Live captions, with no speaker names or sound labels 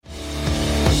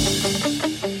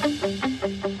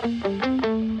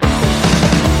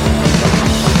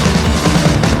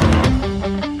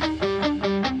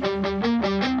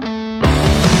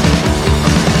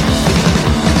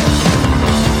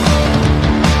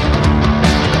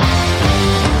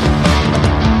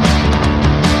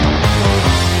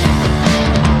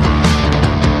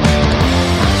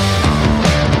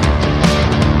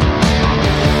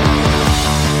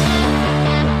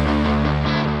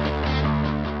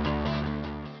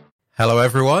Hello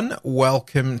everyone,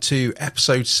 welcome to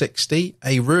episode 60,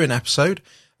 a Ruin episode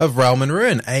of Realm and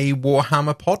Ruin, a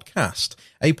Warhammer podcast.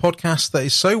 A podcast that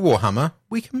is so Warhammer,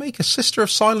 we can make a Sister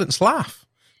of Silence laugh.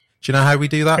 Do you know how we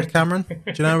do that, Cameron? Do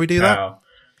you know how we do that? How?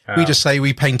 We just say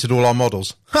we painted all our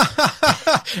models.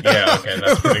 Yeah, okay,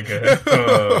 that's pretty good.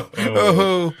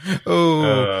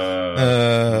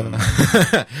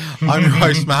 I'm your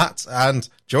host, Matt, and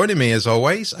joining me, as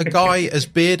always, a guy as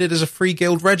bearded as a Free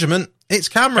Guild regiment. It's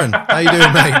Cameron. How you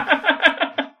doing, mate?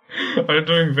 I'm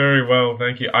doing very well,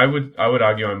 thank you. I would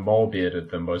argue I'm more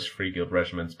bearded than most Free Guild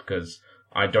regiments because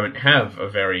I don't have a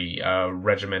very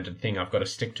regimented thing I've got to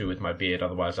stick to with my beard,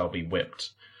 otherwise I'll be whipped.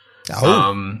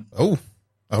 So,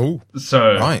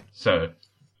 right. So,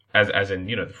 as in,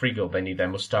 you know, the Free Guild, they need their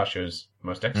mustachios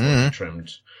most excellently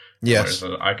trimmed. Yes.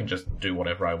 Whereas I can just do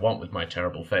whatever I want with my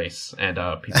terrible face, and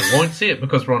people won't see it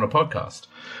because we're on a podcast.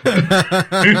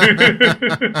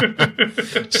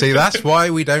 See, that's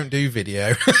why we don't do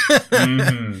video.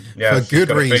 Yes, for good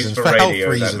reasons, for health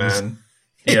reasons. Man.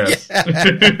 Yes.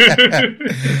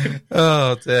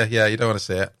 Oh dear, yeah, you don't want to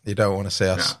see it. You don't want to see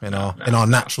us in our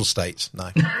natural states.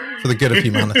 No, for the good of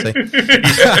humanity.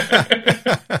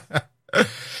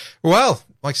 Well,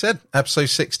 like I said, episode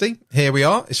 60. Here we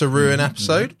are. It's a Ruin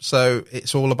episode, so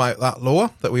it's all about that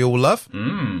lore that we all love.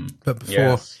 But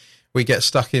before we get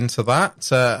stuck into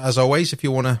that, as always, if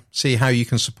you want to see how you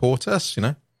can support us, you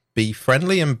know, be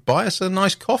friendly and buy us a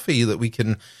nice coffee that we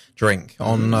can drink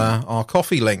on our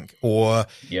coffee link, or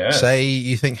say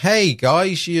you think, hey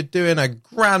guys, you're doing a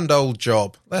grand old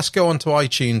job, let's go onto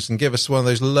iTunes and give us one of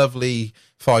those lovely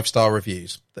 5-star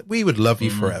reviews. That we would love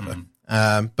you forever.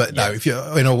 But no, if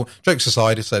you're, you know, jokes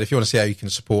aside, if you want to see how you can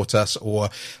support us, or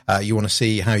you want to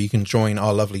see how you can join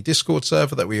our lovely Discord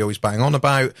server that we always bang on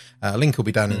about, link will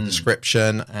be down in the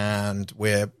description, and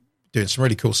we're doing some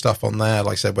really cool stuff on there.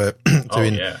 Like I said, we're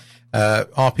doing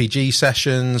RPG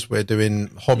sessions, we're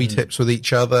doing hobby tips with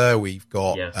each other, we've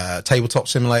got Tabletop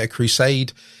Simulator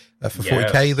Crusade for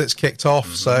 40k that's kicked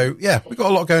off. So yeah, we've got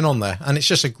a lot going on there, and it's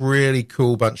just a really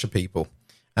cool bunch of people.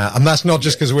 And that's not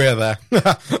just because we're there.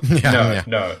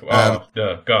 No. Oh,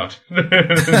 God.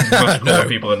 There's much more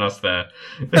people than us there.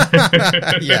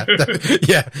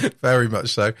 yeah, very much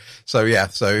so. So yeah,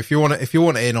 so if you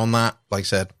want in on that, like I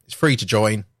said, it's free to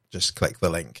join. Just click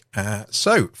the link.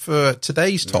 So for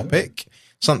today's topic,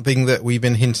 something that we've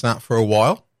been hinting at for a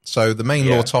while. So the main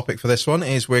lore topic for this one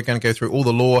is we're going to go through all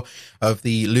the lore of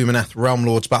the Lumineth Realm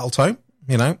Lords Battle Tome.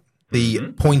 You know,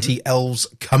 the Pointy Elves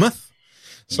Cometh.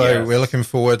 So we're looking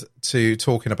forward to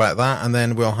talking about that, and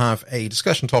then we'll have a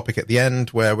discussion topic at the end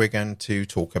where we're going to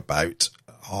talk about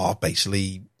our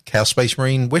basically Chaos Space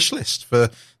Marine wish list for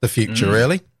the future,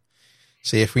 really.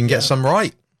 See if we can get some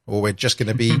right, or we're just going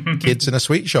to be kids in a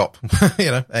sweet shop,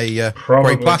 you know, a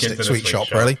great plastic sweet shop,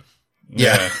 really.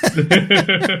 Yeah.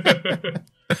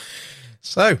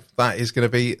 So that is going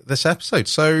to be this episode.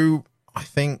 So I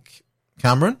think,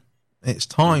 Cameron, it's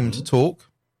time to talk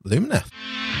Lumineth.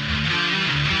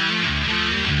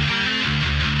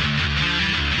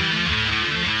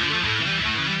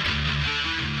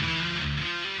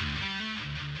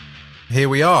 Here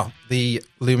we are, the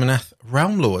Lumineth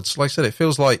Realm Lords. Like I said, it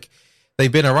feels like they've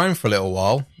been around for a little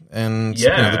while, and you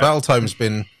know, the Battle Tome's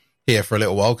been here for a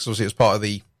little while because obviously it was part of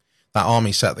that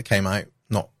army set that came out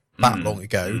not that long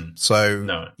ago.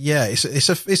 So yeah,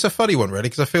 it's a funny one really,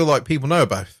 because I feel like people know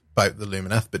about the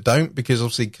Lumineth but don't, because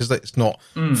obviously because it's not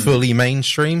fully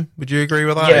mainstream. Would you agree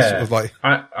with that? Yeah, sort of like...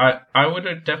 I would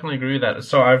definitely agree with that.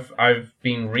 So I've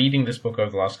been reading this book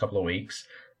over the last couple of weeks.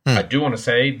 I do want to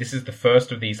say this is the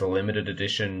first of these limited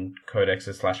edition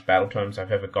codexes / battle tomes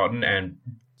I've ever gotten, and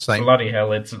bloody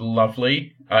hell, it's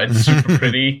lovely. It's super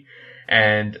pretty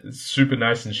and super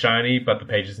nice and shiny, but the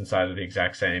pages inside are the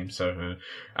exact same. So,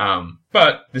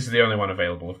 but this is the only one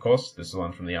available, of course. This is the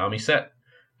one from the army set.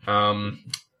 So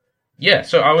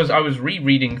I was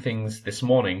rereading things this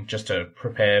morning just to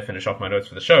finish off my notes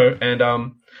for the show, and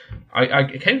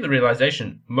I came to the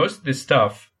realization most of this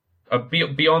stuff,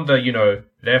 beyond the, you know,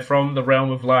 they're from the realm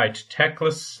of light,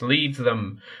 Teclis leads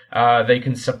them, they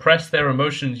can suppress their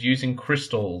emotions using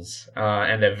crystals,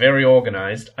 and they're very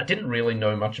organized. I didn't really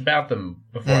know much about them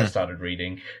before I started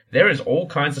reading. There is all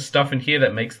kinds of stuff in here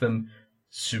that makes them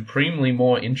supremely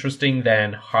more interesting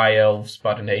than High Elves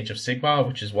but in Age of Sigmar,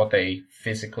 which is what they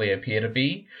physically appear to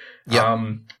be.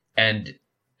 And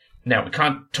now, we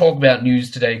can't talk about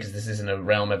news today because this isn't a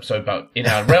Realm episode, but in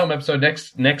our Realm episode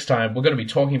next time, we're going to be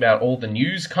talking about all the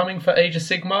news coming for Age of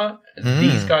Sigmar.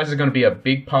 These guys are going to be a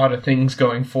big part of things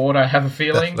going forward, I have a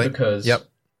feeling, because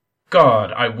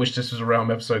God, I wish this was a Realm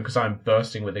episode because I'm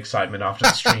bursting with excitement after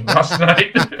the stream last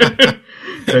night.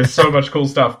 There's so much cool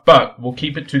stuff, but we'll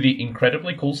keep it to the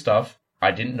incredibly cool stuff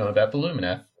I didn't know about the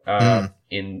Lumineth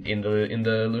in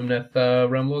the Lumineth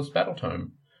Realm Lords Battle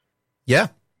Tome. Yeah,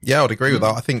 I would agree with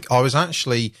that. I think I was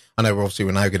actually, I know obviously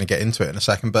we're now going to get into it in a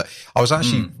second, but I was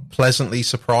actually pleasantly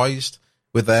surprised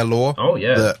with their lore. Oh,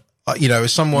 yeah. That,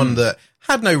 as someone that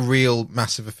had no real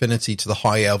massive affinity to the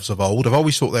High Elves of old, I've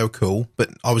always thought they were cool, but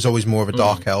I was always more of a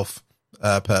Dark Elf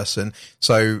person.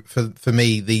 So for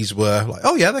me, these were like,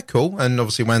 oh yeah, they're cool. And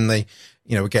obviously when they,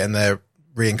 were getting their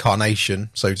reincarnation,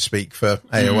 so to speak, for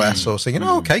AOS, or thinking,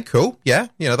 oh, okay, cool. Yeah,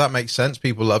 that makes sense.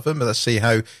 People love them, but let's see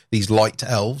how these light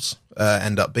elves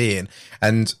end up being.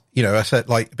 And, I said,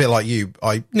 like, a bit like you,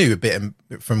 I knew a bit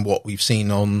from what we've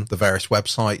seen on the various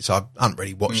websites. I haven't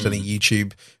really watched any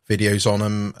YouTube videos on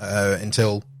them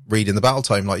until reading the Battle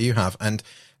Tome like you have. And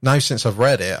now since I've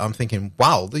read it, I'm thinking,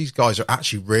 wow, these guys are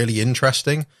actually really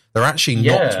interesting. They're actually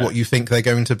not what you think they're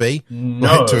going to be,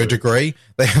 right, to a degree.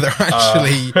 They're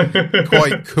actually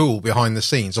quite cool behind the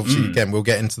scenes. Obviously, again, we'll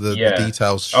get into the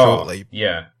details shortly.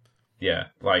 Yeah.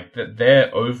 Like,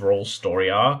 their overall story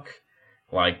arc,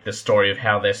 like the story of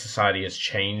how their society has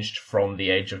changed from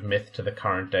the Age of Myth to the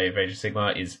current day of Age of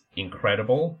Sigmar is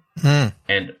incredible.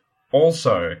 And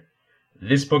also,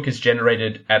 this book has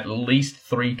generated at least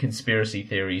 3 conspiracy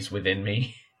theories within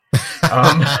me.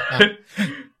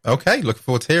 Okay, looking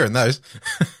forward to hearing those.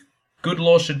 Good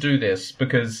Lore should do this,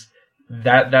 because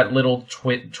that little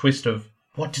twist of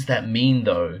what does that mean,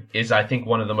 though, is, I think,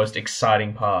 one of the most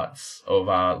exciting parts of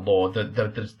lore.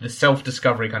 The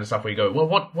self-discovery kind of stuff where you go, well,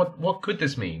 what could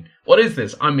this mean? What is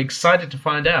this? I'm excited to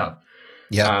find out.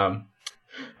 Yeah.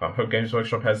 I hope Games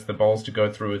Workshop has the balls to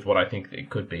go through with what I think it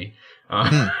could be.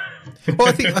 Well,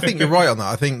 I think you're right on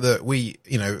that. I think that we,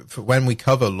 when we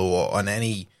cover lore on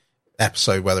any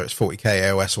episode, whether it's 40k,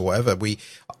 AOS, or whatever,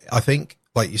 I think,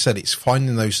 like you said, it's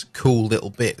finding those cool little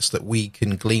bits that we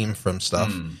can glean from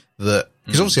stuff that,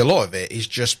 because obviously a lot of it is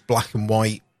just black and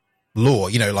white lore,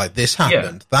 like this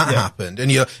happened, that happened,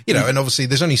 and and obviously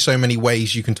there's only so many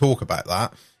ways you can talk about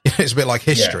that. It's a bit like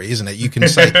history, isn't it? You can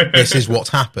say this is what's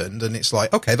happened, and it's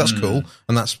like, okay, that's cool,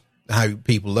 and that's how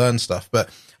people learn stuff. But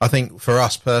I think for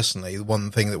us personally, the one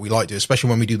thing that we like to do, especially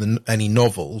when we do any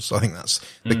novels, I think that's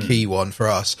the key one for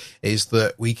us, is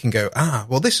that we can go,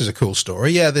 well, this is a cool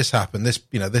story. Yeah, this happened. This,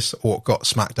 this orc got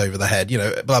smacked over the head,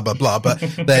 blah, blah, blah. But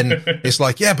then it's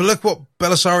like, yeah, but look what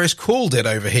Belisarius Cawl did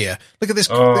over here. Look at this.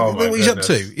 Look what he's up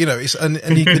to.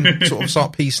 And you can sort of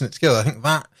start piecing it together. I think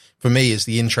that for me is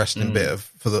the interesting bit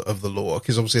of the lore,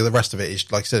 because obviously the rest of it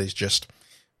is, like I said, is just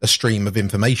a stream of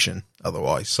information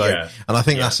otherwise. So, and I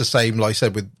think that's the same, like I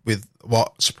said, with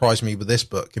what surprised me with this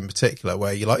book in particular,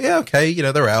 where you're like, yeah, okay,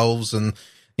 they're elves and,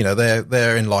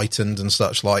 they're enlightened and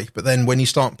such like. But then when you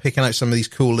start picking out some of these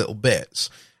cool little bits,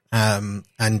 and,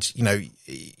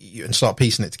 you start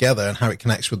piecing it together and how it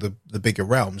connects with the bigger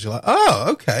realms, you're like, oh,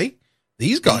 okay,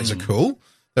 these guys are cool.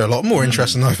 They're a lot more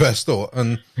interesting than I first thought.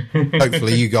 And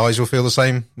hopefully you guys will feel the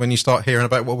same when you start hearing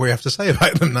about what we have to say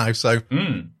about them now. So,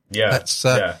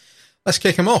 let's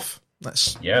kick them off.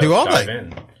 Who are they?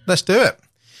 In. Let's do it.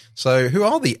 So, who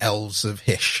are the elves of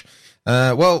Hysh?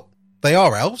 Well, they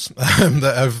are elves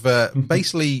that have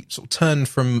basically sort of turned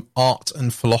from art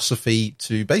and philosophy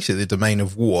to basically the domain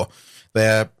of war.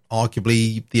 They're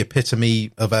arguably the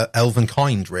epitome of elven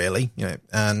kind, really,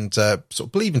 and sort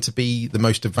of believing to be the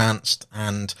most advanced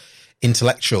and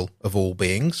intellectual of all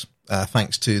beings,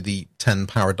 thanks to the 10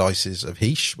 paradises of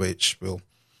Hysh, which we'll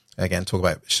again talk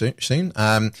about soon.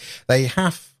 They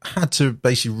have had to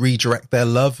basically redirect their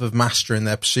love of mastering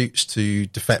their pursuits to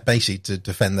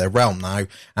defend their realm now,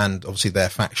 and obviously their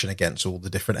faction against all the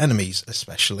different enemies,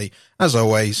 especially, as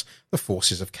always, the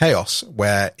forces of chaos,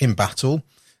 where in battle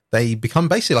they become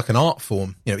basically like an art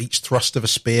form. Each thrust of a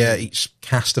spear, each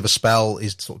cast of a spell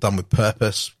is sort of done with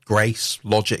purpose, grace,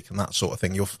 logic, and that sort of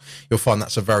thing. You'll find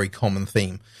that's a very common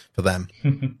theme for them.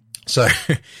 So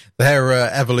their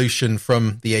evolution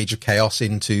from the Age of Chaos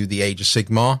into the Age of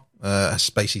Sigmar has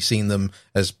basically seen them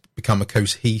as become a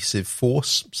cohesive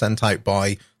force sent out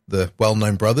by the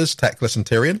well-known brothers, Teclis and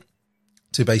Tyrion,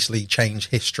 to basically change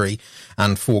history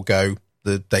and forego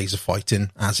the days of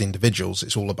fighting as individuals.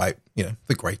 It's all about,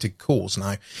 the greater cause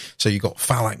now. So you've got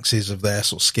phalanxes of their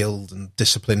sort of skilled and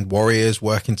disciplined warriors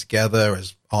working together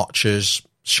as archers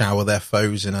shower their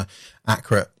foes in a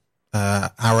accurate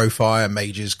arrow fire,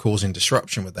 mages causing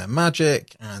disruption with their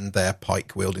magic, and their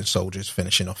pike-wielding soldiers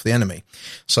finishing off the enemy.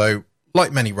 So,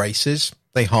 like many races,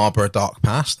 they harbour a dark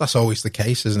past. That's always the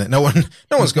case, isn't it? No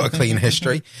one's got a clean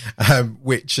history,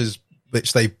 which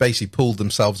they basically pulled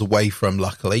themselves away from,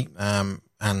 luckily. And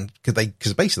and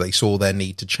because basically they saw their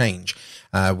need to change,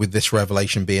 with this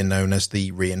revelation being known as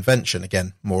the reinvention.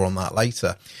 Again, more on that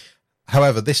later.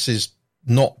 However, this has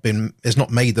not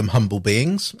made them humble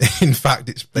beings. In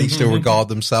fact, they still regard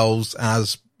themselves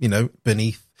as,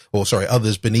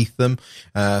 others beneath them,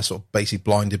 sort of basically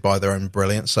blinded by their own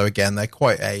brilliance. So again, they're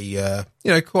quite a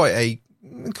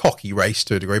cocky race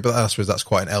to a degree, but I suppose that's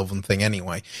quite an elven thing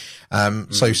anyway.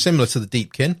 So similar to the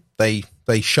Deepkin,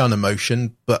 they shun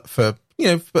emotion, but for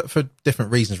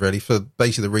different reasons, really. For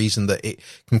basically the reason that it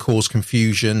can cause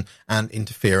confusion and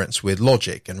interference with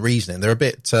logic and reasoning. They're a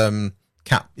bit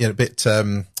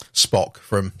Spock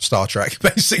from Star Trek,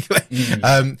 basically.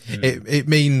 It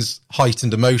means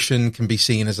heightened emotion can be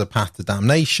seen as a path to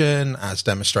damnation, as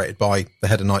demonstrated by the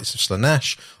head of Knights of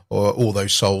Slaanesh, or all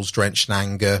those souls drenched in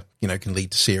anger, can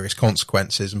lead to serious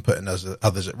consequences and putting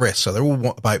others at risk. So they're all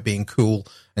about being cool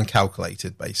and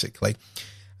calculated, basically.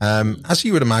 As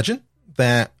you would imagine,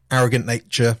 their arrogant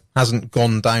nature hasn't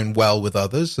gone down well with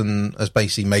others and has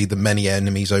basically made them many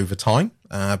enemies over time,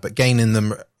 but gaining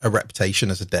them a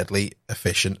reputation as a deadly,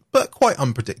 efficient, but quite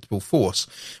unpredictable force,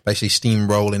 basically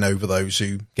steamrolling over those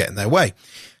who get in their way.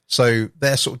 So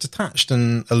their sort of detached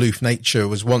and aloof nature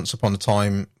was once upon a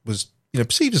time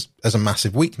perceived as a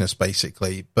massive weakness,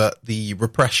 basically, but the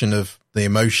repression of the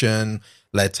emotion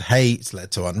led to hate, led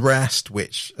to unrest,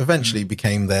 which eventually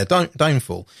became their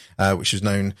downfall, which was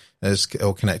known as,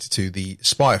 or connected to, the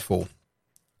Spirefall,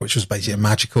 which was basically a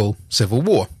magical civil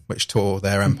war, which tore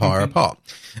their empire apart.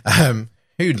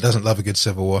 Who doesn't love a good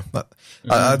civil war?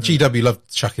 GW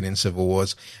loved chucking in civil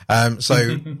wars.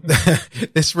 So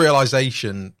this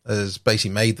realization has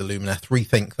basically made the Lumineth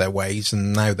rethink their ways,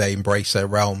 and now they embrace their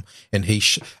realm in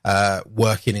Hysh,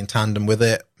 working in tandem with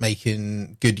it,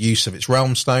 making good use of its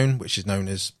realm stone, which is known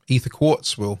as ether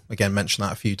quartz. We'll again mention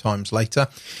that a few times later,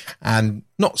 and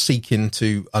not seeking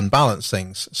to unbalance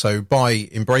things. So by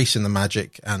embracing the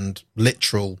magic and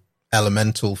literal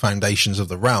elemental foundations of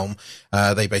the realm,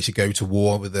 they basically go to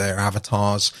war with their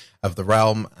avatars of the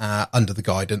realm, under the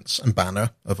guidance and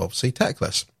banner of obviously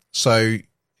Teclis. So,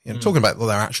 talking about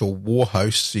their actual war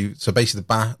hosts, so basically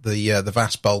the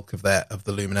vast bulk of the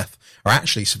Lumineth are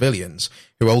actually civilians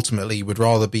who ultimately would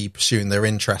rather be pursuing their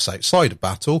interests outside of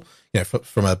battle,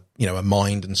 from a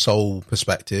mind and soul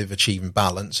perspective, achieving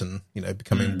balance and,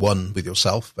 becoming one with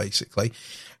yourself, basically.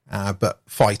 But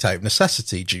fight out of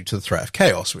necessity due to the threat of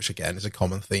chaos, which again is a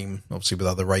common theme, obviously, with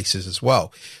other races as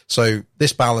well. So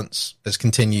this balance has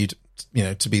continued,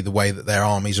 to be the way that their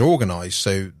armies are organized.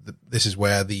 So this is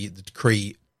where the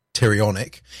decree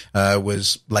Tyrionic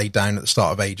was laid down at the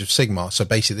start of Age of Sigmar. So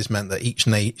basically this meant that each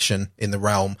nation in the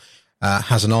realm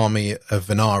has an army of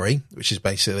Venari, which is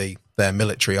basically their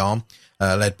military arm,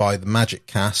 led by the magic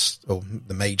caste, or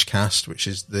the mage caste, which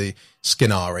is the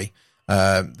Skinari.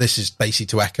 This is basically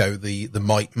to echo the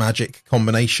might magic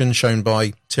combination shown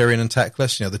by Tyrion and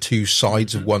Teclis, the two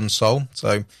sides of one soul.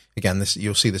 So again,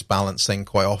 you'll see this balance thing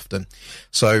quite often.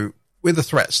 So with the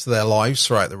threats to their lives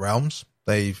throughout the realms,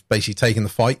 they've basically taken the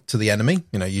fight to the enemy,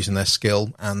 using their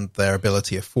skill and their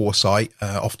ability of foresight,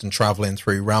 often traveling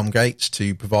through realm gates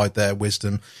to provide their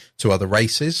wisdom to other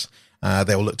races.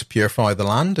 They will look to purify the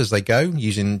land as they go,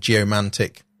 using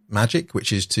geomantic magic,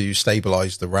 which is to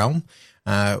stabilize the realm.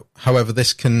 However,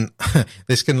 this can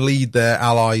lead their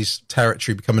allies'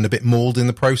 territory becoming a bit mauled in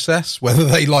the process, whether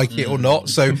they like it or not.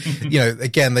 So,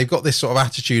 again, they've got this sort of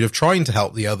attitude of trying to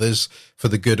help the others for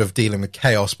the good of dealing with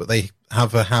chaos, but they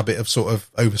have a habit of sort of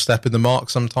overstepping the mark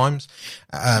sometimes.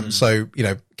 So,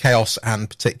 chaos, and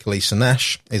particularly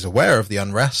Slaanesh, is aware of the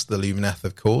unrest the Lumineth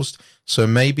have caused. So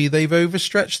maybe they've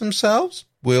overstretched themselves.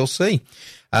 We'll see.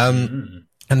 And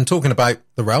talking about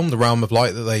the realm of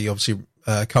light that they obviously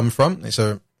come from, it's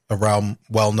a realm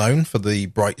well known for the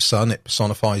bright sun it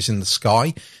personifies in the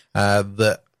sky,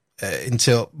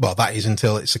 until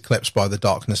it's eclipsed by the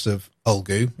darkness of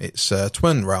Ulgu, its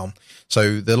twin realm.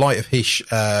 So the light of Hysh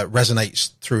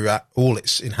resonates throughout all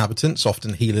its inhabitants,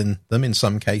 often healing them in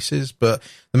some cases, but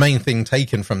the main thing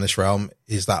taken from this realm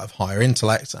is that of higher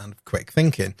intellect and quick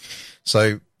thinking.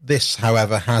 So this,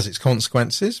 however, has its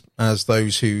consequences, as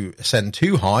those who ascend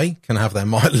too high can have their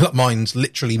minds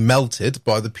literally melted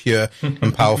by the pure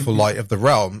and powerful light of the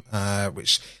realm,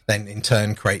 which then in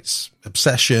turn creates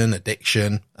obsession,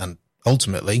 addiction, and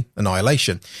ultimately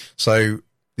annihilation. So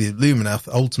the Lumineth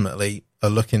ultimately are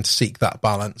looking to seek that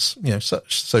balance.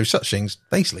 Such things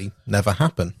basically never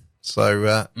happen.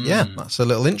 So that's a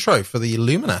little intro for the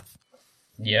Lumineth.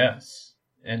 Yes,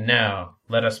 and now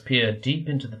let us peer deep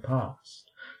into the past.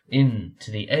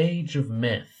 Into the age of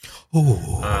myth.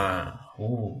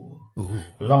 Ooh.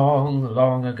 Long,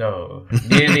 long ago,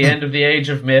 near the end of the Age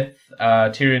of Myth,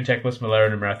 Tyrion, Teclis,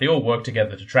 Malerion, and Marathi work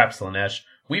together to trap Slaanesh.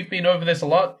 We've been over this a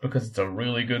lot because it's a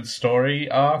really good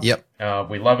story arc. Yep.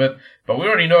 We love it, but we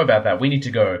already know about that. We need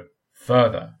to go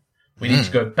further. We need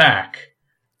to go back,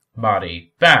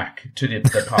 Marty, back to the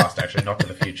past, actually, not to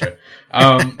the future.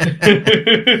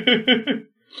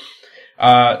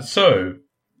 So,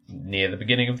 near the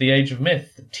beginning of the Age of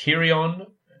Myth, Tyrion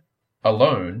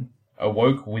alone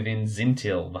awoke within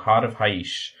Zintil, the heart of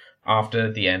Haish,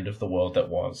 after the end of the world that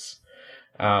was.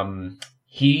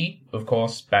 He, of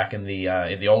course, back in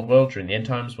the old world during the end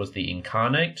times, was the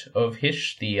incarnate of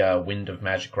Hish, the wind of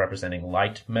magic representing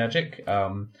light magic,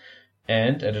 and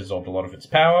it absorbed a lot of its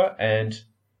power, and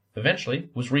eventually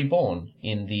was reborn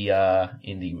in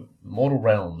the mortal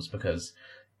realms, because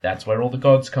that's where all the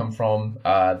gods come from.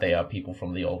 They are people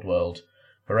from the old world.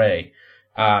 Hooray!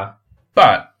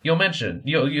 But you'll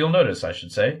notice, I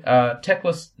should say,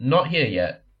 Teclis not here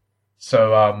yet.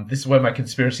 So this is where my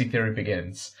conspiracy theory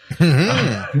begins.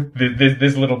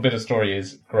 This little bit of story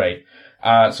is great.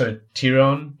 So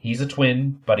Tyrion, he's a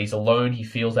twin, but he's alone. He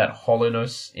feels that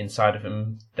hollowness inside of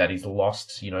him, that he's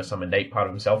lost, some innate part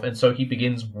of himself. And so he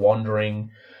begins wandering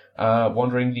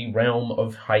the realm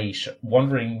of Haish,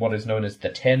 wandering what is known as the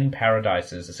 10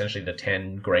 paradises, essentially the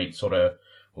 10 great sort of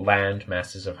land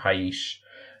masses of Haish.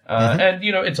 And,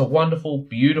 it's a wonderful,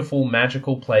 beautiful,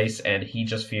 magical place, and he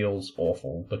just feels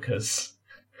awful because,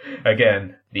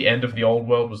 again, the end of the old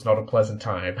world was not a pleasant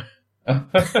time. But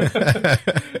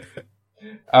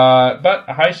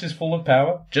Haish is full of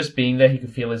power. Just being there, he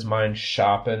could feel his mind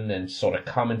sharpen and sort of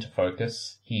come into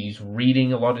focus. He's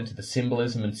reading a lot into the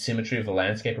symbolism and symmetry of the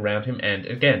landscape around him, and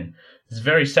again, it's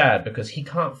very sad because he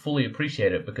can't fully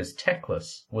appreciate it because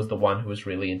Teclis was the one who was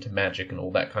really into magic and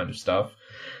all that kind of stuff.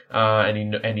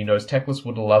 And he knows Teclis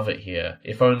would love it here.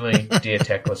 If only dear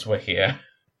Teclis were here.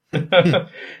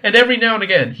 And every now and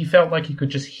again, he felt like he could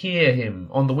just hear him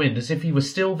on the wind, as if he was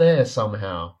still there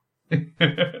somehow.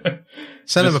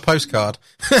 Send him a postcard.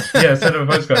 Yeah, send him a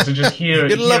postcard to just hear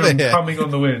him here. coming on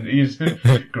the wind. He's,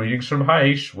 greetings from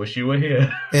Haish, wish you were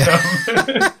here. Yeah.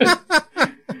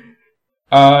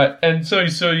 And so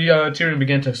Tyrion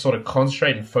began to sort of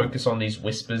concentrate and focus on these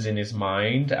whispers in his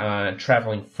mind,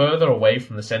 traveling further away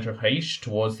from the center of Haish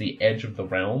towards the edge of the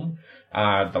realm.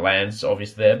 The lands,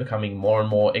 obviously, there becoming more and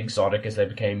more exotic as they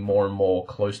became more and more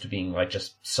close to being like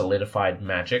just solidified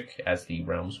magic as the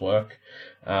realms work.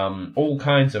 All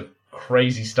kinds of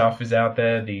crazy stuff is out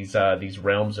there. These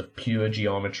realms of pure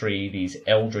geometry, these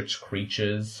eldritch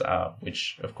creatures,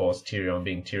 which, of course, Tyrion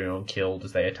being Tyrion killed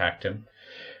as they attacked him.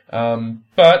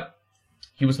 But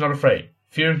he was not afraid.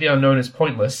 Fear of the unknown is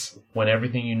pointless when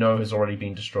everything you know has already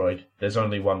been destroyed. There's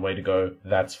only one way to go,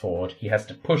 that's forward. He has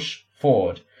to push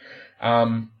forward.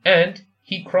 And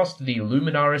he crossed the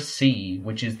Luminaris Sea,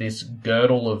 which is this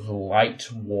girdle of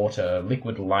light water,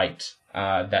 liquid light,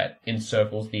 that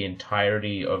encircles the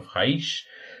entirety of Haish.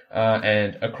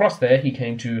 And across there he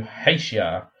came to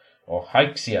Haishia, or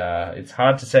Haixia. It's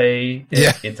hard to say.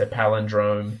 It's a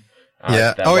palindrome.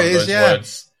 Yeah. Oh, it is, yeah.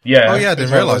 Words. Yeah. Oh, yeah, I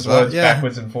didn't realise that. Yeah.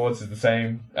 Backwards and forwards is the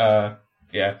same.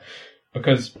 Yeah.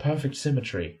 Because perfect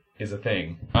symmetry is a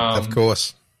thing. Of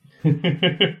course.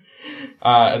 The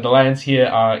lands here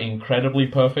are incredibly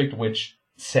perfect, which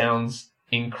sounds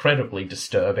incredibly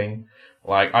disturbing.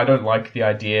 Like, I don't like the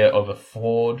idea of a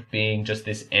ford being just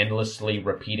this endlessly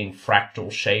repeating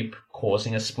fractal shape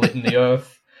causing a split in the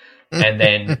earth, and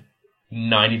then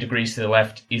 90 degrees to the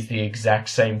left is the exact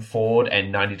same ford,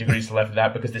 and 90 degrees to the left of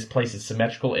that, because this place is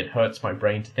symmetrical. It hurts my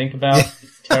brain to think about.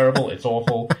 It's terrible. It's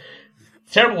awful.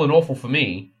 It's terrible and awful for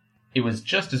me. It was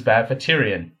just as bad for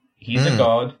Tyrion. He's a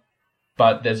god,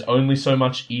 but there's only so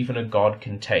much even a god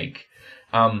can take.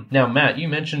 Now, Matt, you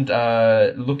mentioned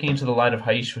looking into the light of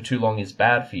Haish for too long is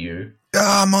bad for you.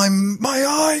 Ah, my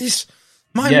eyes!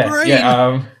 My brain!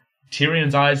 Yeah,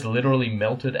 Tyrion's eyes literally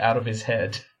melted out of his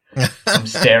head from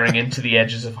staring into the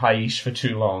edges of Haish for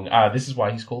too long. This is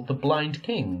why he's called the Blind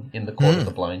King in the Court of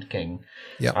the Blind King.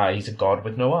 Yep. He's a god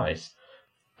with no eyes.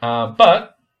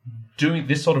 But doing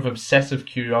this sort of obsessive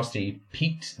curiosity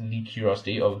piqued the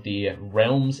curiosity of the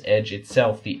realm's edge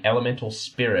itself, the elemental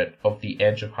spirit of the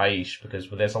edge of Haish, because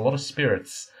there's a lot of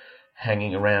spirits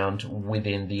hanging around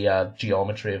within the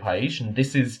geometry of Haish, and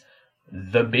this is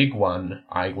the big one,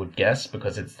 I would guess,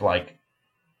 because it's like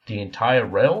the entire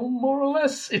realm, more or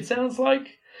less, it sounds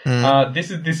like. This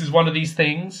is one of these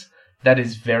things that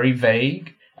is very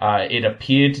vague. It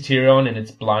appeared to Tyrion in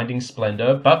its blinding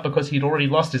splendor, but because he'd already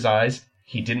lost his eyes,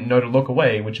 he didn't know to look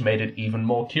away, which made it even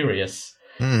more curious.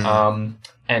 And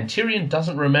Tyrion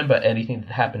doesn't remember anything that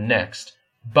happened next,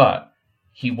 but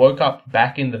he woke up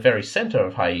back in the very center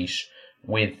of Haish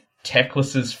with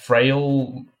Teclis's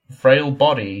frail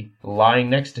body lying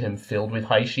next to him, filled with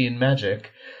Haishian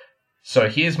magic. So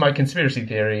here's my conspiracy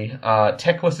theory.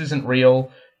 Teclis isn't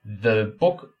real. The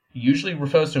book usually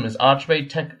refers to him as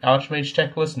Archmage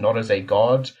Teclis, not as a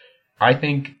god. I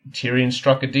think Tyrion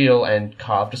struck a deal and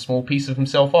carved a small piece of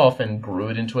himself off and grew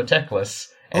it into a Teclis.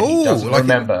 And he doesn't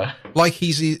remember. Like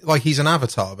he's an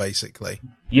avatar, basically.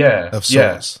 Yeah. Of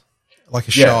sorts. Yeah. Like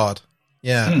a shard.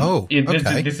 Yeah.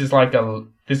 Okay. This is like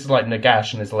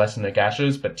Nagash and his lesser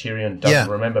Nagash's, but Tyrion doesn't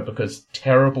remember because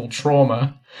terrible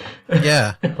trauma.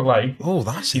 Yeah.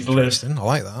 That's interesting. I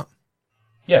like that.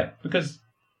 Yeah, because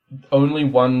only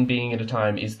one being at a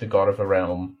time is the god of a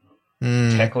realm.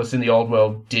 Teclis in the old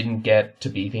world didn't get to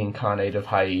be the incarnate of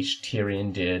Haish.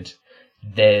 Tyrion did.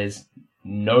 There's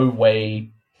no way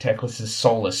Teclis'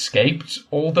 soul escaped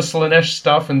all the Slanesh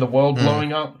stuff and the world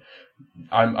blowing up.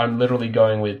 I'm literally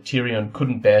going with Tyrion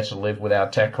couldn't bear to live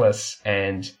without Teclis,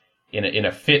 and in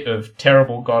a fit of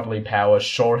terrible godly power,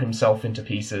 shore himself into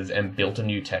pieces and built a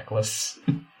new Teclis.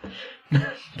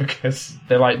 Because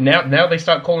they're like, now they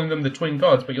start calling them the twin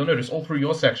gods, but you'll notice all through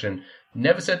your section,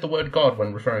 never said the word god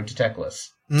when referring to Teclis.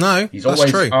 No, he's always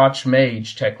true.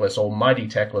 Archmage Teclis or Mighty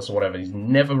Teclis or whatever. He's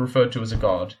never referred to as a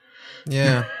god.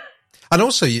 Yeah. And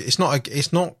also,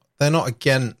 they're not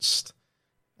against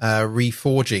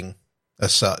reforging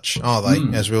as such, are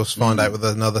they? As we'll find out with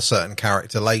another certain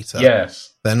character later.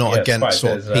 Yes. They're not against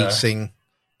sort of piecing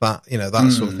that,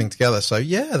 that sort of thing together. So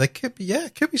yeah, there could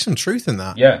be some truth in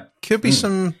that. Yeah. Could be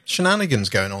some shenanigans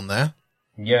going on there.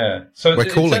 Yeah. So we're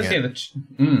calling it.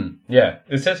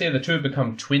 It says here the two have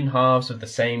become twin halves of the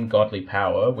same godly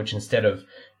power, which instead of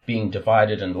being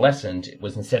divided and lessened, it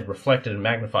was instead reflected and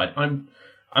magnified.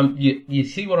 You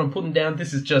see what I'm putting down?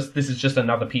 This is just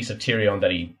another piece of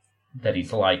Tyrion that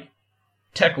he's like,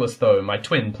 Teclis though, my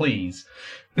twin, please.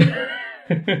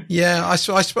 Yeah, I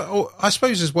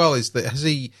suppose as well is that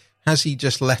has he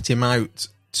just let him out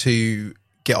to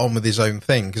get on with his own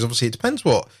thing? Because obviously it depends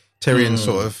what Tyrion's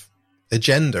sort of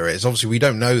agenda is. Obviously we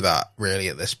don't know that really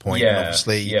at this point. Yeah,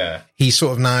 obviously he's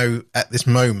sort of now at this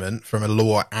moment from a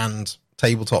lore and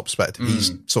tabletop perspective,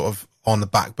 he's sort of on the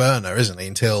back burner, isn't he?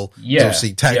 Until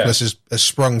obviously Teclis has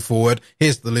sprung forward.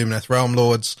 Here's the Lumineth Realm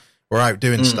Lords. We're out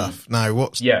doing stuff. Now,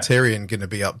 what's Tyrion going to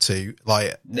be up to?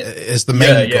 Like, as the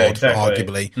main god,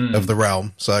 arguably, of the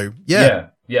realm. So, yeah.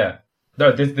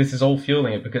 No, this is all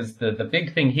fueling it, because the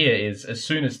big thing here is, as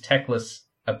soon as Teclis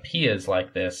appears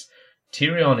like this,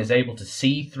 Tyrion is able to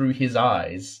see through his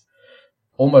eyes,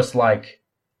 almost like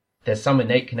there's some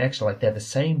innate connection, like they're the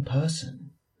same person.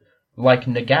 Like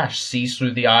Nagash sees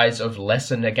through the eyes of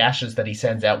lesser Nagashes that he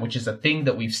sends out, which is a thing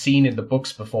that we've seen in the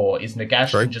books before, is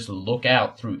Nagash can just look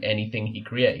out through anything he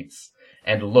creates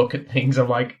and look at things. I'm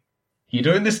like, you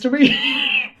doing this to me?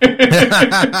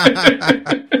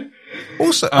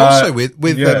 also with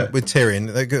Tyrion,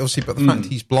 obviously, but the fact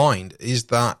he's blind is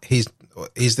that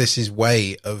is this his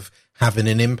way of having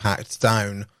an impact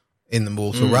down in the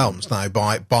mortal realms now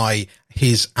by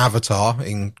his avatar,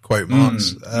 in quote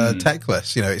marks,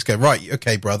 Teclis. It's going, right,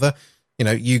 okay, brother,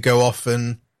 you go off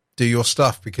and do your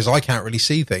stuff, because I can't really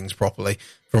see things properly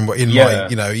from what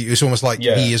it's almost like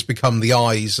he has become the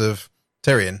eyes of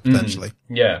Tyrion, potentially.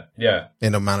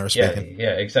 In a manner of speaking.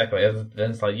 Yeah, exactly. And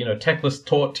it's like, Teclis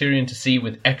taught Tyrion to see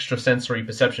with extrasensory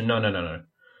perception. No.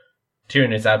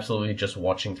 Tyrion is absolutely just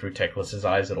watching through Teclis'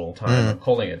 eyes at all times. I'm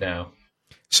calling it now.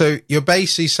 So you're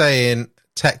basically saying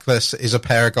Teclis is a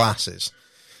pair of glasses.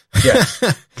 Yes.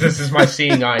 This is my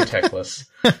seeing eye Teclis.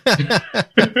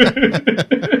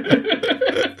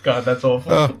 God, that's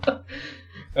awful.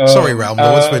 Sorry, Realm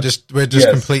Lords. We're just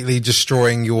completely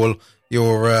destroying your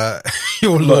lord.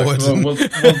 We'll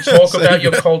talk about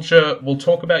your culture. We'll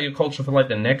talk about your culture for like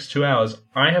the next 2 hours.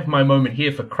 I have my moment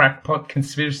here for crackpot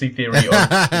conspiracy theory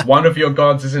on one of your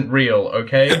gods isn't real.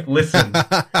 Okay, listen.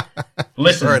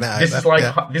 This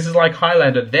is like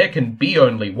Highlander. There can be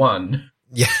only one.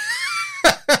 Yeah.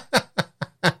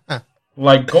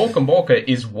 Like Gork and Borka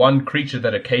is one creature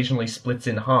that occasionally splits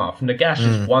in half. Nagash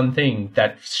is one thing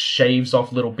that shaves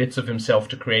off little bits of himself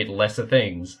to create lesser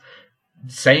things.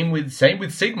 Same with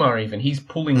Sigmar even. He's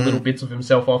pulling little bits of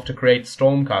himself off to create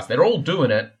Stormcast. They're all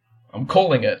doing it. I'm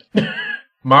calling it.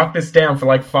 Mark this down for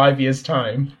like 5 years'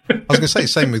 time. I was going to say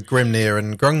same with Grimnir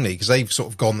and Grungni, because they've sort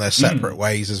of gone their separate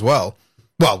ways as well.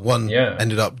 Well, one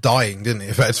ended up dying, didn't he,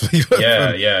 effectively?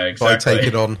 Exactly. By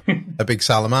taking on a big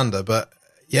salamander. But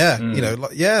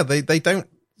they don't,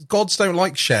 gods don't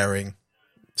like sharing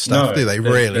stuff, do they?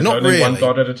 Really? There's Not only really. one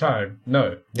god at a time.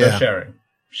 No sharing.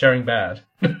 Sharing bad.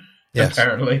 Yes.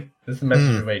 Apparently. This is the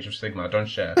message of Age of Sigmar. Don't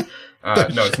share.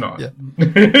 No, it's not.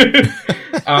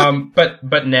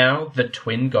 But now the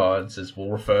twin gods, as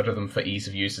we'll refer to them for ease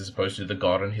of use, as opposed to the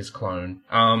god and his clone,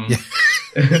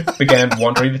 began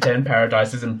wandering the 10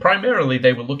 paradises, and primarily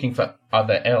they were looking for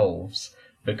other elves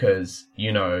because,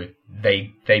 you know,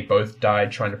 they both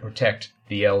died trying to protect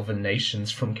the elven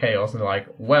nations from chaos, and they're like,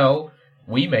 well,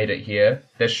 we made it here.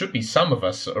 There should be some of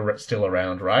us still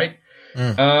around, right?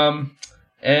 No,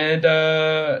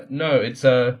 it's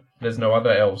there's no other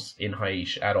elves in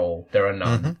Haish at all. There are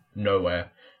none.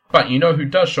 Nowhere. But you know who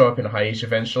does show up in Haish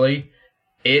eventually?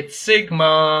 It's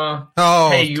Sigmar.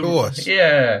 Oh, of course.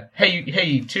 Yeah. Hey,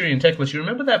 Tyrion Teclis, you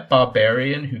remember that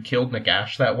barbarian who killed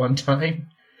Nagash that one time?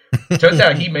 Turns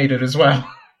out he made it as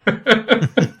well.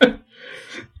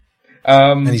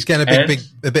 And he's getting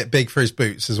a bit big for his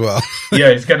boots as well.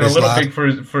 Yeah, he's getting a little big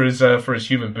for his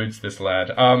human boots, this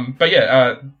lad. But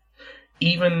yeah,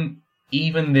 even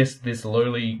this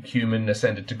lowly human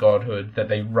ascended to godhood that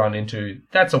they run into,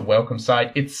 that's a welcome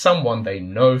sight. It's someone they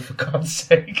know, for God's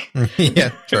sake.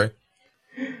 Yeah, true.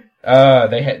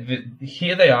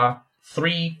 Here they are,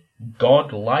 3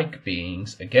 god-like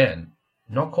beings again.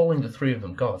 Not calling the 3 of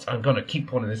them gods. I'm going to keep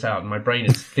pointing this out, and my brain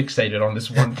is fixated on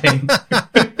this one thing.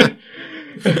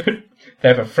 They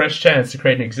have a fresh chance to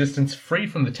create an existence free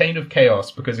from the taint of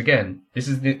chaos, because again, this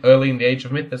is early in the Age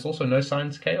of Myth, there's also no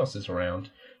signs chaos is around.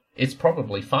 It's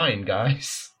probably fine,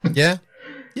 guys. Yeah.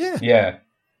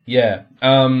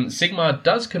 Sigmar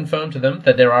does confirm to them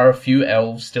that there are a few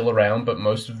elves still around, but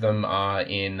most of them are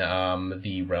in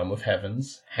the realm of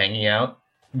heavens, hanging out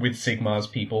with Sigmar's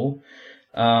people.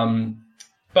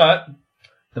 But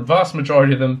the vast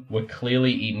majority of them were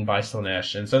clearly eaten by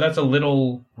Slaanesh, and so that's a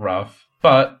little rough.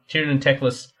 But Tyrion and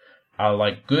Teclis are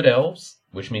like good elves,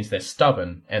 which means they're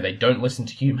stubborn, and they don't listen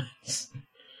to humans.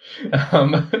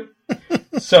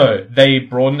 So they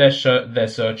broadened their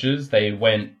searches. They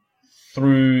went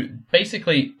through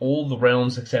basically all the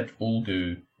realms except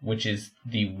Ulgu, which is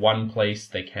the one place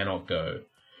they cannot go.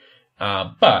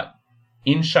 But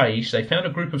in Shaiish, they found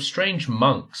a group of strange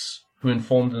monks who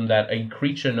informed them that a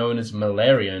creature known as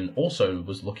Malarian also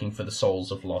was looking for the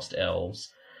souls of lost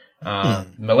elves.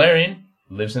 Malarian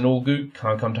lives in Ulgu,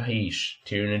 can't come to Haish.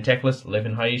 Tyrion and Teclis live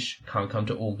in Haish, can't come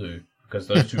to Ulgu, because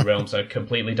those two realms are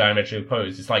completely diametrically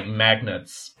opposed. It's like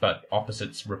magnets, but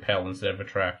opposites repel instead of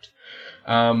attract.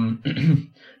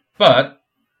 But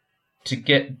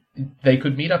they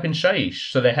could meet up in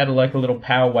Shaiish, so they had a little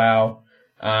powwow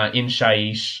in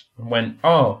Shaiish. Went,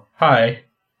 oh, hi,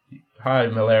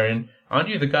 Malarian. Aren't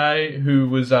you the guy who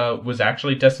was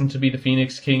actually destined to be the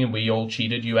Phoenix King, and we all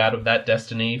cheated you out of that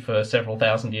destiny for several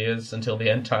thousand years until the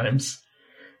end times?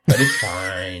 But it's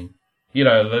fine. You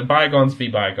know, the bygones be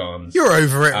bygones. You're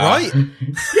over it, right?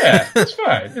 Yeah, it's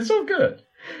fine. It's all good.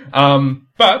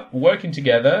 But working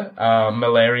together,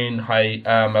 Malarian,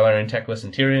 Teclis,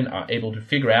 and Tyrion are able to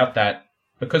figure out that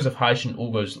because of Haish and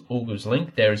Ulgu's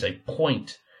link, there is a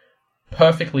point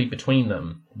perfectly between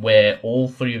them where all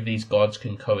 3 of these gods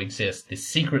can coexist. This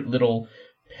secret little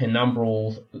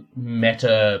penumbral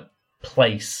meta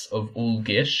place of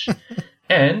Ulgish.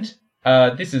 And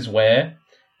this is where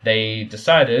they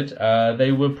decided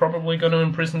they were probably going to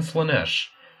imprison Slaanesh.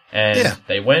 And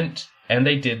they went and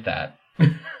they did that.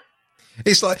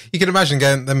 It's like, you can imagine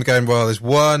them going, well, there's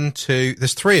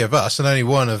 3 of us and only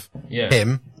one of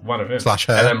him. One of him. /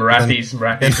 her. And then Marathi's in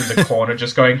the corner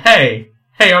just going, hey,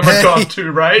 I'm a god too,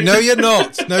 right? No, you're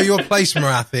not. Know your place,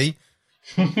 Marathi.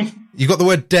 You got the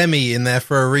word demi in there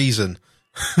for a reason.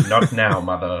 Not now,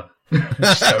 mother.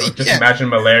 So just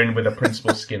imagine Malarian with a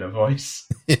Principal Skinner voice.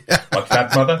 Yeah. What's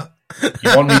that, mother?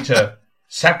 You want me to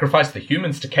sacrifice the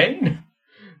humans to Cain?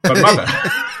 But mother...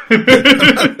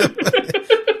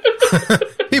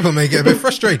 People may get a bit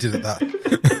frustrated at that.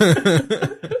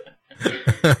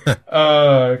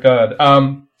 Oh, God.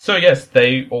 So yes,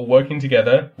 they all working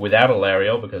together without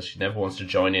Ilariel because she never wants to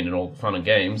join in all the fun and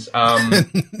games. Work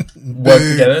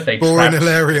together. They trapped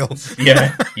Ilariel.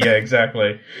 Yeah,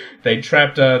 exactly. They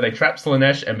trapped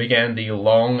Slaanesh and began the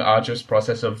long, arduous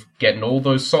process of getting all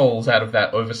those souls out of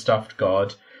that overstuffed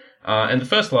god. And the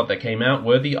first lot that came out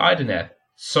were the Ideneth,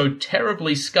 so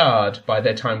terribly scarred by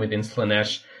their time within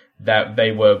Slaanesh that they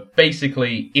were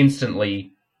basically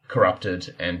instantly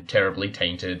corrupted and terribly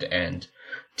tainted, and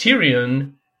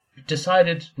Tyrion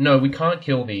decided, no, we can't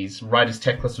kill these, right as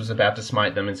Teclis was about to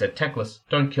smite them, and said, Teclis,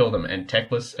 don't kill them, and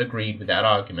Teclis agreed without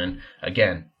argument.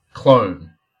 Again,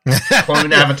 clone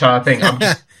avatar thing.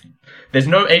 There's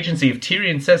no agency. If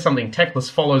Tyrion says something, Teclis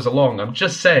follows along. I'm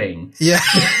just saying. Yeah.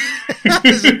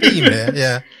 There's a theme here,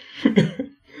 yeah.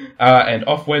 And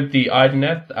off went the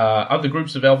Ideneth. Other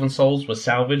groups of elven souls were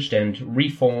salvaged and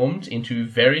reformed into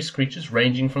various creatures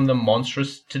ranging from the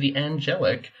monstrous to the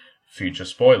angelic. Future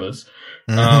spoilers.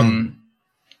 And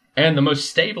the most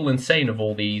stable and sane of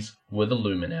all these were the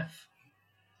Lumineth.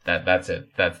 That's it.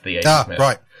 That's the age of myth.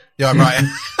 Right. Yeah, I'm right.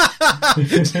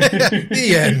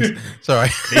 The end. Sorry.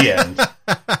 The end.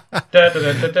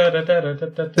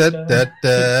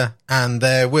 And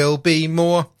there will be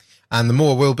more. And the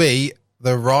more will be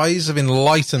the rise of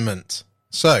enlightenment.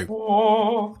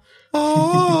 So,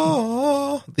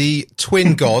 the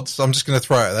twin gods. I'm just going to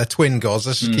throw it out there. Twin gods.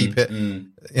 Let's just keep it.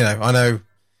 You know, I know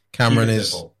Cameron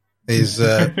is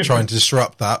trying to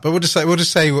disrupt that, but we'll just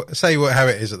say how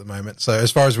it is at the moment. So,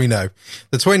 as far as we know,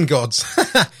 the twin gods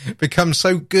become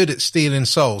so good at stealing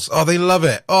souls. Oh, they love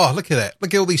it. Oh, look at it.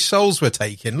 Look at all these souls we're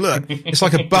taking. Look, it's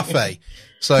like a buffet.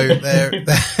 So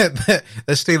they're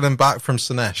stealing them back from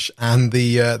Sinesh, and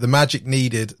the magic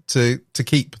needed to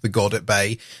keep the god at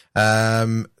bay.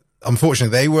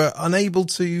 Unfortunately, they were unable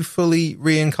to fully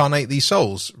reincarnate these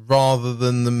souls, rather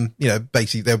than them, you know,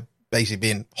 they're basically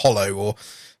being hollow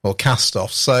or cast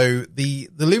off. So the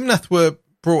Lumineth were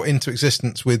brought into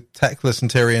existence with Teclis and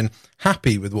Tyrion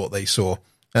happy with what they saw.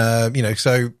 You know,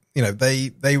 so you know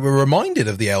they were reminded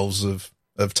of the elves of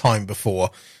time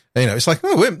before. You know, it's like,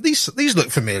 oh, these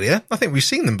look familiar. I think we've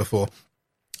seen them before.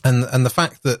 And the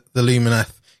fact that the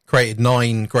Lumineth created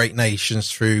 9 great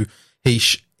nations through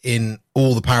Hesh in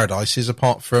all the paradises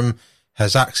apart from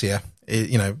Hezaxia,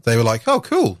 you know, they were like, oh,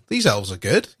 cool, these elves are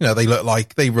good. You know, they look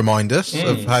like, they remind us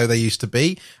of how they used to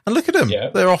be. And look at them. Yeah.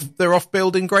 They're off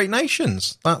building great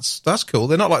nations. That's cool.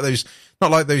 They're not like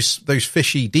those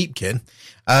fishy deepkin.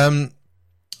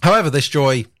 However, this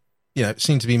joy, you know,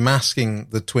 seemed to be masking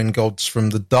the twin gods from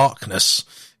the darkness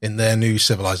in their new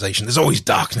civilization. There's always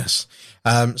darkness.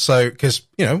 So, because,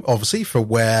 you know, obviously for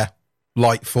where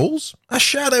light falls, a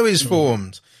shadow is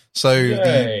formed. So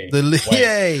yay.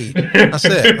 Yay! That's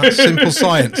it. That's simple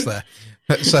science there.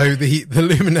 So the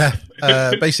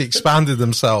Lumineth basically expanded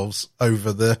themselves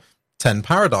over the 10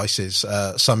 paradises,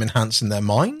 some enhancing their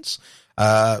minds.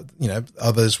 You know,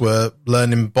 others were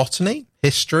learning botany,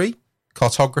 history,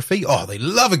 cartography. Oh, they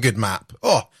love a good map.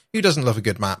 Oh, who doesn't love a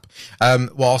good map?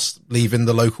 Whilst leaving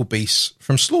the local beasts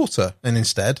from slaughter, and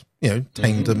instead, you know,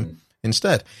 tamed them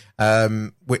instead.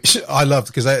 Which I loved,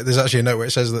 because there's actually a note where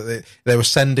it says that they were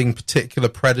sending particular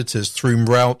predators through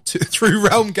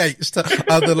realm gates to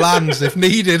other lands if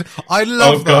needed. I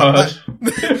love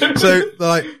that. So,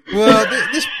 like, well,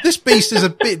 this beast is a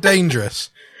bit dangerous.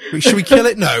 Should we kill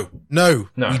it? No,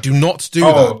 we do not do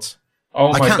that.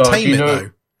 Oh I my can't God, tame it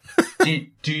though.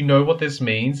 Do you know what this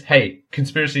means? Hey,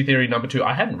 conspiracy theory number 2.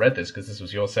 I hadn't read this because this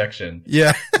was your section.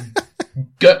 Yeah.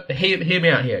 Hear me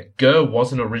out here. Gur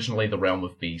wasn't originally the realm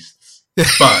of beasts,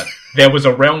 but there was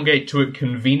a realm gate to it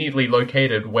conveniently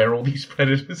located where all these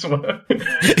predators were.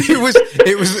 it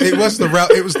was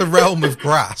the realm of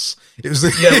grass. It was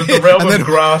the realm of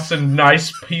grass and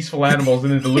nice peaceful animals,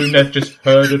 and then the Lumineth just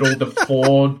herded all the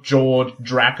 4-jawed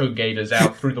Draco gators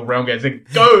out through the realm gates and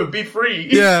go, be free.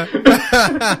 Yeah.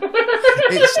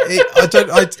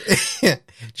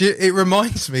 It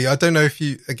reminds me, I don't know if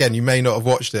you may not have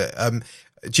watched it.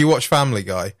 Do you watch Family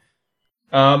Guy?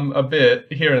 A bit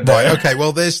here and there. Right. Okay.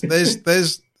 Well, there's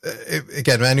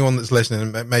again, anyone that's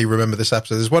listening may remember this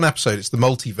episode. There's one episode. It's the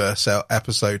multiverse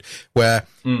episode where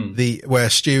where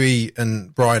Stewie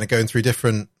and Brian are going through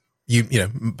different, you know,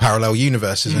 parallel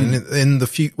universes, and in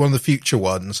one of the future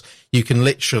ones, you can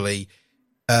literally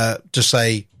just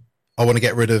say, I want to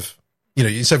get rid of, you know,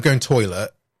 instead of going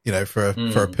toilet, you know, for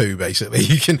a poo, basically,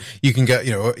 you can get,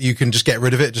 you know, you can just get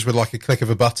rid of it just with like a click of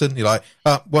a button. You're like,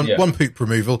 one poop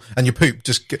removal, and your poop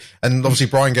and obviously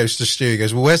Brian goes to Stu, he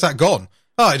goes, well, where's that gone?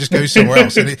 Oh, it just goes somewhere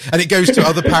else, and it goes to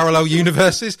other parallel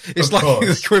universes. It's like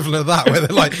the equivalent of that, where they're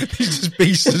like, these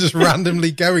beasts are just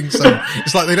randomly going. So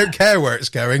it's like they don't care where it's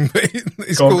going. But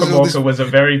it's Gorkamorka was a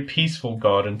very peaceful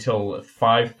god until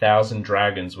 5,000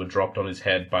 dragons were dropped on his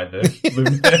head by the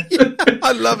Lumineth.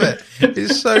 I love it.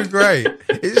 It's so great.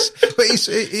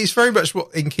 It's very much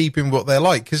in keeping what they're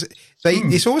like, because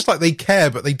it's almost like they care,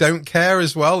 but they don't care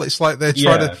as well. It's like they're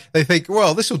trying to. They think,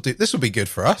 well, this will be good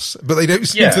for us, but they don't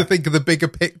seem to think of the bigger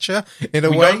picture in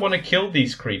a way. We don't want to kill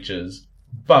these creatures,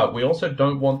 but we also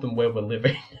don't want them where we're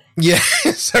living. Yeah,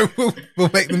 so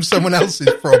we'll make them someone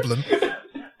else's problem.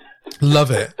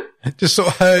 Love it. Just sort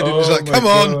of heard it was like, come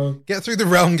on, get through the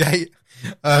realm gate.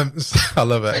 I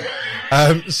love it.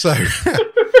 So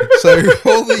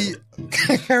all the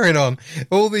carrying on,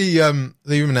 all the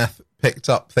Lumineth picked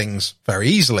up things very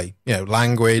easily. You know,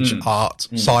 language, art,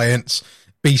 science,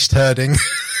 beast herding.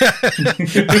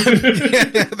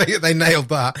 They nailed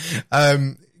that.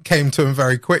 Came to them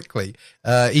very quickly,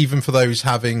 even for those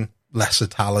having lesser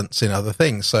talents in other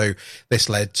things. So this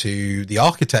led to the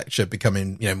architecture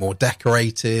becoming, more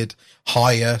decorated,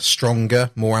 higher, stronger,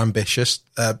 more ambitious,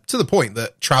 to the point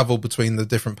that travel between the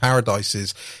different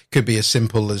paradises could be as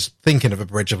simple as thinking of a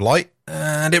bridge of light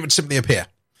and it would simply appear.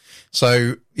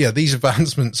 So, these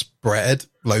advancements bred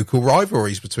local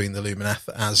rivalries between the Lumineth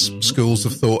as schools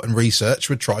of thought and research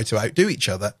would try to outdo each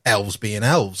other, elves being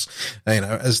elves,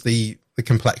 as the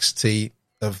complexity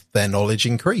of their knowledge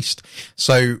increased.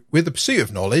 So with the pursuit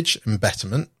of knowledge and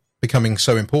betterment becoming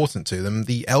so important to them,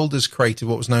 the elders created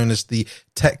what was known as the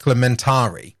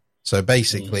Teclamentari. So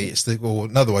basically it's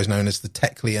otherwise known as the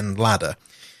Teclian ladder.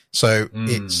 So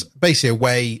it's basically a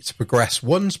way to progress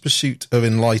one's pursuit of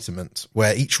enlightenment,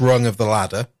 where each rung of the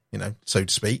ladder, so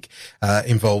to speak,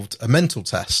 involved a mental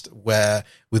test where,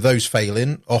 with those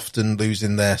failing, often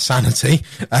losing their sanity.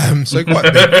 So quite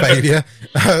a big failure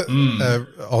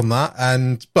on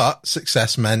that. But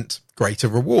success meant greater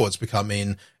rewards,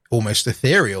 becoming almost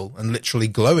ethereal and literally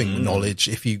glowing with knowledge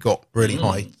if you got really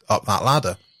high up that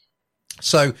ladder.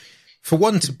 So for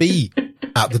one to be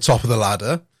at the top of the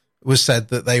ladder was said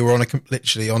that they were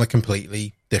literally on a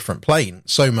completely different plane,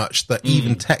 so much that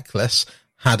even Teclis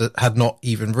had not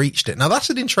even reached it. Now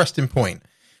that's an interesting point.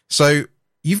 So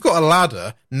you've got a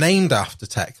ladder named after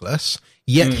Teclis,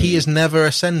 yet he has never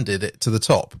ascended it to the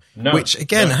top, which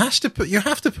again you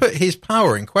have to put his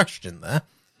power in question there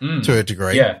to a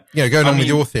degree. Yeah. Going on with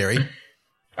your theory.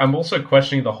 I'm also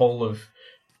questioning the whole of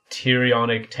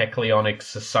Tyrionic, Teclionic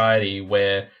society,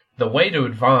 where the way to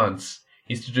advance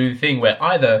is to do the thing where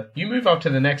either you move up to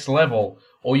the next level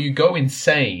or you go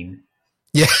insane.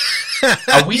 Yeah.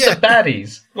 Are we the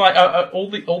baddies? Like,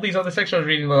 all these other sections I was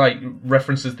reading, like,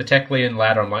 references the Teclian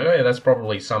ladder. I'm like, oh yeah, that's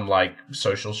probably some, like,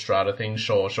 social strata thing.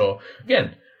 Sure.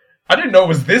 Again, I didn't know it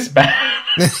was this bad.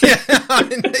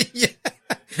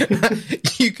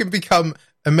 You can become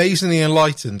amazingly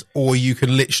enlightened, or you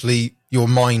can literally, your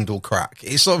mind will crack.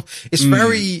 It's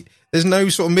very, there's no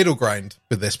sort of middle ground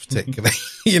with this particularly,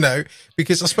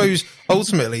 because I suppose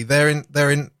ultimately they're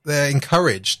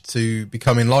encouraged to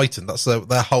become enlightened. That's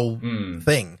their whole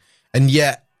thing. And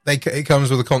yet it comes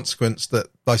with a consequence that,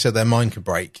 like I said, their mind can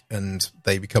break and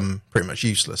they become pretty much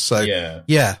useless. So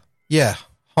yeah.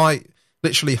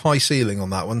 Literally high ceiling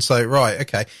on that one. So, right.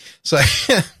 Okay. So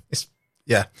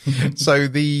So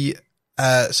like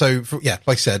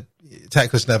I said,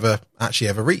 Teclis never actually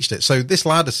ever reached it. So this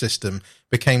ladder system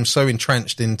became so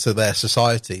entrenched into their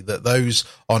society that those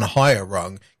on a higher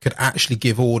rung could actually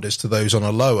give orders to those on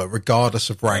a lower, regardless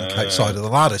of rank outside of the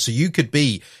ladder. So you could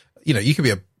be,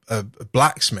 a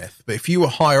blacksmith, but if you were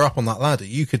higher up on that ladder,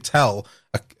 you could tell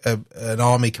an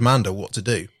army commander what to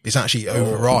do. It actually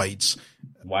overrides,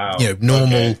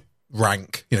 normal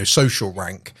rank, social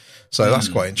rank. So that's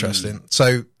quite interesting.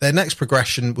 So their next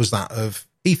progression was that of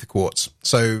ether quartz.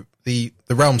 So the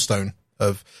realm stone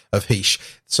of Heesh.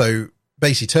 So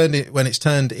basically when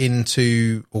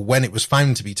it was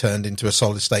found to be turned into a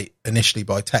solid state initially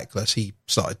by Teclis, he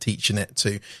started teaching it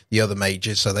to the other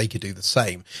mages so they could do the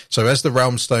same. So as the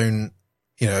realm stone,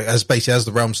 as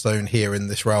the realm stone here in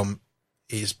this realm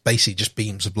is basically just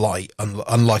beams of light,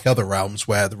 unlike other realms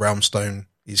where the realm stone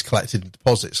is collected in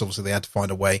deposits. Obviously they had to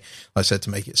find a way, like I said, to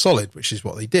make it solid, which is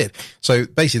what they did. So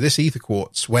basically this ether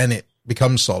quartz, when it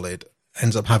becomes solid,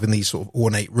 ends up having these sort of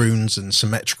ornate runes and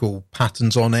symmetrical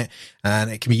patterns on it, and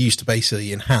it can be used to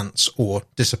basically enhance or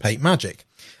dissipate magic,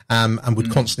 and would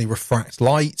constantly refract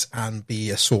light and be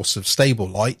a source of stable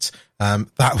light.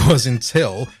 That was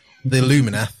until the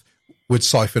Lumineth would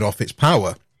siphon off its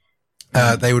power.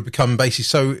 They would become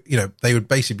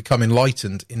basically become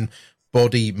enlightened in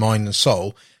body, mind and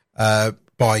soul by,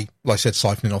 like I said,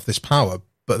 siphoning off this power.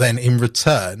 But then in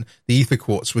return, the ether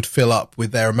quartz would fill up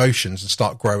with their emotions and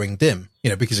start growing dim,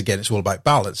 because again, it's all about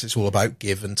balance. It's all about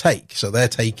give and take. So they're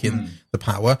taking the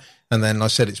power, and then, like I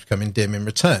said, it's becoming dim in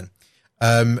return.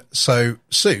 So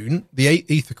soon the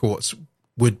ether quartz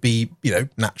would be,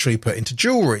 naturally put into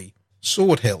jewelry,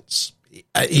 sword hilts,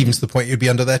 even to the point it would be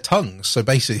under their tongues. So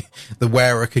basically the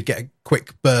wearer could get a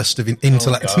quick burst of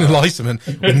intellect and enlightenment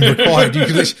when required.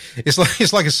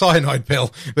 It's like a cyanide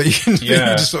pill, but you can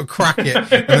just sort of crack it and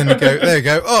then you go, there you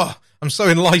go. Oh, I'm so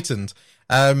enlightened.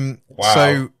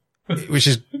 So, which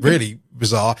is really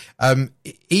bizarre. And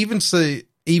it's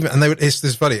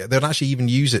this funny, they would actually even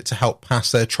use it to help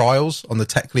pass their trials on the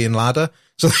Teclian ladder.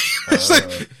 So,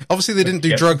 obviously they didn't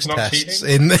do drugs tests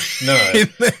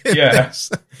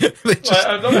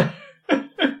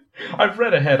I've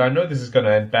read ahead. I know this is going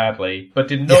to end badly, but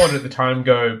did no one at the time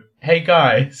go, hey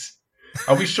guys,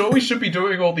 Are we sure we should be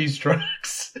doing all these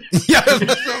drugs? Yeah,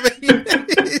 that's what I mean.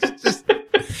 It's just,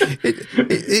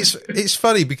 it's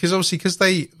funny because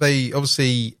they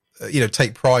obviously,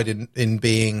 take pride in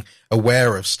being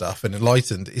aware of stuff and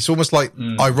enlightened. It's almost like,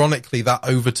 ironically, that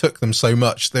overtook them so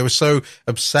much. They were so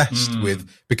obsessed with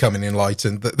becoming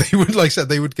enlightened that they would, like I said,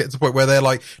 they would get to the point where they're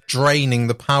like draining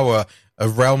the power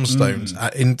of realm stones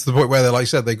into the point where they're, like I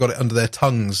said, they got it under their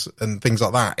tongues and things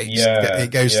like that.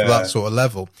 It goes to that sort of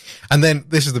level. And then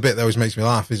this is the bit that always makes me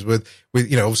laugh is with,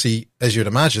 obviously, as you'd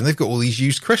imagine, they've got all these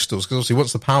used crystals because obviously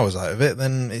once the power's out of it,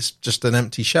 then it's just an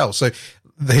empty shell. So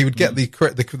they would get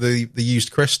the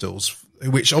used crystals,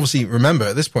 which obviously, remember,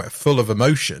 at this point are full of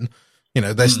emotion.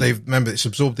 Remember, it's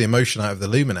absorbed the emotion out of the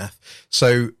Lumineth.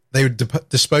 So they would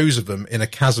dispose of them in a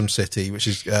chasm city, which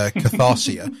is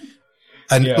Catharsia.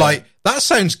 And that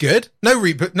sounds good. No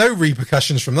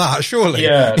repercussions from that, surely.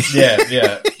 Yeah.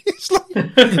 It's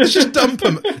just dump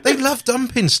them. They love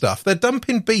dumping stuff. They're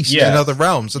dumping beasts in other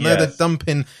realms, and they're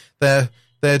dumping their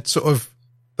drug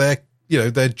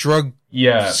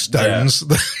stones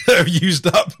that are used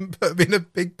up and put them in a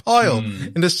big pile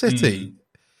in a city.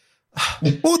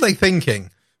 What are they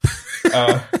thinking?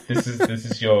 This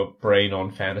is your brain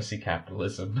on fantasy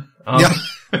capitalism.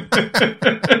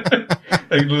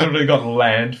 They literally got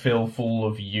landfill full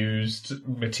of used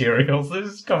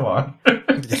materials. Come on.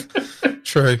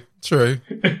 True.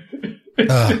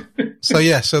 So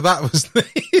that was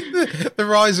the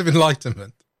rise of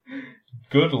enlightenment.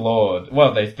 Good Lord.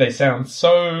 Well, they sound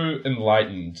so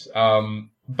enlightened.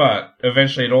 But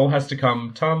eventually it all has to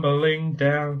come tumbling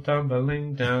down,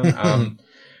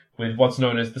 with what's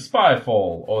known as the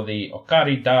Spyfall, or the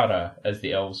Okaridara, as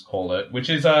the elves call it, which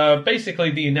is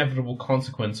basically the inevitable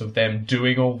consequence of them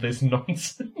doing all this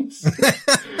nonsense.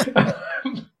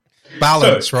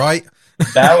 Balance, right?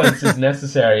 Balance is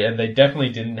necessary, and they definitely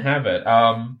didn't have it.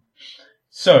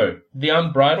 So, the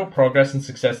unbridled progress and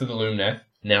success of the Lumineth,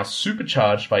 now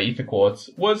supercharged by ether quartz,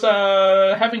 was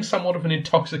having somewhat of an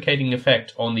intoxicating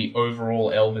effect on the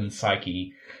overall elven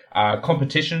psyche.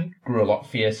 Competition grew a lot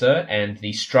fiercer, and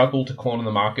the struggle to corner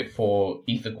the market for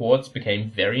ether quartz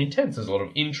became very intense. There's a lot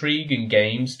of intrigue and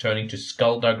games turning to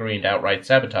skullduggery and outright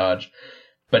sabotage,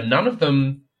 but none of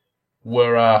them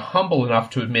were humble enough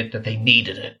to admit that they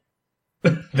needed it.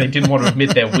 They didn't want to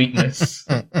admit their weakness.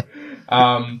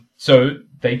 So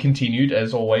they continued,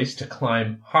 as always, to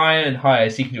climb higher and higher,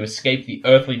 seeking to escape the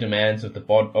earthly demands of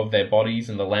their bodies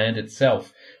and the land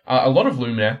itself. A lot of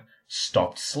Lumineth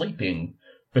stopped sleeping,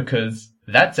 because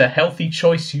that's a healthy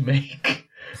choice you make.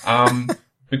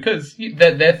 Because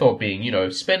their thought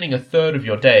being, spending a third of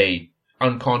your day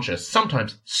unconscious,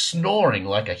 sometimes snoring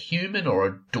like a human or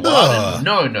a dwarven.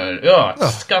 No,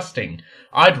 disgusting.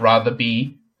 I'd rather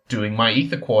be doing my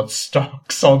ether quartz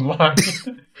stocks online.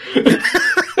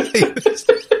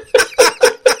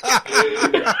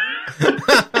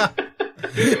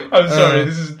 I'm sorry.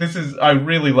 This is. I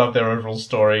really love their overall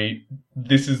story.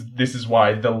 This is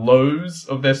why the lows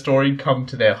of their story come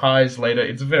to their highs later.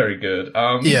 It's very good.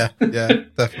 Yeah,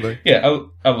 definitely. Yeah,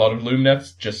 a lot of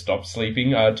Lumineths just stopped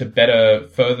sleeping to better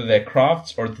further their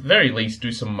crafts, or at the very least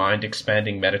do some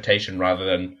mind-expanding meditation rather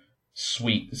than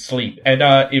sweet sleep. And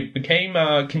it became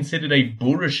considered a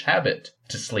boorish habit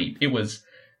to sleep. It was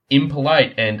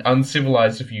impolite and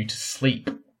uncivilized of you to sleep.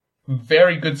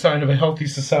 Very good sign of a healthy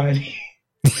society.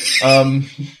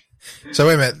 So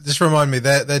wait a minute, just remind me,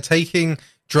 they're taking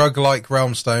drug-like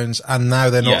realm stones, and now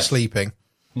they're not sleeping.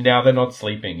 Now they're not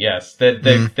sleeping. Yes,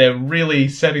 they're really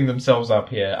setting themselves up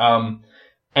here.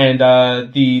 And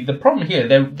the problem here,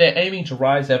 they're aiming to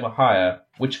rise ever higher,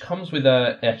 which comes with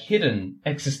a hidden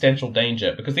existential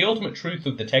danger, because the ultimate truth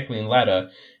of the Teklian ladder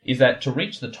is that to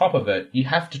reach the top of it, you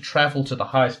have to travel to the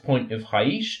highest point of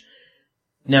Haish.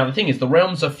 Now the thing is, the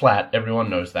realms are flat.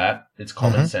 Everyone knows that. It's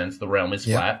common sense. The realm is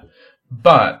flat.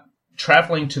 But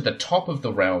traveling to the top of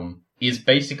the realm is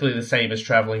basically the same as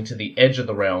traveling to the edge of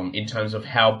the realm in terms of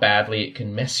how badly it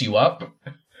can mess you up.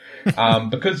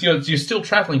 Because you're still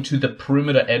traveling to the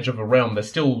perimeter edge of a realm. There's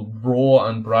still raw,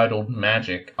 unbridled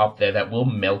magic up there that will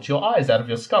melt your eyes out of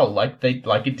your skull, like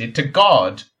it did to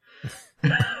God.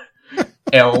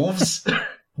 Elves.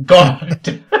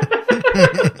 God.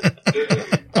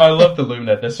 I love the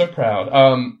Lumineth. They're so proud.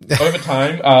 Over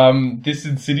time, this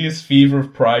insidious fever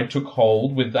of pride took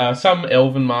hold, with some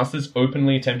elven masters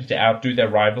openly attempting to outdo their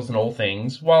rivals in all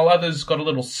things, while others got a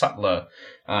little subtler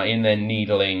in their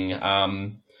needling,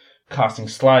 casting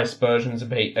sly aspersions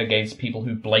against people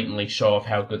who blatantly show off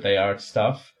how good they are at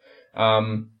stuff.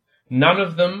 None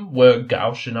of them were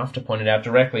gauche enough to point it out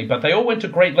directly, but they all went to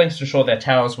great lengths to show their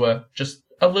towers were just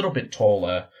a little bit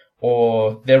taller,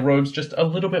 or their robes just a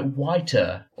little bit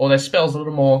whiter, or their spells a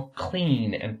little more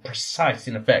clean and precise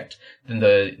in effect than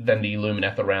the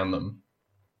Lumineth around them.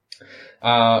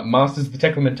 Masters of the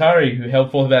Teclamentari, who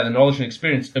held forth about their knowledge and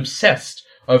experience, obsessed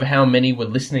over how many were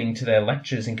listening to their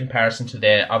lectures in comparison to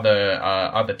their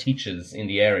other teachers in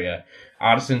the area.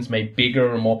 Artisans made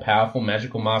bigger and more powerful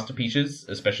magical masterpieces,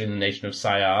 especially in the nation of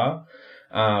Sayar.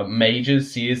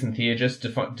 Mages, seers, and theurgists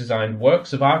designed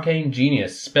works of arcane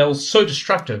genius, spells so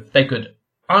destructive they could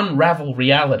unravel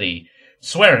reality,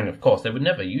 swearing, of course, they would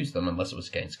never use them unless it was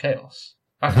against chaos.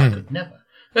 I could never.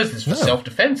 This is for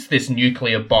self-defense, this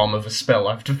nuclear bomb of a spell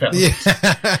I've developed.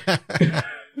 Yeah.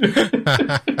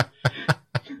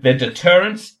 Their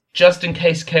deterrence, just in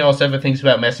case chaos ever thinks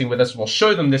about messing with us, we'll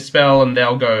show them this spell and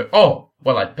they'll go, oh,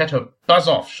 well, I'd better buzz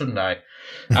off, shouldn't I?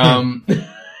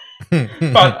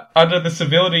 But under the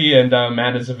civility and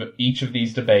manners of each of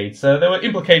these debates, there were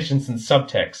implications and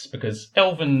subtexts, because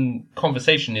elven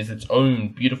conversation is its own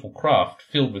beautiful craft,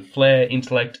 filled with flair,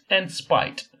 intellect, and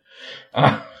spite.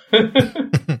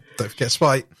 Don't forget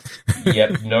spite.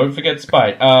 Yep, don't forget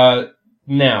spite.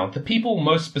 Now, the people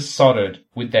most besotted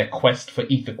with their quest for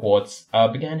ether quartz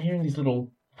began hearing these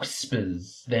little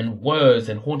whispers, then words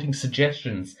and haunting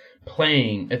suggestions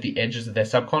playing at the edges of their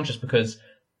subconscious, because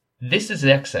this is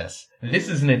excess. This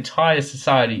is an entire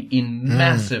society in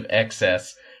massive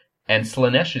excess, and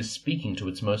Slaanesh is speaking to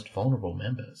its most vulnerable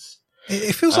members.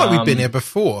 It feels like we've been here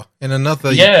before, in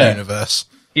another universe.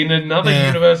 In another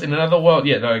universe, in another world.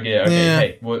 Yeah, no, yeah, okay,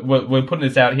 hey, we're putting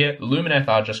this out here. Lumineth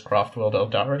are just Craftworld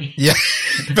Eldari. Yeah,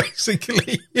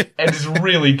 basically. And it's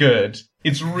really good.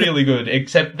 It's really good,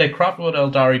 except they're Craftworld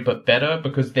Eldari, but better,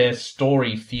 because their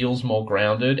story feels more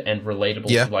grounded and relatable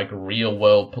to, like,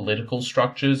 real-world political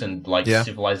structures and, like,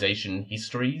 civilization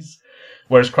histories.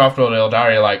 Whereas Craftworld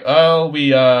Eldari are like, oh, we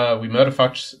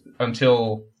murderfucked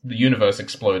until the universe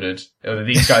exploded.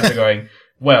 These guys are going,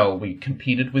 well, we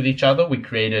competed with each other. We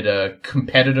created a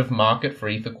competitive market for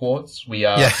ether quartz. We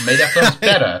made ourselves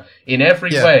better in every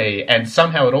way, and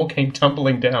somehow it all came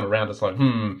tumbling down around us like,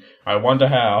 I wonder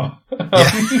how.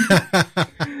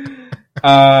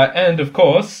 And of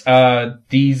course,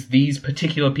 these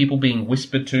particular people being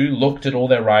whispered to looked at all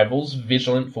their rivals,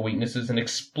 vigilant for weaknesses and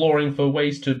exploring for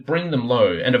ways to bring them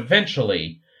low. And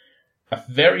eventually, a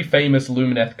very famous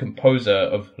Lumineth composer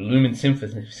of Lumen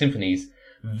symphonies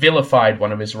vilified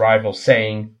one of his rivals,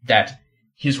 saying that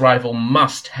his rival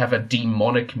must have a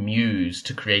demonic muse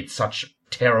to create such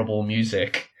terrible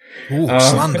music. Ooh,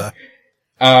 slander.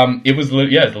 It was,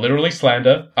 literally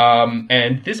slander.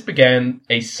 And this began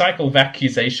a cycle of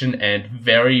accusation and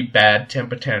very bad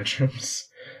temper tantrums.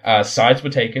 Sides were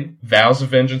taken, vows of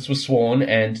vengeance were sworn,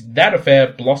 and that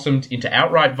affair blossomed into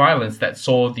outright violence that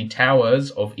saw the towers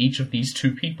of each of these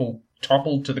two people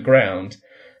toppled to the ground.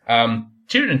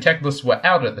 Tyrion and Teclis were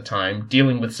out at the time,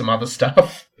 dealing with some other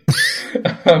stuff.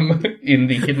 In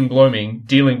the Hidden Gloaming,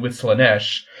 dealing with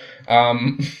Slaanesh.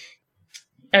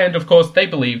 And, of course, they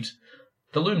believed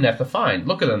the Lumineth are fine.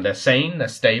 Look at them. They're sane. They're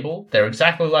stable. They're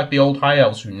exactly like the old High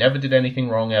Elves who never did anything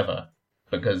wrong ever.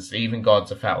 Because even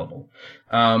gods are fallible.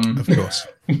 Of course.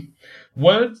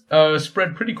 Word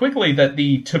spread pretty quickly that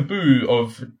the taboo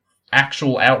of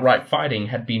actual outright fighting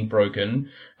had been broken.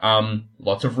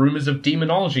 Lots of rumors of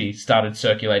demonology started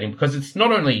circulating, because it's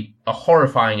not only a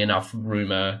horrifying enough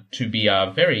rumor to be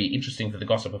very interesting for the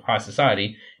gossip of high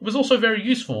society, it was also very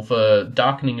useful for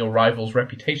darkening your rivals'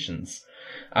 reputations.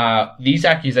 These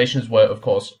accusations were, of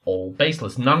course, all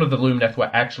baseless. None of the Lumineth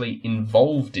were actually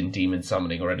involved in demon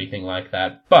summoning or anything like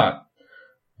that, but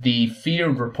the fear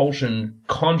and repulsion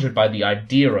conjured by the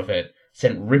idea of it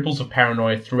sent ripples of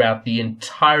paranoia throughout the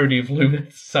entirety of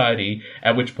Lumineth society,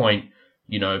 at which point,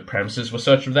 premises were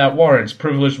searched without warrants,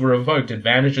 privileges were revoked,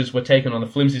 advantages were taken on the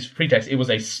flimsiest pretext. It was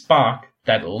a spark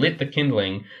that lit the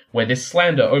kindling, where this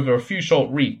slander over a few short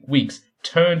weeks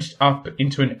turned up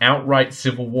into an outright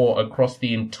civil war across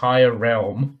the entire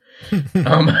realm.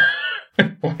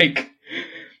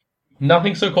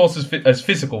 Nothing so coarse as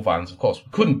physical violence, of course.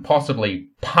 We couldn't possibly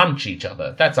punch each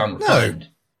other. That's unrefined. No.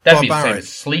 That'd be the same as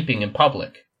sleeping in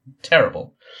public.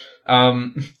 Terrible.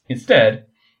 Instead,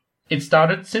 it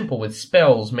started simple with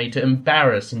spells made to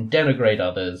embarrass and denigrate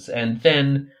others, and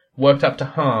then worked up to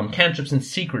harm. Cantrips in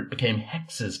secret became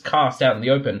hexes cast out in the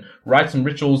open. Rites and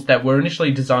rituals that were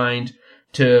initially designed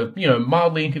to,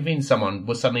 mildly inconvenience someone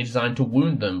were suddenly designed to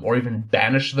wound them, or even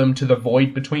banish them to the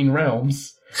void between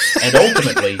realms. And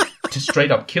ultimately, to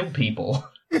straight up kill people.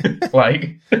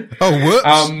 Oh, whoops.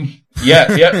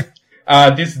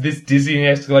 This dizzying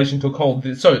escalation took hold.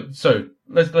 So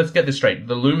let's get this straight.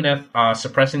 The Lumineth are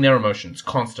suppressing their emotions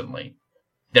constantly.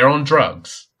 They're on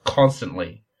drugs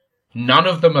constantly. None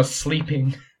of them are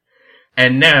sleeping.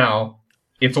 And now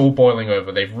it's all boiling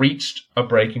over. They've reached a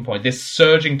breaking point. This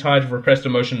surging tide of repressed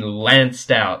emotion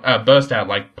burst out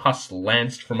like pus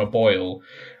lanced from a boil.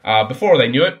 Before they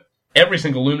knew it, every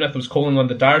single Lumineth was calling on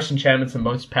the direst enchantments and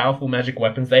most powerful magic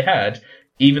weapons they had,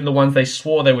 even the ones they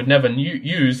swore they would never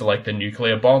use, like the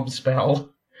nuclear bomb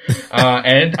spell,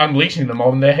 and unleashing them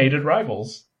on their hated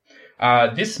rivals.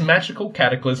 This magical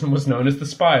cataclysm was known as the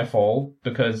Spirefall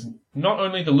because not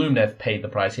only the Lumineth paid the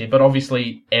price here, but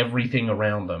obviously everything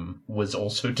around them was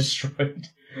also destroyed.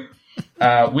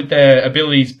 With their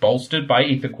abilities bolstered by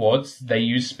Ether Quartz, they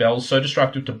used spells so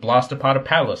destructive to blast apart a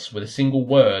palace with a single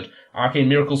word, arcane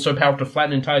miracles so powerful to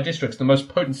flatten entire districts, the most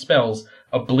potent spells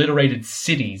obliterated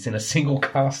cities in a single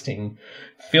casting,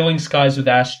 filling skies with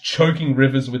ash, choking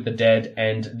rivers with the dead,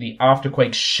 and the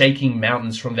afterquake shaking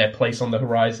mountains from their place on the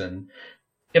horizon.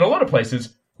 In a lot of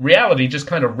places, reality just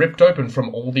kind of ripped open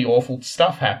from all the awful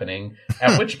stuff happening,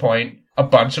 at which point a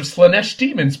bunch of Slanesh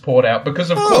demons poured out, because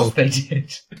of course they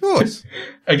did. Of course.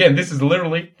 Again, this is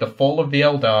literally the fall of the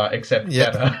Eldar, except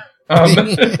better.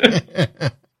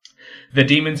 The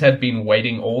demons had been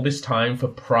waiting all this time for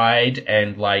pride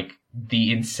and,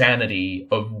 the insanity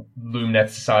of Lumineth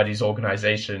Society's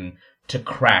organization to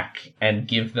crack and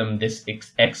give them this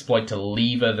exploit to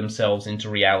lever themselves into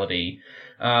reality.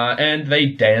 And they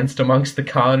danced amongst the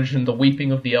carnage and the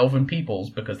weeping of the elven peoples,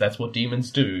 because that's what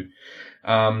demons do.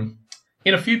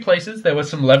 In a few places, there were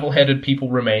some level-headed people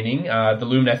remaining. The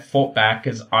Lumineth fought back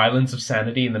as islands of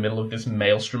sanity in the middle of this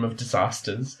maelstrom of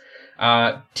disasters.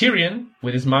 Tyrion,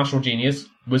 with his martial genius,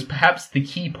 was perhaps the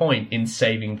key point in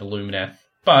saving the Lumineth.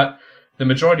 But the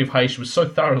majority of Haish was so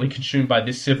thoroughly consumed by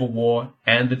this civil war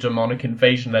and the demonic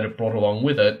invasion that it brought along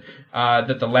with it,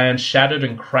 that the land shattered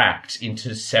and cracked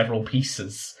into several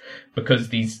pieces, because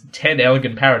these 10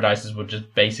 elegant paradises were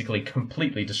just basically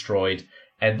completely destroyed.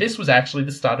 And this was actually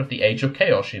the start of the Age of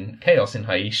Chaos in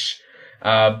Haish,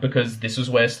 because this was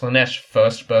where Slanesh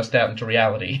first burst out into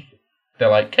reality. They're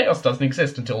like, chaos doesn't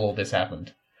exist until all this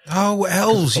happened. Oh,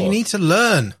 elves, you need to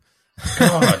learn.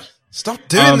 God. Stop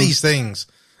doing these things.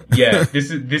 Yeah,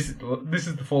 this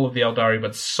is the fall of the Eldari,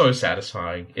 but so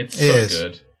satisfying. It's so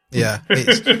good. Yeah,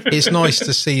 it's nice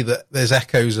to see that there's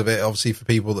echoes of it, obviously, for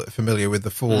people that are familiar with the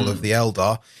fall of the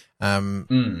Eldar.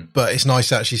 But it's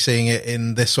nice actually seeing it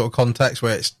in this sort of context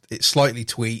where it's slightly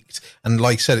tweaked, and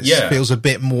like I said, it feels a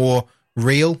bit more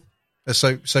real,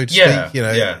 so to speak.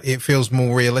 It feels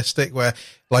more realistic. Where,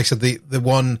 like I said, the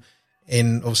one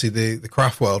in obviously the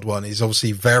Craftworld one is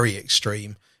obviously very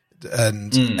extreme,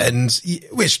 and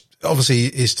which obviously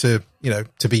is to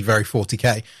be very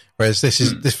 40k, whereas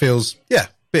this feels a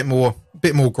bit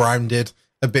more grounded,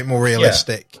 a bit more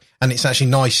realistic. And it's actually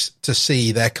nice to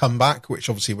see their comeback, which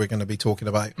obviously we're going to be talking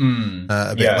about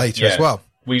a bit later as well.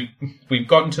 We've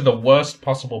gotten to the worst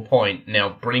possible point.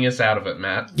 Now bring us out of it,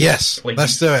 Matt. Yes, please.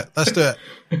 Let's do it.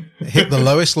 Hit the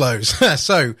lowest lows.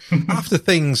 So after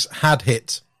things had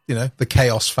hit, the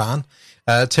Chaos fan,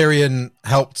 Tyrion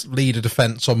helped lead a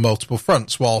defense on multiple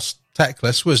fronts, whilst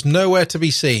Teclis was nowhere to be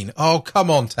seen. Oh,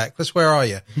 come on, Teclis, where are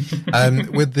you?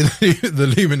 With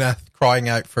the Lumineth crying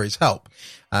out for his help.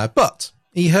 But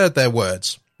he heard their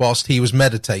words whilst he was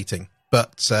meditating,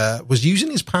 but was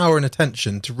using his power and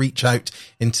attention to reach out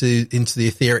into the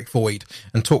etheric void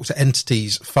and talk to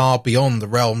entities far beyond the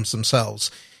realms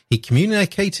themselves. He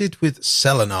communicated with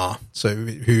Selenar,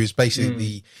 who is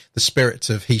basically the spirit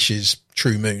of Hish's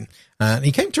true moon. And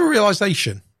he came to a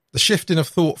realization, the shifting of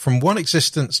thought from one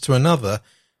existence to another,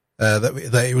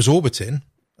 that it was orbiting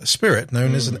a spirit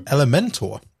known as an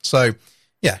Elementor. So,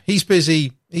 yeah, he's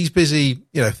busy,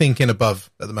 thinking above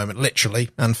at the moment, literally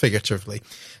and figuratively.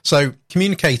 So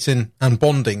communicating and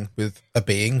bonding with a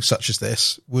being such as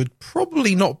this would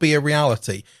probably not be a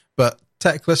reality, but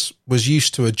Teclis was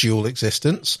used to a dual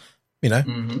existence,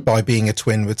 by being a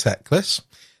twin with Teclis.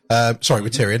 With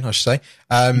Tyrion, I should say.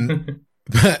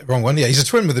 Wrong one. Yeah, he's a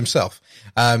twin with himself.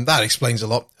 That explains a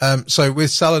lot. So with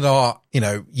Selenar,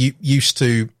 used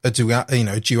to a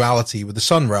duality with the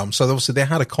Sun Realm. So obviously they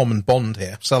had a common bond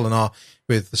here. Selenar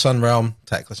with the Sun Realm,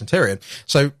 Teclis and Tyrion.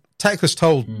 So Teclis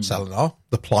told Selenar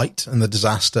the plight and the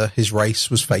disaster his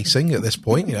race was facing at this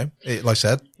point. Like I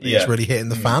said, it's really hitting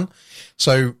the fan.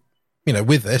 So,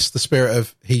 with this, the spirit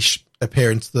of Hish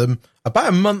appearing to them about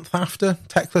a month after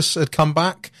Teclis had come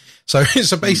back. So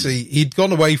basically he'd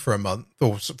gone away for a month,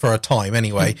 or for a time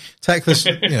anyway. Teclis,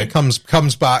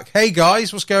 comes back. Hey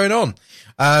guys, what's going on?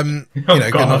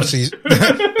 Obviously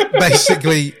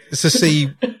basically to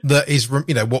see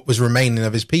that what was remaining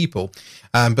of his people.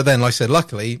 But then, like I said,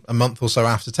 luckily a month or so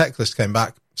after Teclis came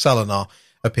back, Selenar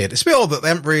appeared. It's a bit odd that they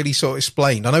haven't really sort of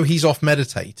explained. I know he's off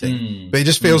meditating, but it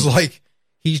just feels like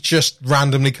he's just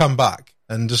randomly come back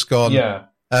and just gone,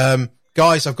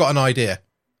 guys, I've got an idea.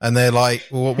 And they're like,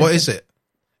 well, what is it?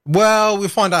 Well, we'll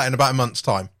find out in about a month's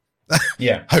time.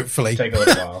 Yeah. Hopefully. Take a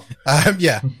little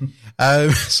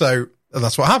while. So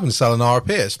that's what happens. Selenar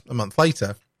appears a month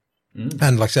later.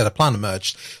 And like I said, a plan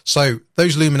emerged. So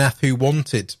those Lumineth who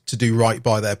wanted to do right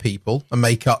by their people and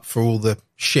make up for all the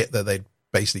shit that they'd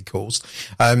basically caused,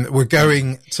 were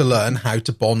going to learn how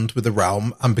to bond with the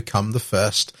realm and become the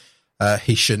first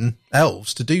Hessian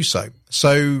elves to do so.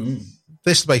 So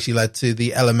this basically led to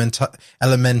the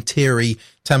elementary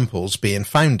temples being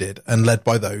founded and led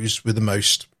by those with the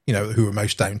most, who were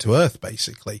most down to earth,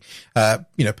 basically,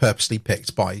 purposely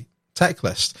picked by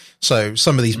Teclist. So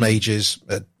some of these mages,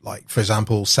 like, for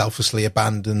example, selflessly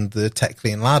abandoned the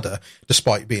Teclian ladder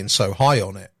despite being so high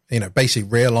on it, basically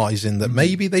realizing that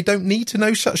maybe they don't need to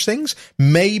know such things.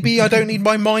 Maybe I don't need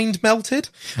my mind melted.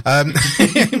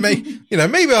 Maybe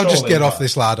I'll just get off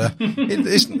this ladder.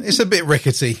 It's a bit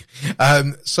rickety.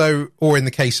 Or in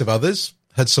the case of others,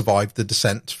 had survived the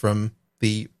descent from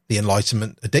the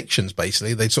Enlightenment addictions,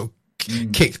 basically. They sort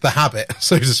of kicked the habit,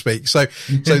 so to speak. So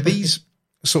these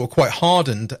sort of quite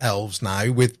hardened elves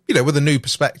now with a new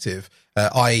perspective,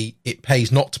 i.e. it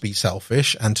pays not to be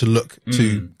selfish and to look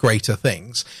to greater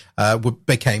things,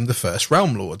 became the first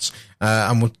realm lords,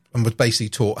 and were basically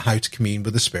taught how to commune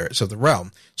with the spirits of the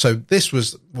realm. So this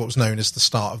was what was known as the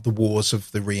start of the Wars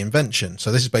of the Reinvention.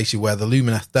 So this is basically where the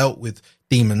Lumineth dealt with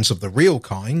demons of the real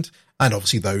kind, and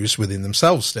obviously those within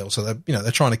themselves still. So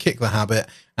they're trying to kick the habit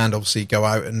and obviously go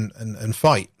out and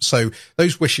fight. So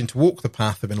those wishing to walk the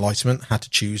path of enlightenment had to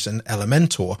choose an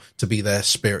elementor to be their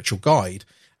spiritual guide.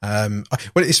 When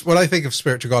I think of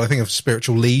spiritual guide, I think of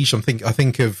spiritual liege. I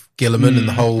think of Gilliman and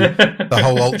the whole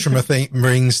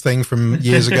Ultramarines thing from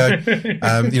years ago.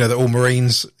 That all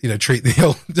Marines, treat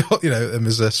them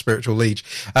as a spiritual liege.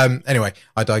 Anyway,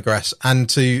 I digress. And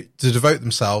to devote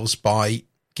themselves by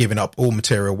giving up all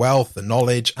material wealth and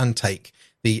knowledge and take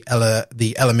the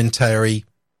elementary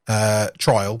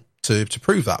trial to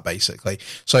prove that, basically.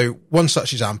 So one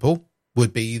such example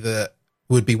would be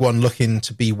one looking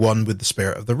to be one with the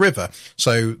spirit of the river.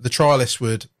 So the trialists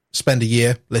would spend a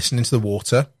year listening to the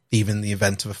water, even in the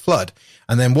event of a flood.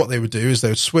 And then what they would do is they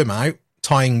would swim out,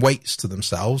 tying weights to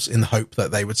themselves in the hope that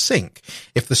they would sink.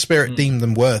 If the spirit deemed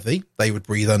them worthy, they would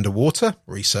breathe underwater,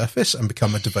 resurface, and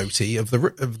become a devotee of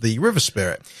the river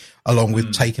spirit, along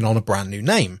with taking on a brand new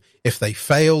name. If they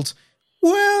failed,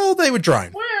 well, they would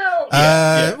drown.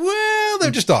 Well, they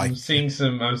would just die. I'm seeing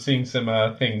some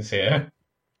things here.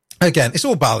 Again, it's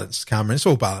all balanced, Cameron. It's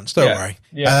all balanced. Don't worry.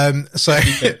 Yeah.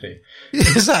 50-50.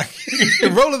 Exactly.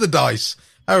 Roll of the dice.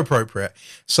 How appropriate.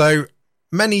 So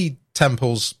many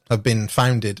temples have been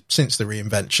founded since the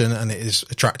reinvention, and it has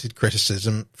attracted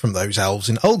criticism from those elves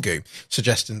in Ulgu,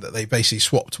 suggesting that they basically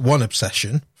swapped one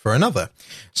obsession for another.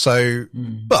 So,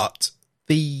 but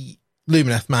the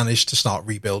Lumineth managed to start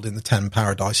rebuilding the 10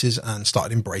 paradises and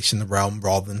started embracing the realm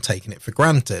rather than taking it for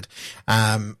granted.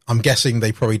 I'm guessing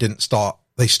they probably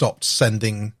they stopped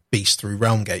sending beasts through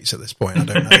realm gates at this point. I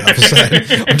don't know.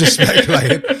 I'm just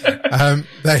speculating.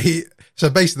 So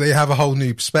basically they have a whole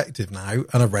new perspective now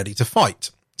and are ready to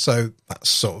fight. So that's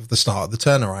sort of the start of the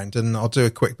turnaround. And I'll do a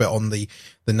quick bit on the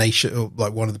nation,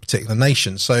 like one of the particular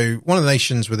nations. So one of the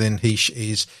nations within Hesh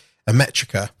is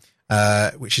Emetrica,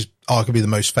 which is arguably the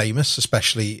most famous,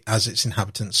 especially as its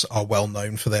inhabitants are well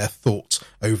known for their thought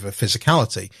over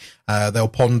physicality. They'll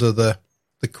ponder the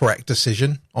correct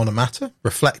decision on a matter,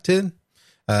 reflecting,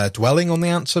 dwelling on the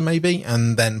answer maybe,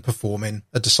 and then performing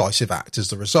a decisive act as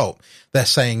the result. Their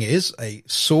saying is, a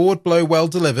sword blow well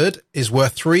delivered is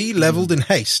worth 3 leveled in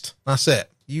haste. That's it.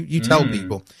 You tell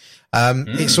people.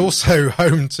 It's also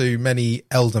home to many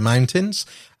elder mountains,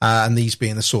 and these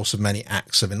being the source of many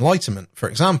acts of enlightenment. For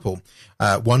example,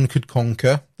 one could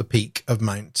conquer the peak of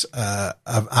Mount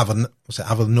Avalnor,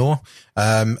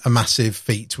 a massive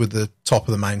feat with the top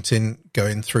of the mountain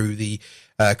going through the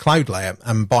cloud layer.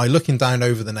 And by looking down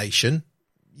over the nation,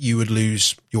 you would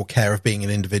lose your care of being an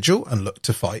individual and look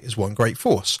to fight as one great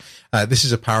force. This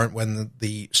is apparent when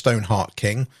the Stoneheart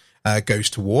King goes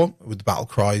to war, with the battle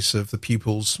cries of the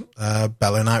pupils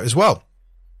bellowing out as well.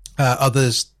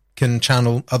 Others can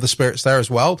channel other spirits there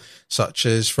as well, such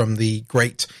as from the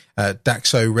great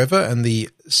Daxo River and the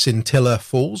Scintilla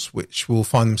Falls, which will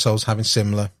find themselves having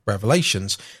similar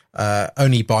revelations.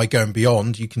 Only by going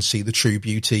beyond, you can see the true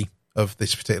beauty of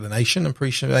this particular nation and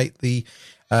appreciate the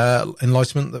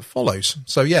enlightenment that follows.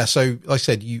 So like I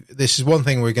said, this is one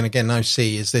thing we're going to again now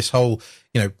see is this whole,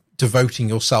 devoting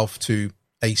yourself to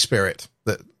a spirit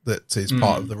that that is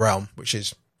part of the realm, which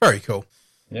is very cool.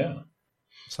 Yeah.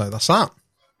 So that's that.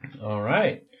 All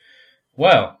right.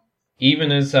 Well,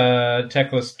 even as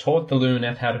Teclis taught the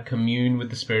Lumineth how to commune with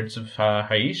the spirits of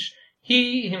Haish,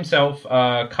 he himself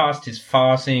cast his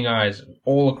far-seeing eyes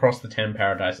all across the 10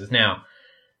 paradises. Now,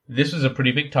 this was a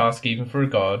pretty big task even for a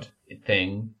god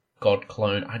thing. God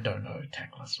clone, I don't know,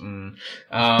 Teclis.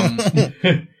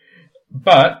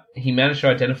 But he managed to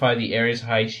identify the areas of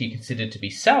Haish he considered to be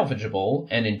salvageable,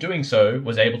 and in doing so,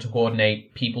 was able to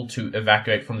coordinate people to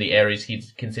evacuate from the areas he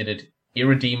considered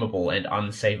irredeemable and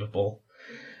unsavable.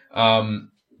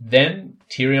 Then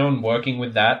Tyrion, working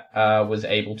with that, was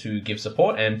able to give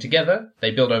support, and together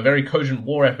they built a very cogent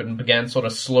war effort and began sort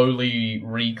of slowly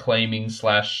reclaiming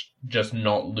 / just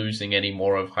not losing any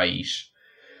more of Haish.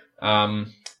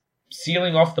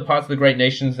 Sealing off the parts of the great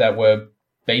nations that were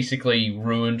basically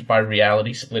ruined by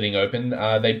reality splitting open,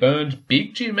 they burned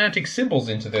big geomantic symbols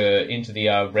into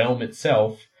the realm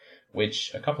itself,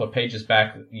 which a couple of pages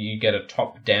back you get a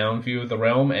top-down view of the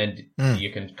realm, and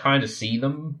you can kind of see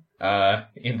them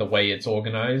in the way it's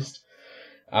organized.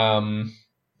 And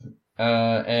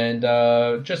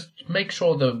just make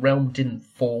sure the realm didn't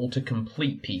fall to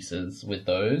complete pieces with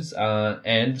those,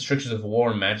 and the strictures of war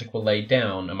and magic were laid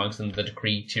down, amongst them the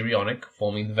Decree Tyrionic,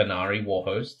 forming the Venari war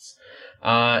hosts.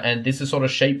 And this has sort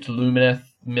of shaped Lumineth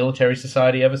military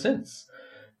society ever since.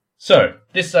 So,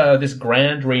 this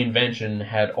grand reinvention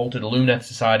had altered Lumineth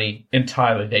society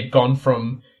entirely. They'd gone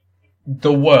from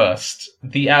the worst,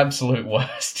 the absolute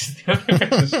worst, is the only way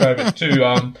to describe it,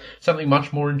 to something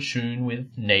much more in tune with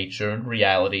nature and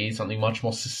reality, something much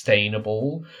more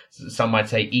sustainable, some might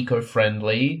say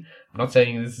eco-friendly. I'm not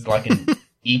saying this is like an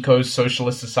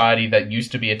eco-socialist society that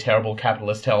used to be a terrible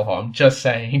capitalist hellhole. I'm just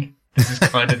saying this is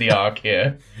kind of the arc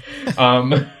here.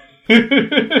 They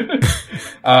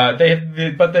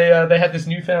had this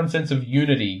newfound sense of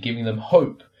unity, giving them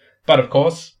hope. But of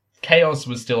course, chaos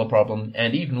was still a problem,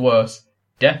 and even worse,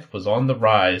 death was on the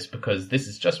rise, because this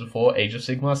is just before Age of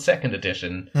Sigmar's 2nd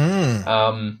edition.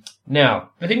 Now,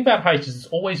 the thing about Haish is it's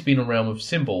always been a realm of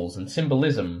symbols and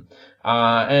symbolism,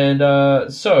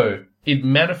 so it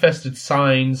manifested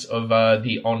signs of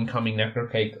the oncoming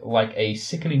necroquake like a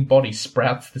sickening body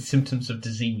sprouts the symptoms of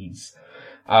disease.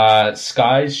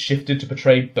 Skies shifted to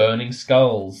portray burning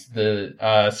skulls. The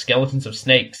skeletons of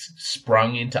snakes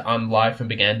sprung into unlife and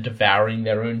began devouring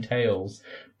their own tails.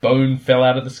 Bone fell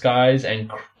out of the skies,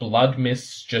 and blood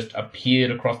mists just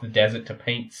appeared across the desert to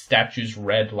paint statues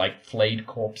red like flayed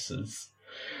corpses.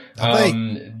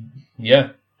 Yeah.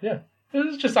 It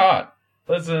was just art.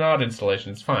 It's an art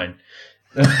installation. It's fine.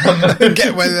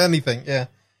 Get away with anything, yeah.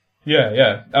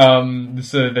 Yeah.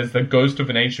 So there's the ghost of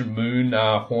an ancient moon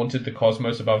haunted the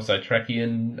cosmos above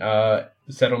Zytrekian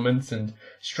settlements, and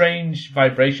strange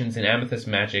vibrations in amethyst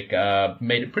magic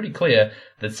made it pretty clear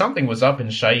that something was up in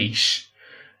Shaish.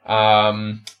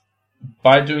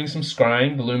 By doing some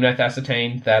scrying, the Lumineth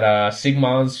ascertained that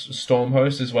Sigmar's storm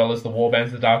host, as well as the warbands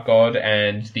of the Dark God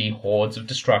and the hordes of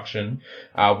destruction,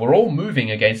 were all moving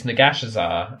against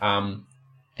Nagashazar.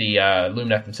 The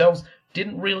Lumineth themselves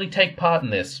didn't really take part in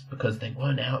this because they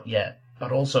weren't out yet,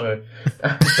 but also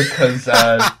because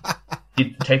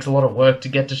it takes a lot of work to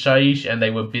get to Shaish, and they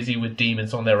were busy with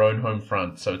demons on their own home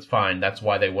front, so it's fine. That's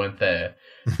why they weren't there.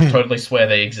 Totally swear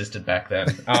they existed back then.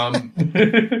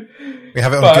 We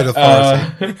have it on good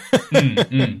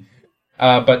authority.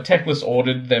 But Teclis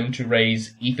ordered them to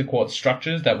raise ether quartz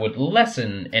structures that would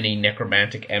lessen any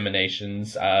necromantic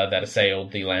emanations that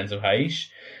assailed the lands of Haish.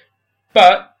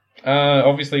 But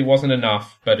obviously wasn't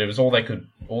enough, but it was all they could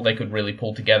really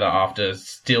pull together after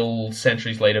still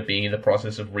centuries later being in the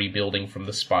process of rebuilding from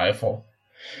the Spirefall.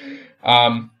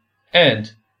 And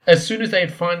as soon as they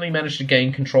had finally managed to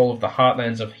gain control of the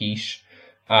heartlands of Haish,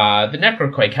 the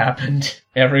necroquake happened.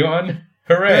 Everyone,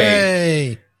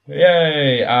 hooray!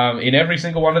 Yay! In every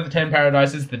single one of the 10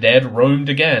 paradises, the dead roamed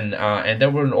again, and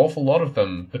there were an awful lot of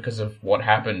them because of what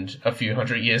happened a few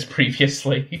hundred years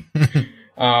previously.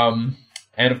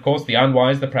 And of course, the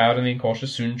unwise, the proud, and the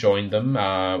incautious soon joined them,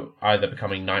 either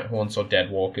becoming Nighthaunts or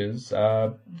Deadwalkers.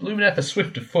 Lumineth are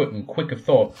swift of foot and quick of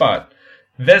thought, but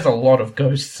there's a lot of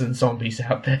ghosts and zombies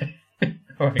out there.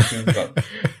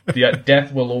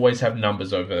 Death will always have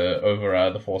numbers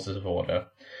over the forces of order.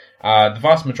 The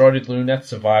vast majority of Lumineth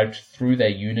survived through their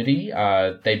unity.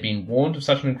 They'd been warned of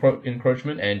such an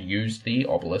encroachment and used the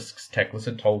obelisks Teclis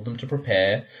had told them to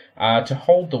prepare to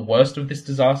hold the worst of this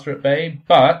disaster at bay,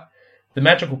 but the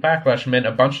magical backlash meant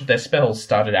a bunch of their spells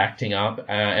started acting up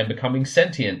and becoming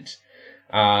sentient.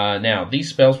 Now, these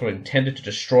spells were intended to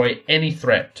destroy any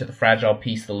threat to the fragile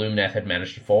peace the Lumineth had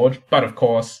managed to forge, but of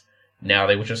course, now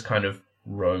they were just kind of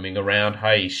roaming around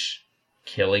Haish,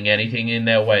 killing anything in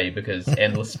their way because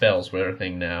endless spells were a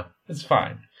thing now. It's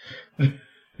fine.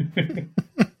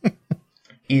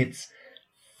 It's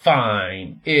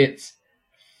fine. It's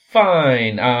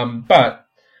fine. But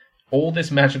all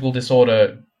this magical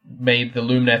disorder made the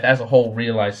Lumineth as a whole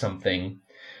realize something.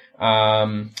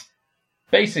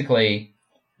 Basically,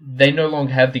 they no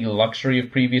longer had the luxury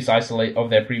of their previous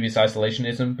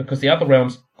isolationism because the other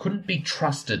realms couldn't be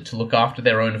trusted to look after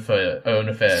their own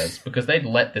affairs because they'd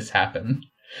let this happen.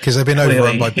 Because they've been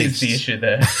overrun by beasts. The issue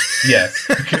there. Yes.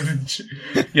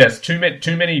 Too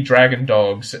many dragon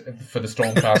dogs for the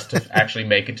Stormcast to actually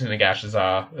make it to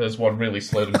Nagashazar. There's one really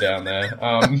slowed them down there.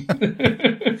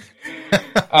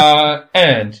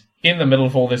 And in the middle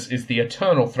of all this is the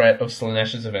eternal threat of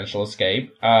Slaanesh's eventual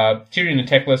escape. Tyrion and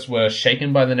Teclis were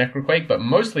shaken by the necroquake, but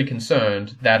mostly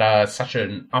concerned that such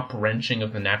an upwrenching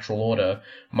of the natural order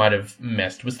might have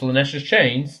messed with Slaanesh's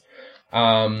chains.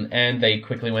 And they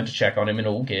quickly went to check on him in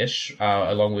Ulgish,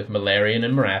 along with Malarian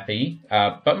and Marathi.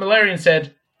 But Malarian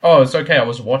said, "Oh, it's okay, I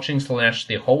was watching Slaanesh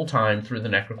the whole time through the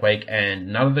necroquake, and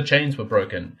none of the chains were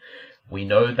broken." We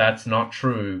know that's not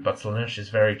true, but Slaanesh is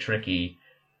very tricky.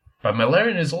 But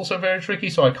Malarian is also very tricky,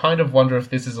 so I kind of wonder if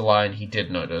this is a line he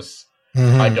did notice.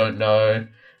 Mm-hmm. I don't know.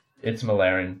 It's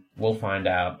Malarian. We'll find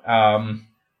out.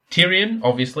 Tyrion,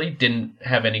 obviously, didn't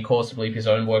have any cause to believe his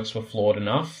own works were flawed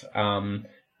enough.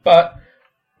 But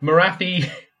Marathi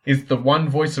is the one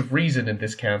voice of reason in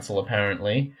this council,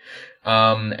 apparently,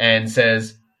 and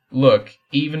says, look,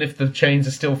 even if the chains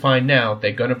are still fine now,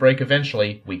 they're going to break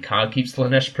eventually. We can't keep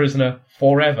Slaanesh prisoner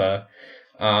forever.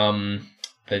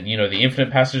 The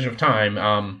infinite passage of time,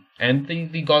 and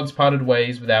the gods parted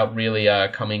ways without really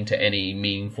coming to any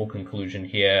meaningful conclusion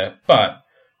here. But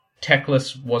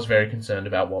Teclis was very concerned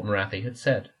about what Marathi had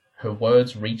said. Her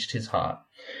words reached his heart.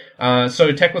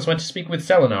 So Teclis went to speak with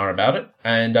Selenar about it,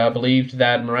 and believed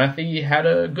that Marathi had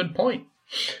a good point.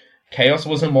 Chaos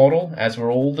was immortal, as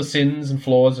were all the sins and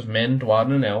flaws of men,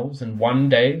 Dwarden, and elves, and one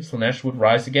day Slaanesh would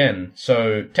rise again.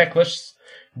 So Teclis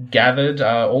gathered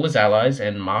all his allies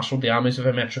and marshaled the armies of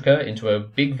Emetrica into a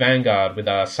big vanguard with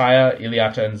Saya,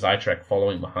 Iliata, and Zytrek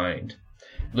following behind.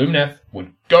 Lumineth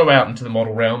would go out into the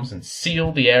mortal realms and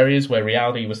seal the areas where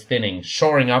reality was thinning,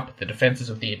 shoring up the defenses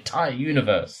of the entire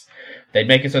universe. They'd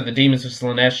make it so the demons of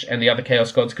Slaanesh and the other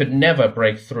Chaos Gods could never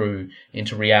break through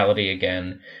into reality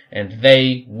again, and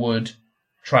they would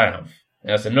triumph.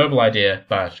 Now, it's a noble idea,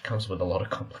 but it comes with a lot of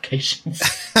complications.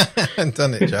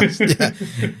 Done it just, yeah.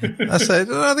 I said,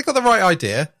 they got the right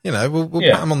idea. We'll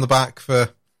pat them on the back for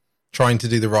trying to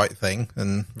do the right thing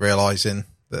and realising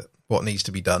that what needs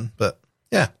to be done. But,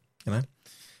 yeah,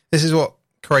 this is what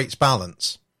creates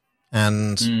balance.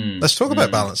 And let's talk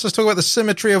about balance. Let's talk about the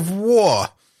symmetry of war.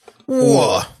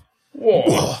 War.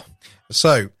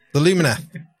 So, the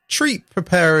Lumineth treat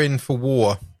preparing for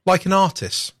war like an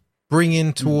artist. Bring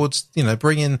in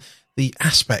the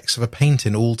aspects of a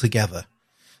painting all together.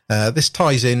 This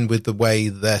ties in with the way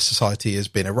their society has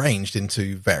been arranged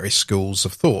into various schools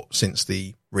of thought since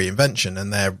the reinvention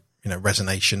and their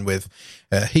resonation with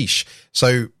Hysh.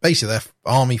 So basically their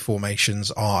army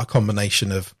formations are a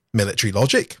combination of military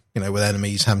logic, with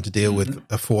enemies having to deal with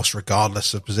a force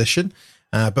regardless of position,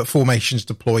 but formations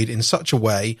deployed in such a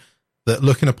way that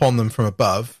looking upon them from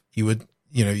above,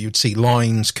 you'd see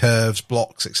lines, curves,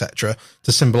 blocks, etc.,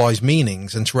 to symbolize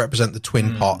meanings and to represent the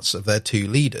twin parts of their two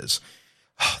leaders.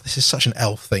 Oh, this is such an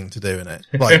elf thing to do, isn't it?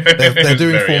 Like they're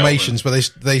doing formations, but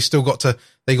they still got to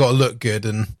look good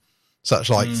and such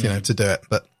to do it.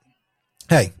 But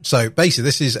hey, so basically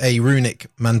this is a runic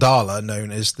mandala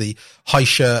known as the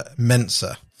Haisha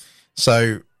Mensa.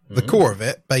 So the core of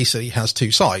it basically has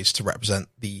two sides to represent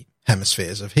the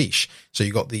hemispheres of Hysh. So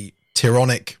you've got the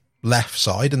Tyronic left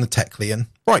side and the Teclian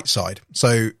right side.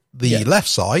 So the left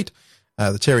side,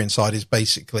 the Tyrion side, is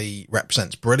basically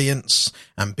represents brilliance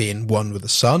and being one with the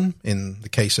sun. In the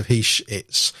case of Hysh,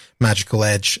 it's magical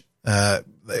edge.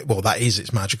 That is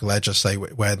its magical edge, I say,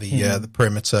 where the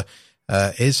perimeter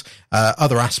is.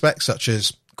 Other aspects such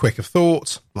as quick of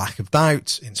thought, lack of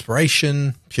doubt,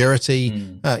 inspiration,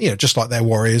 purity, just like their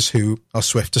warriors who are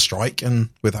swift to strike and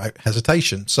without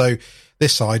hesitation. So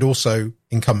this side also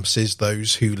encompasses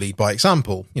those who lead by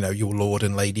example, your lord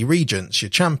and lady regents, your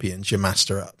champions, your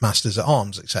masters at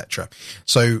arms, etc.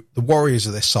 So the warriors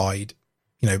of this side,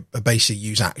 basically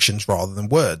use actions rather than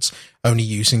words, only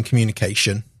using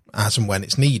communication as and when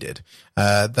it's needed.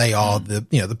 They are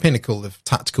the pinnacle of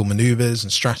tactical maneuvers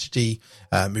and strategy,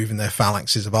 moving their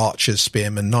phalanxes of archers,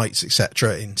 spearmen, knights,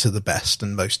 etc. into the best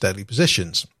and most deadly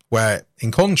positions. Where,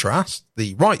 in contrast,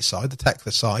 the right side, the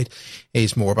Teclis side,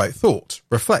 is more about thought,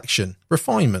 reflection,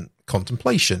 refinement,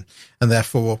 contemplation, and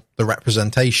therefore the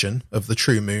representation of the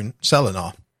true moon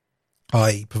Selenar,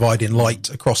 i.e. providing light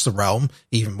across the realm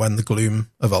even when the gloom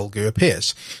of Ulgu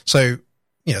appears. So,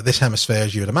 this hemisphere,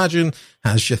 as you would imagine,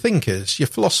 has your thinkers, your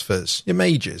philosophers, your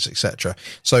mages, etc.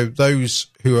 So those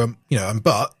who are,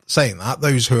 but saying that,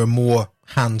 those who are more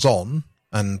hands-on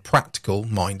and practical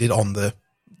minded on the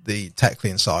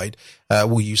Teclian side,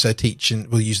 will use the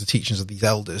teachings of these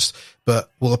elders,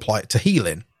 but will apply it to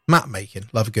healing, map making,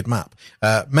 love a good map,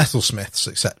 metalsmiths,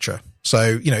 etc.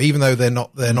 So, even though they're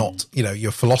not,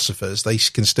 your philosophers, they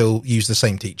can still use the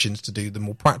same teachings to do the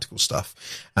more practical stuff,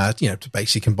 to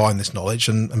basically combine this knowledge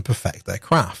and perfect their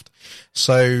craft.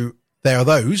 So there are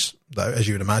those, though, as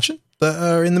you would imagine, that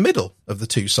are in the middle of the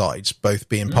two sides, both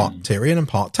being part Tyrian and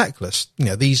part Teclis.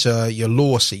 These are your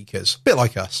lore seekers, a bit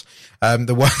like us.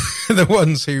 The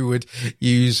ones who would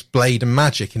use blade and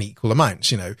magic in equal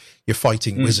amounts. You're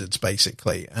fighting wizards,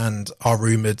 basically, and are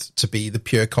rumoured to be the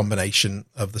pure combination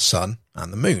of the sun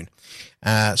and the moon.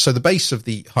 So the base of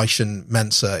the Haitian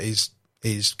Mensa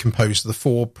is composed of the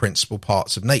four principal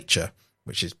parts of nature,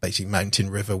 which is basically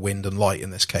mountain, river, wind, and light in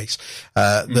this case,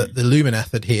 that the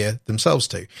Lumineth adhere themselves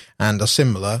to, and are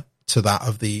similar to that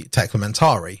of the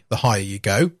Teclamentari. The higher you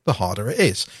go, the harder it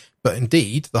is. But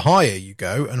indeed, the higher you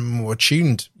go and the more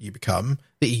attuned you become,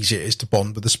 the easier it is to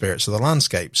bond with the spirits of the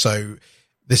landscape. So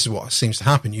this is what seems to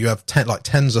happen. You have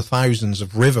tens of thousands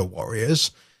of river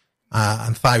warriors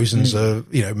and thousands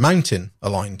of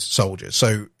mountain-aligned soldiers.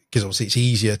 So because obviously it's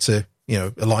easier to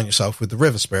align yourself with the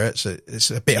river spirits.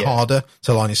 It's a bit harder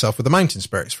to align yourself with the mountain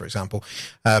spirits, for example.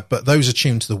 But those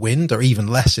attuned to the wind are even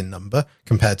less in number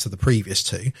compared to the previous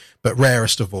two. But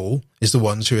rarest of all is the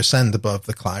ones who ascend above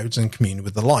the clouds and commune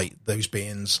with the light. Those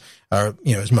beings are,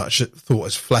 as much thought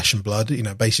as flesh and blood,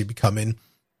 basically becoming,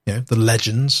 the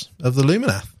legends of the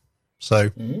Lumineth.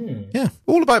 So,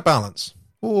 all about balance.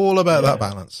 All about that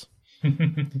balance.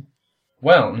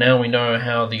 Well, now we know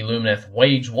how the Lumineth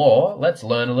wage war, let's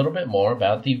learn a little bit more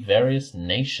about the various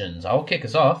nations. I'll kick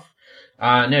us off.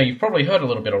 Now, you've probably heard a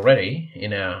little bit already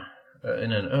in an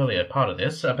earlier part of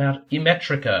this about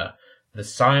Emetrica, the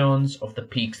Scions of the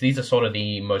Peaks. These are sort of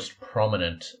the most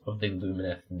prominent of the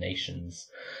Lumineth nations.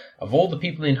 Of all the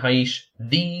people in Haish,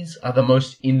 these are the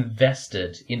most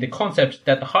invested in the concept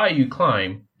that the higher you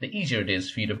climb, the easier it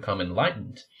is for you to become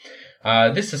enlightened.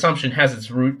 This assumption has its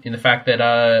root in the fact that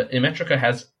Emetrica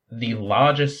has the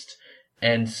largest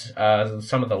and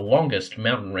some of the longest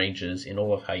mountain ranges in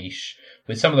all of Haish,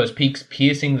 with some of those peaks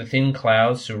piercing the thin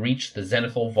clouds to reach the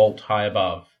zenithal vault high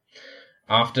above.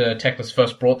 After Teclis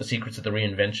first brought the secrets of the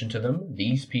reinvention to them,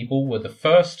 these people were the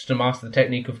first to master the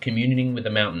technique of communing with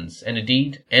the mountains, and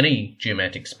indeed any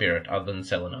geomantic spirit other than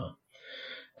Selenar.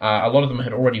 A lot of them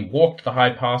had already walked the high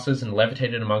passes and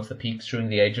levitated amongst the peaks during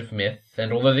the Age of Myth,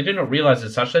 and although they did not realize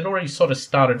as such, they'd already sort of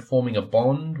started forming a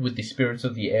bond with the spirits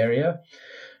of the area.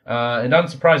 And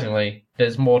unsurprisingly,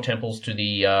 there's more temples to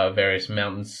the various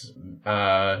mountains,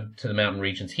 to the mountain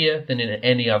regions here than in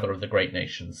any other of the great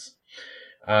nations.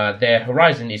 Their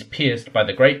horizon is pierced by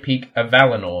the great peak of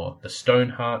Valinor, the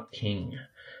Stoneheart King.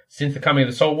 Since the coming of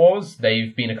the Soul Wars,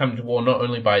 they've been accompanied to war not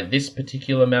only by this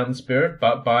particular mountain spirit,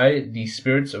 but by the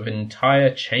spirits of entire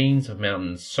chains of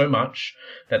mountains, so much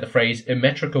that the phrase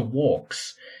Emetrica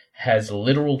walks has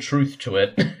literal truth to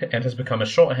it, and has become a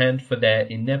shorthand for their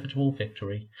inevitable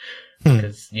victory.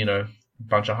 Because, a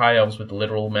bunch of high elves with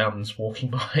literal mountains walking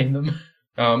behind them.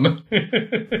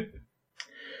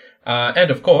 And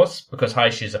of course, because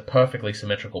Haish is a perfectly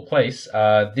symmetrical place,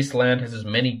 this land has as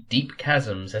many deep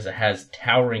chasms as it has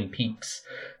towering peaks.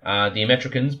 The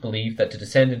Emetricans believe that to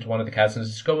descend into one of the chasms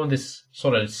is to go on this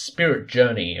sort of spirit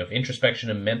journey of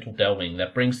introspection and mental delving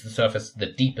that brings to the surface the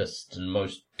deepest and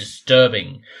most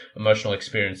disturbing emotional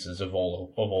experiences of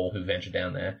all who venture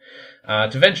down there.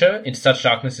 To venture into such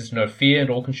darkness is no fear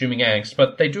and all-consuming angst,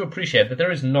 but they do appreciate that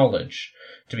there is knowledge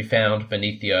to be found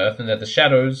beneath the earth, and that the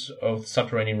shadows of the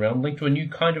subterranean realm link to a new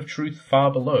kind of truth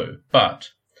far below.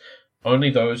 But only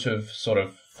those who have sort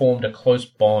of formed a close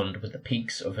bond with the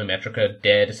peaks of Emetrica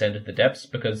dare descend into the depths,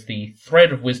 because the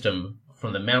thread of wisdom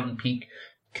from the mountain peak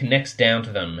connects down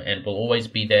to them and will always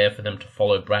be there for them to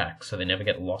follow back, so they never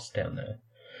get lost down there.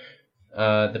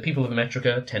 The people of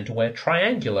Emetrica tend to wear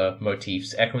triangular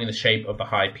motifs, echoing the shape of the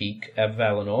high peak of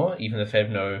Valinor, even if they have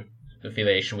no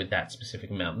affiliation with that specific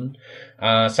mountain.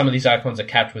 Some of these icons are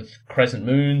capped with crescent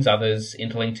moons, others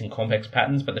interlinked in complex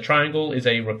patterns, but the triangle is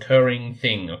a recurring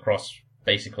thing across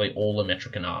basically all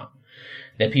Emetrican art.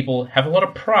 Their people have a lot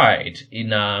of pride in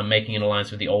making an alliance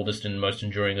with the oldest and most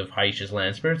enduring of Haisha's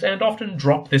land spirits, and often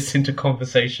drop this into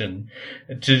conversation.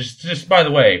 Just by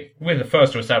the way, we're the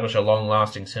first to establish a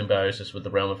long-lasting symbiosis with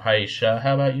the realm of Haisha.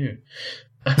 How about you?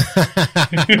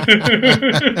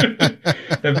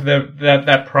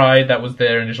 that pride that was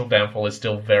their initial downfall is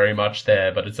still very much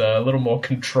there, but it's a little more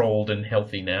controlled and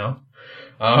healthy now.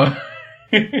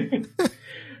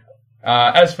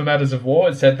 As for matters of war,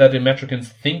 it said that Emetricans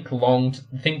think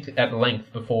at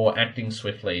length before acting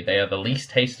swiftly. They are the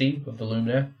least hasty of the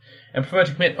Lumineth, and prefer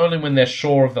to commit only when they're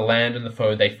sure of the land and the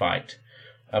foe they fight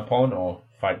upon, or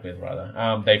fight with,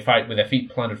 rather. They fight with their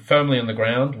feet planted firmly on the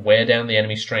ground, wear down the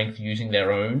enemy's strength using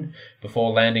their own,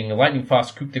 before landing a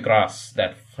lightning-fast coup de grace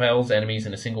that fells enemies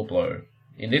in a single blow.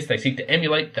 In this, they seek to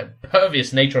emulate the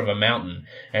pervious nature of a mountain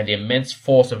and the immense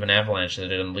force of an avalanche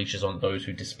that it unleashes on those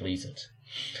who displease it.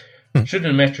 Should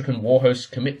an Emetrican war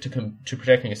host commit to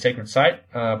protecting a sacred site,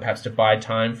 perhaps to buy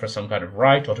time for some kind of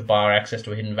rite or to bar access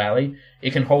to a hidden valley,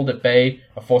 it can hold at bay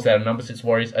a force that outnumbers its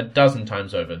warriors 12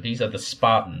 times over. These are the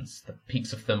Spartans, the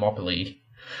peaks of Thermopylae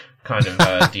kind of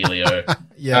dealio.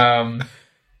 Yeah.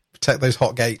 Protect those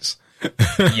hot gates.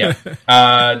 Yeah.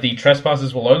 The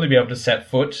trespassers will only be able to set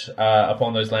foot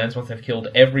upon those lands once they've killed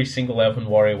every single elven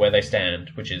warrior where they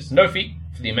stand, which is no feat,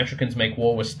 for the Emetricans make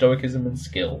war with stoicism and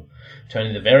skill,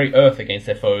 turning the very earth against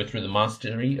their foe through the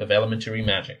mastery of elementary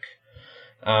magic.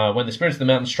 When the spirits of the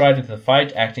mountain stride into the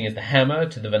fight, acting as the hammer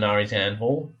to the Venari's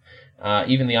anvil,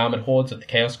 even the armoured hordes of the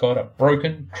Chaos God are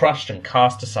broken, crushed, and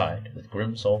cast aside with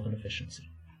grim solve and efficiency.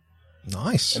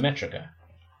 Nice. Emetrica.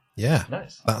 Yeah.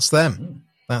 Nice. That's them.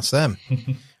 That's them.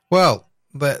 Well,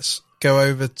 let's go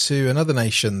over to another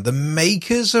nation. The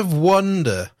Makers of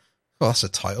Wonder. Well, that's a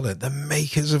title, isn't it? The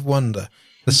Makers of Wonder.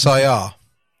 The Sayar.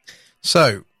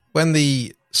 So, when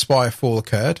the Spire Fall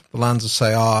occurred, the lands of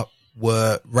Sayar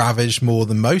were ravaged more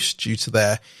than most due to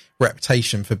their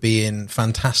reputation for being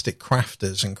fantastic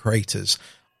crafters and creators.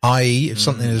 I.e., if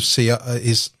something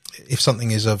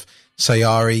is of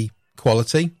Sayari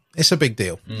quality, it's a big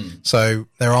deal. So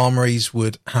their armories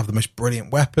would have the most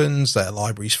brilliant weapons, their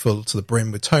libraries full to the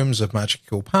brim with tomes of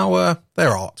magical power.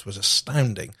 Their art was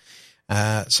astounding.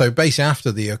 So basically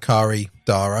after the Okari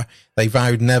Dara, they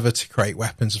vowed never to create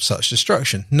weapons of such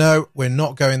destruction. No, we're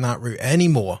not going that route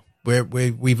anymore.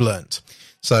 We've learnt.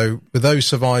 So with those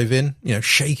surviving,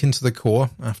 shaken to the core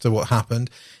after what happened,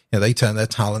 they turn their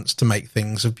talents to make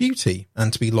things of beauty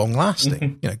and to be long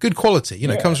lasting, good quality,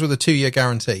 comes with a 2-year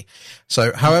guarantee.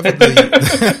 So however the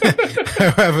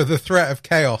threat of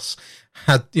chaos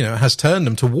has turned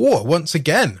them to war once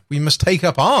again, we must take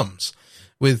up arms,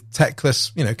 with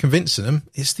Teclis, convincing them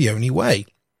it's the only way.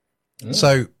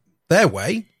 So their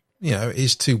way,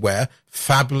 is to wear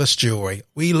fabulous jewelry.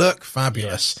 We look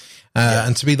fabulous.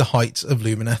 And to be the height of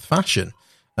Lumineth fashion.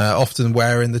 Often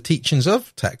wearing the teachings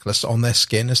of Teclis on their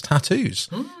skin as tattoos.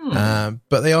 But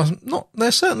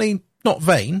they're certainly not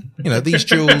vain. These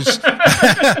jewels,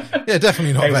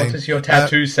 definitely not vain. What does your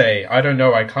tattoo say? I don't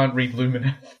know. I can't read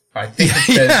Lumineth. I think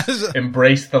it says,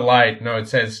 embrace the light. No, it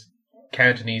says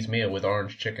Cantonese meal with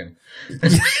orange chicken.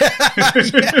 It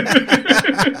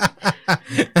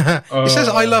says,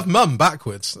 I love mum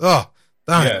backwards. Oh,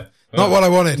 damn. Yeah. Not what I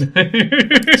wanted.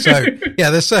 So,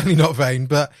 they're certainly not vain,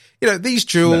 but, these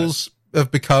jewels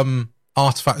have become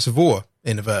artifacts of war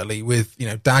inadvertently with,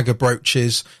 dagger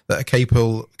brooches that are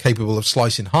capable of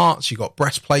slicing hearts. You've got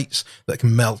breastplates that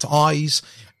can melt eyes.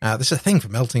 There's a thing for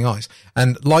melting eyes,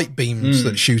 and light beams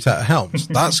that shoot out of helms.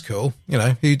 That's cool.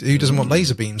 Who doesn't want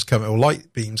laser beams or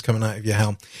light beams coming out of your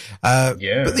helm?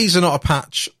 But these are not a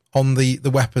patch on the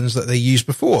weapons that they used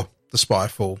before the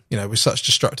Spirefall, with such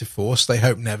destructive force, they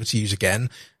hope never to use again.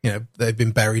 They've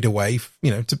been buried away,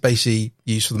 to basically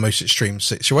use for the most extreme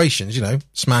situations,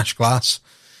 smash glass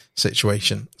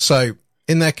situation. So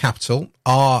in their capital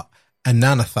are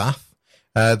Ananathath.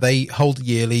 They hold a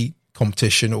yearly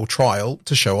competition or trial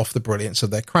to show off the brilliance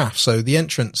of their craft. So the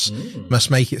entrants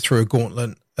must make it through a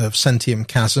gauntlet of sentium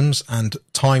chasms and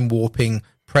time warping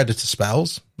predator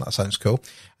spells. That sounds cool.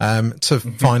 To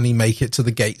finally make it to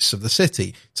the gates of the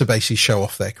city to basically show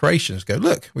off their creations. Go,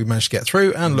 look, we managed to get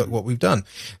through and look what we've done.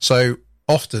 So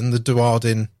often the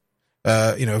Duardin,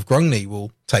 of Grungni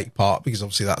will take part because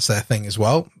obviously that's their thing as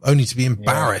well, only to be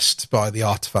embarrassed by the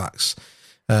artifacts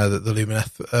that the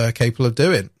Lumineth are capable of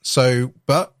doing. So,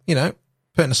 but,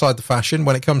 putting aside the fashion,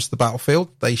 when it comes to the battlefield,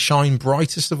 they shine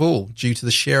brightest of all due to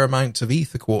the sheer amount of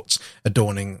ether quartz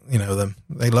adorning, them.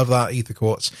 They love that ether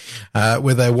quartz,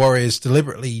 with their warriors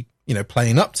deliberately,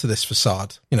 playing up to this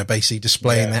facade, basically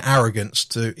displaying their arrogance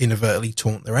to inadvertently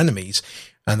taunt their enemies.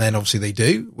 And then obviously they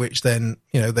do, which then,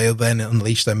 they'll then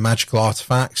unleash their magical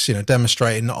artifacts,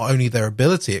 demonstrating not only their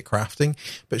ability at crafting,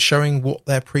 but showing what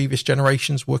their previous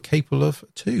generations were capable of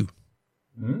too.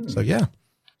 So yeah,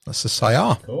 that's the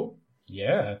Sayar. Cool.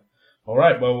 Yeah. All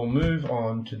right. Well, we'll move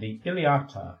on to the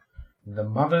Iliata, the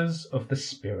mothers of the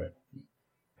spirit.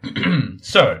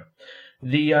 So,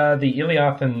 the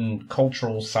Iliathan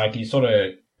cultural psyche is sort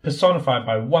of personified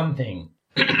by one thing.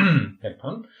 Beg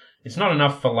pardon. It's not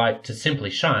enough for light to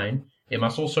simply shine, it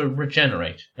must also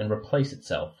regenerate and replace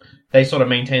itself. They sort of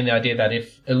maintain the idea that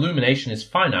if illumination is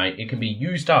finite, it can be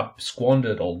used up,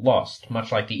 squandered, or lost,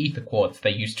 much like the ether quartz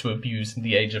they used to abuse in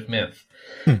the Age of Myth.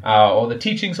 Or the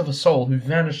teachings of a soul who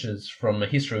vanishes from a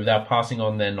history without passing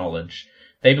on their knowledge.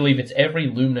 They believe it's every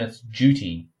lumineth's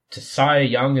duty to sire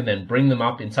young and then bring them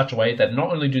up in such a way that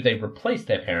not only do they replace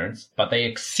their parents, but they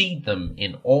exceed them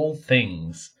in all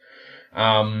things.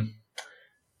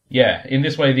 Yeah, in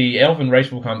this way, the elven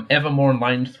race will become ever more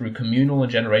enlightened through communal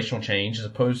and generational change as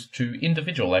opposed to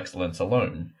individual excellence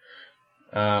alone.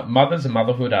 Mothers and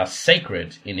motherhood are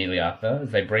sacred in Iliatha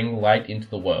as they bring light into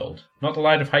the world. Not the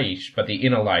light of Haish, but the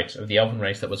inner light of the elven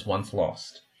race that was once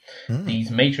lost.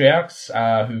 These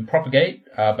matriarchs who propagate,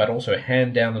 but also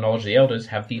hand down the knowledge of the elders,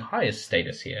 have the highest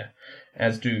status here,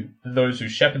 as do those who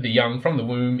shepherd the young from the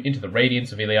womb into the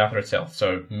radiance of Iliatha itself,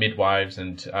 so midwives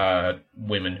and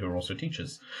women who are also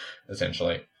teachers,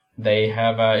 essentially. They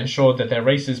have ensured that their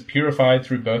race is purified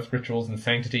through birth rituals and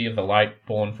sanctity of the light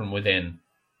born from within.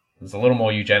 It's a little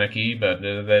more eugenic-y, but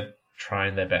they're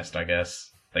trying their best, I guess.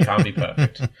 They can't be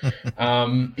perfect.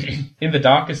 In the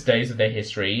darkest days of their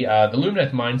history, the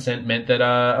Lumineth mindset meant that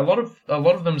a lot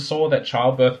of them saw that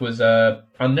childbirth was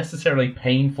unnecessarily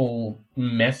painful,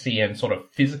 messy, and sort of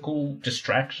physical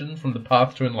distraction from the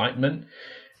path to enlightenment.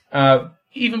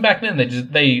 Even back then,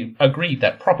 they agreed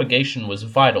that propagation was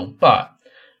vital, but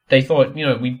they thought,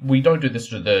 we don't do this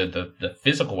the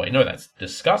physical way. No, that's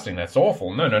disgusting. That's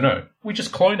awful. No. We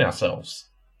just clone ourselves.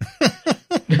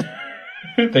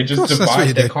 They just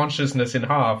divide their consciousness in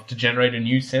half to generate a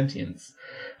new sentience.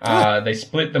 They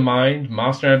split the mind,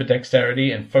 master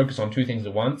ambidexterity, and focus on two things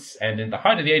at once. And in the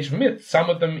height of the Age of Myth, some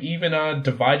of them even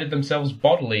divided themselves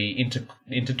bodily into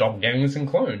doppelgangers and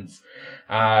clones,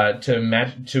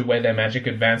 to where their magic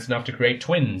advanced enough to create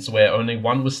twins, where only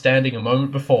one was standing a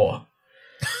moment before.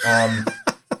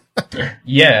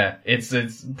 Yeah,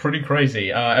 it's pretty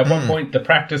crazy. At one point, the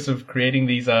practice of creating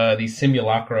these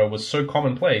simulacra was so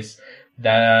commonplace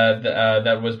that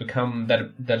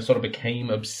it sort of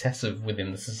became obsessive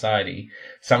within the society.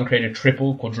 Some created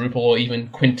triple, quadruple, or even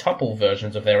quintuple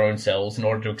versions of their own selves in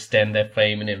order to extend their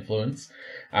fame and influence.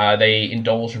 They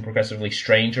indulged in progressively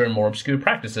stranger and more obscure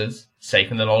practices,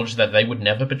 safe in the knowledge that they would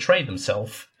never betray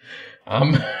themselves.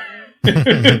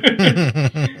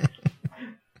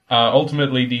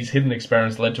 Ultimately, these hidden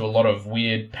experiments led to a lot of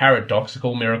weird,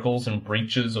 paradoxical miracles and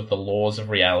breaches of the laws of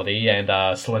reality, and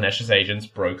Slaaneish's agents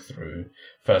broke through.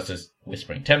 First as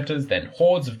Whispering Tempters, then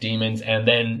hordes of demons, and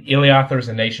then Iliatha as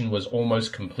a nation was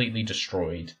almost completely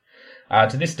destroyed.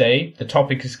 To this day, the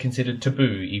topic is considered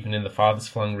taboo, even in the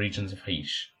farthest-flung regions of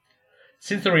Haish.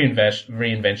 Since the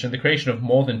reinvention, the creation of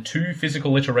more than 2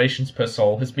 physical iterations per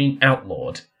soul has been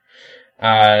outlawed.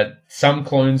 Some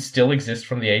clones still exist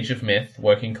from the Age of Myth,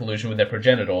 working in collusion with their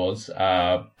progenitors,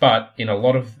 but in a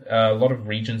lot of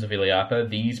regions of Iliatha,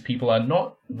 these people are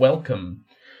not welcome.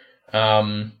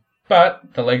 But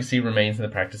the legacy remains in the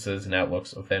practices and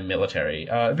outlooks of their military.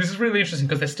 This is really interesting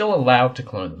because they're still allowed to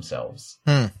clone themselves,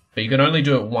 but you can only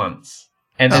do it once,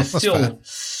 and there's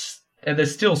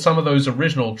still some of those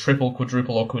original triple,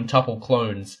 quadruple, or quintuple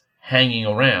clones hanging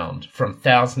around from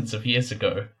thousands of years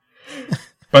ago.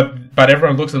 But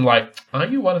everyone looks at them like,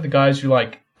 aren't you one of the guys who,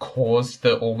 caused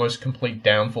the almost complete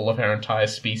downfall of our entire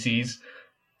species?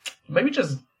 Maybe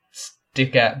just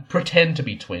pretend to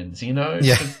be twins,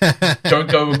 Yeah. Just don't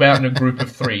go about in a group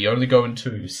of 3, only go in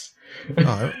 2s.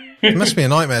 Oh, it must be a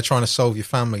nightmare trying to solve your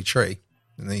family tree.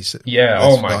 Yeah,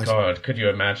 oh my god, could you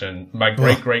imagine? My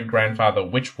great-great-grandfather,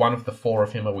 which one of the 4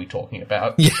 of him are we talking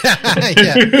about? Yeah,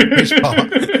 which part?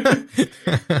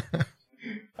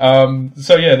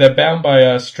 So yeah, they're bound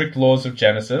by strict laws of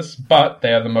Genesis, but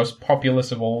they are the most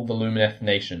populous of all the Lumineth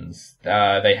nations.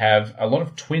 They have a lot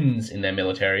of twins in their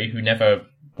military who never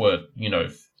were,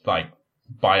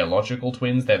 biological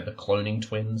twins. They're the cloning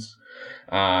twins.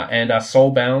 And are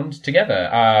soul-bound together.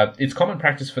 It's common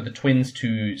practice for the twins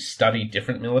to study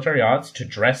different military arts, to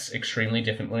dress extremely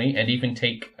differently, and even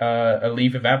take a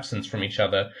leave of absence from each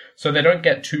other, so they don't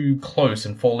get too close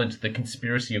and fall into the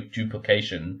conspiracy of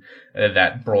duplication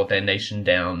that brought their nation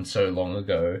down so long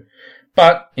ago.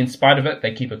 But, in spite of it,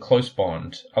 they keep a close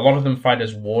bond. A lot of them fight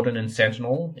as Warden and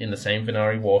Sentinel in the same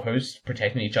Venari war host,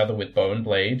 protecting each other with bow and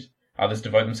blade. Others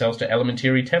devote themselves to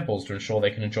elementary temples to ensure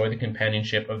they can enjoy the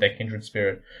companionship of their kindred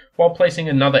spirit, while placing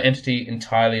another entity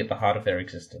entirely at the heart of their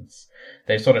existence.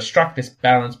 They've sort of struck this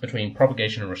balance between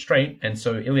propagation and restraint, and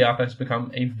so Iliatha has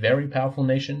become a very powerful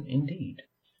nation indeed.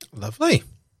 Lovely.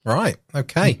 Right,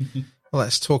 okay. Well,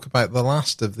 let's talk about the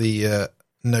last of the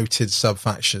noted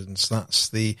sub-factions. That's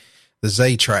the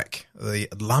Zaytrek, the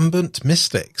Lambent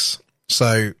Mystics.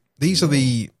 So these are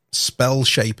the spell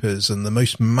shapers and the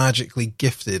most magically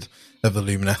gifted of the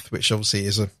Lumineth, which obviously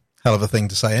is a hell of a thing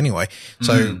to say anyway.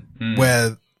 So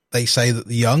where they say that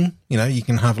the young, you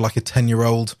can have like a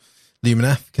 10-year-old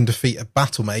Lumineth can defeat a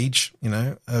battle mage,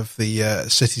 of the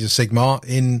cities of Sigmar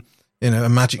in, a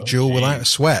magic duel without a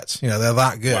sweat. They're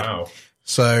that good. Wow.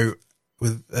 So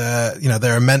with,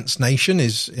 their immense nation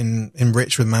is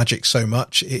enriched with magic so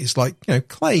much, it is like,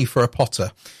 clay for a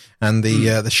potter. And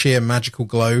the sheer magical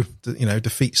glow,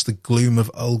 defeats the gloom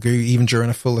of Ulgu even during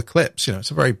a full eclipse.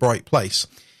 It's a very bright place.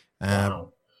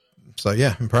 Wow. So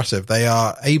yeah, impressive. They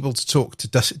are able to talk to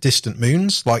distant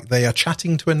moons like they are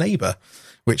chatting to a neighbor,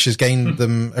 which has gained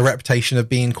them a reputation of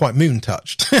being quite moon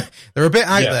touched. They're a bit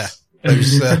out there.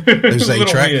 Those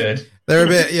Zaytrek. They're a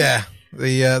bit,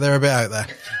 they're a bit out there.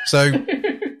 So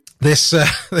this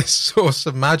source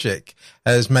of magic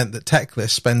has meant that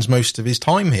Teclis spends most of his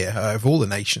time here, of all the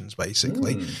nations,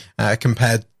 basically,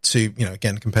 compared to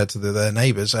their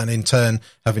neighbors, and in turn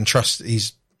have entrusted.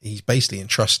 He's basically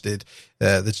entrusted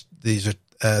the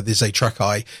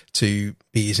Zaytreki to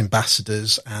be his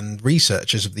ambassadors and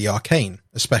researchers of the arcane,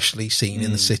 especially seen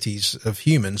in the cities of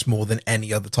humans more than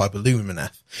any other type of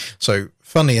Lumineth. So,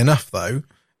 funnily enough, though,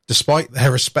 despite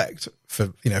their respect for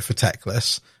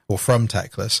Teclis, or from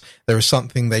Teclis, there is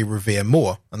something they revere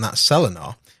more, and that's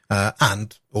Selenar,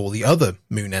 and all the other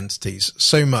moon entities,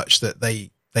 so much that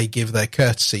they give their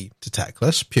courtesy to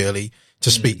Teclis purely to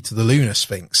speak to the Lunar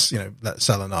Sphinx,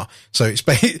 Selenar. So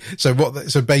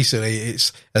so basically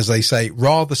it's, as they say,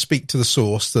 rather speak to the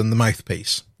source than the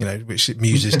mouthpiece, which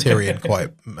amuses Tyrion quite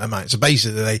a amount. So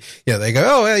basically they go,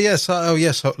 oh yes,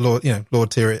 Lord, Lord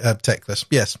Teclis,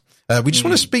 yes. We just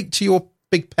want to speak to your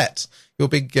big pet, your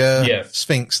big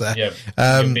Sphinx there. Yeah,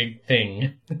 your big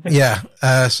thing.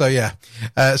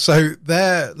 So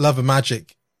their love of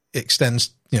magic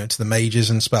extends, to the mages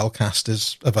and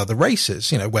spellcasters of other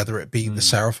races, whether it be the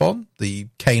Seraphon, the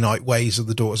Cainite ways of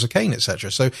the Daughters of Cain,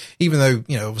 etc. So even though,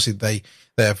 obviously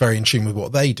they're very in tune with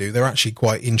what they do, they're actually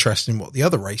quite interested in what the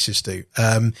other races do.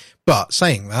 But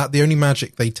saying that, the only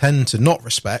magic they tend to not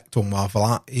respect or marvel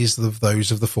at is those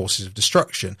of the forces of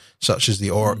destruction, such as the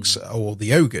orcs or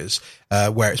the ogres,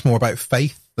 where it's more about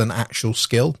faith than actual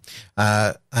skill.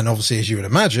 And obviously, as you would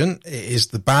imagine, it is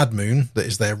the bad moon that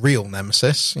is their real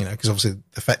nemesis, because obviously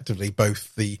effectively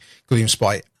both the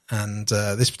Gloomspite and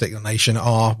this particular nation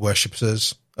are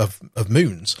worshippers of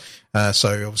moons.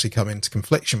 So obviously come into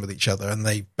confliction with each other, and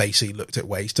they basically looked at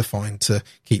ways to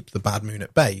keep the bad moon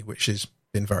at bay, which has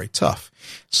been very tough.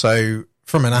 So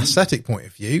from an aesthetic point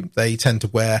of view, they tend to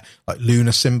wear like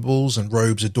lunar symbols and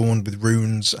robes adorned with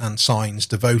runes and signs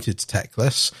devoted to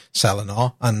Teclis,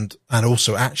 Selenar, and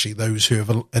also actually those who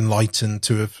have enlightened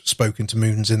to have spoken to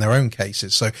moons in their own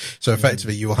cases. So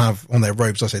effectively you will have on their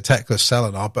robes, I say Teclis,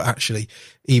 Selenar, but actually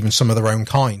even some of their own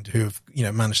kind who have,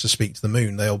 managed to speak to the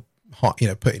moon, they'll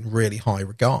put in really high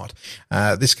regard.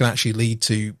 This can actually lead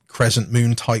to crescent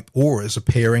moon type auras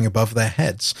appearing above their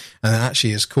heads, and it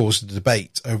actually has caused a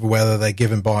debate over whether they're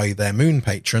given by their moon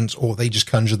patrons or they just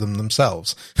conjure them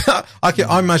themselves.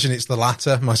 I imagine it's the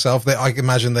latter myself. I can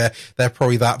imagine they're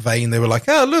probably that vain. They were like,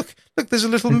 oh, look, there's a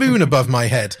little moon above my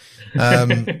head.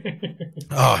 Gods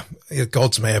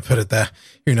may have put it there.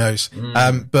 Who knows?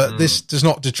 But this does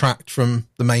not detract from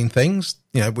the main things,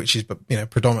 which is,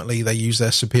 predominantly they use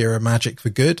their superior magic for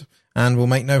good and will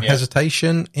make no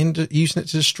hesitation in using it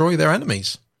to destroy their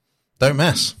enemies. Don't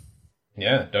mess.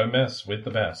 Yeah, don't mess with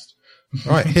the best.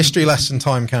 Right, history lesson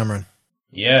time, Cameron.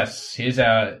 Yes, here's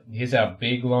our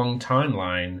big long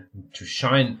timeline to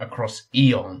shine across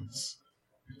eons.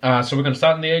 So we're going to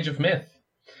start in the Age of Myth.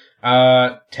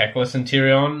 Teclis and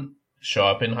Tyrion show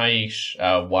up in Haish,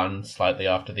 one slightly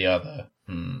after the other.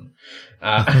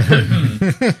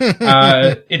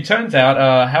 It turns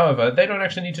out, however, they don't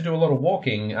actually need to do a lot of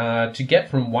walking. To get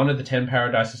from one of the 10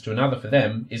 paradises to another for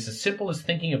them is as simple as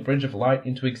thinking a bridge of light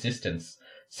into existence.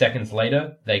 Seconds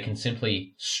later, they can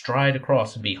simply stride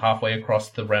across and be halfway across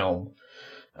the realm.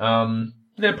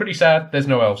 They're pretty sad. There's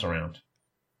no elves around.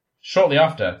 Shortly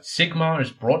after, Sigmar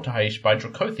is brought to Haish by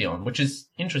Dracothion, which is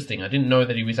interesting. I didn't know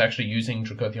that he was actually using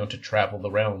Dracothion to travel the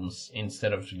realms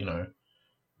instead of,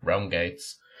 realm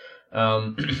gates.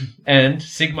 And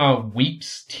Sigmar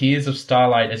weeps tears of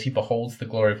starlight as he beholds the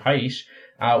glory of Haish,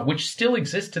 which still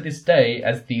exists to this day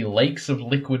as the Lakes of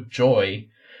Liquid Joy.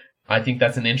 I think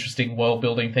that's an interesting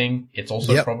world-building thing. It's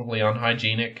also probably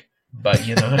unhygienic, but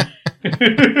you know.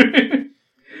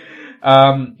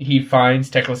 He finds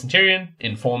Teclis and Tyrion,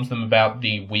 informs them about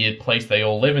the weird place they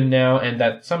all live in now, and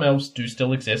that some elves do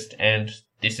still exist, and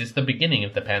this is the beginning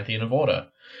of the Pantheon of Order.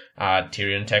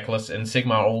 Tyrion, Teclis, and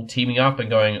Sigmar all teaming up and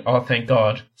going, oh, thank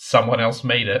God, someone else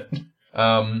made it.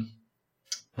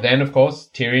 Then, of course,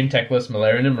 Tyrion, Teclis,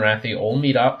 Malerion, and Marathi all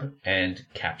meet up and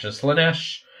capture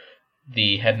Slaanesh.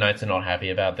 The Head Knights are not happy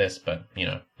about this, but, you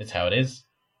know, it's how it is.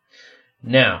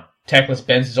 Now, Teclis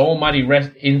bends his almighty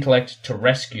intellect to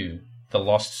rescue the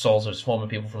lost souls of his former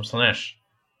people from Slaanesh.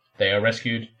 They are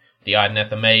rescued, the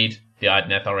Ideneth are made, the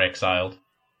Ideneth are exiled.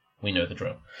 We know the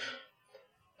drill.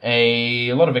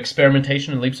 A lot of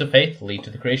experimentation and leaps of faith lead to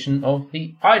the creation of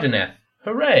the Ideneth.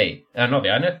 Hooray! Not the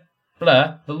Ideneth.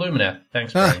 Blah, the Lumineth.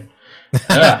 Thanks, Brian.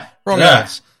 Wrong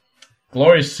ass.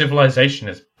 Glorious civilization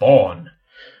is born.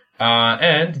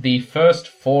 And the first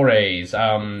forays.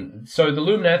 So the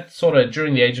Lumineth, sort of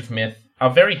during the Age of Myth,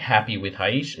 are very happy with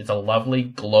Haish. It's a lovely,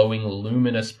 glowing,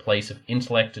 luminous place of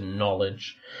intellect and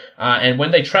knowledge. And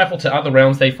when they travel to other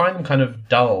realms, they find them kind of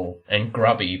dull and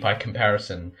grubby by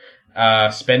comparison.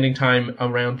 Spending time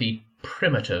around the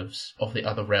primitives of the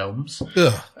other realms.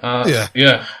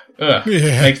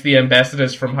 Makes the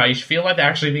ambassadors from Haish feel like they're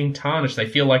actually being tarnished. They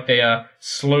feel like they are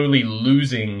slowly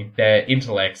losing their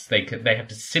intellects. They have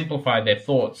to simplify their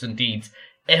thoughts and deeds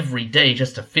every day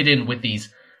just to fit in with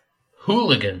these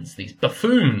hooligans, these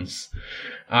buffoons.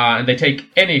 And they take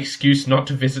any excuse not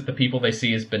to visit the people they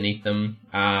see as beneath them.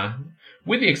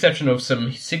 With the exception of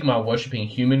some Sigmar worshipping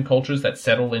human cultures that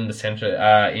settle in the center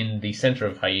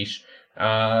of Haish,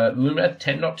 Lumineth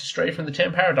tend not to stray from the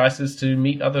 10 paradises to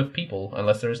meet other people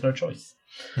unless there is no choice.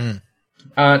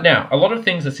 Now, a lot of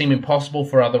things that seem impossible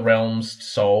for other realms to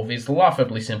solve is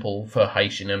laughably simple for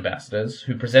Haitian ambassadors,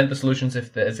 who present the solutions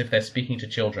as if they're speaking to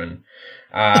children.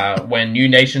 When new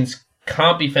nations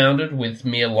can't be founded with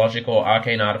mere logic or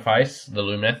arcane artifice, the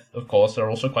Lumineth, of course, are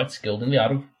also quite skilled in the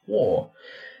art of war.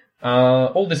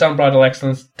 All this unbridled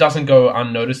excellence doesn't go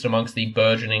unnoticed amongst the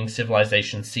burgeoning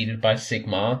civilization seeded by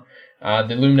Sigmar.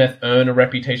 The Lumineth earn a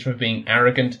reputation for being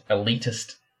arrogant,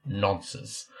 elitist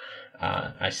nonces.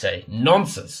 I say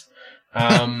nonces.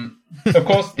 Of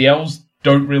course, the elves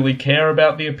don't really care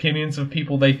about the opinions of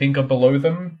people they think are below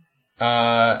them.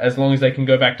 As long as they can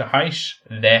go back to Haish,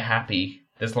 they're happy.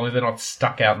 As long as they're not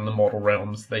stuck out in the mortal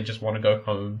realms, they just want to go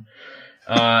home.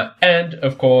 And,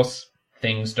 of course,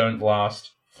 things don't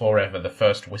last forever. The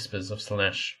first whispers of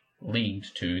Slaanesh lead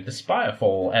to the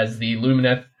Spirefall, as the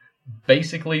Lumineth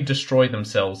basically destroy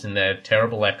themselves in their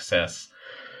terrible excess.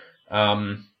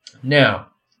 Now,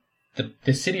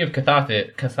 the city of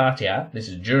Cathartia, this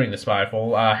is during the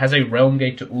Spirefall, has a realm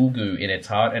gate to Ulgu in its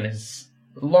heart, and has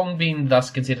long been thus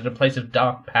considered a place of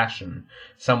dark passion,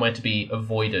 somewhere to be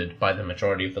avoided by the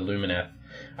majority of the Lumineth.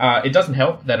 It doesn't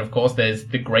help that, of course, there's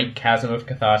the Great Chasm of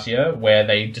Cathartia, where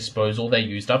they dispose all their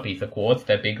used-up ether quartz.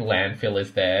 Their big landfill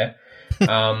is there.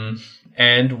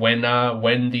 And when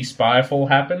the Spirefall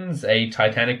happens, a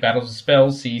titanic battle of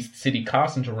spells sees the city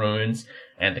cast into ruins,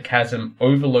 and the chasm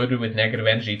overloaded with negative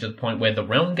energy to the point where the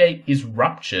realm gate is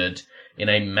ruptured in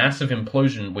a massive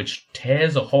implosion which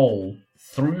tears a hole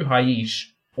through Haish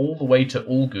all the way to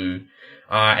Ulgu.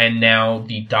 And now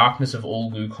the darkness of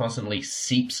Ulgu constantly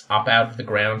seeps up out of the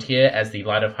ground here as the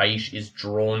light of Haish is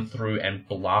drawn through and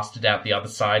blasted out the other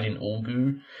side in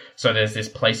Ulgu. So there's this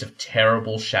place of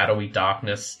terrible shadowy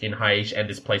darkness in Haish and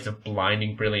this place of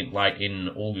blinding brilliant light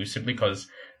in Ulgu simply because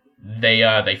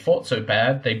they fought so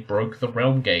bad they broke the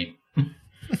realm gate.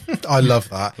 I love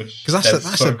that, because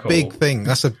that's so a big thing.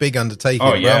 That's a big undertaking.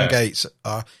 Oh, yeah. Realm gates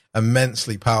are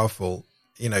immensely powerful.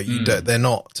 You know, they're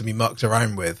not to be mucked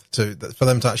around with. For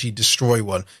them to actually destroy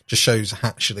one just shows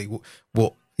actually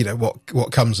what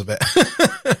comes of it.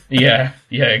 yeah,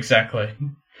 exactly.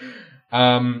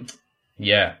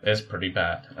 Yeah, it's pretty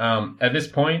bad. At this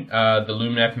point, the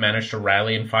Lumineth managed to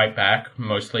rally and fight back,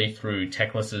 mostly through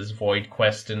Teclis's Void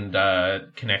Quest and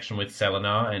connection with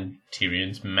Selenar and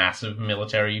Tyrion's massive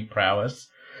military prowess.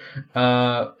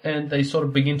 And they sort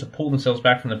of begin to pull themselves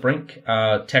back from the brink.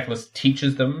 Teclis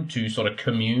teaches them to sort of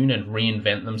commune and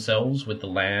reinvent themselves with the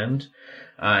land.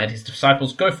 And his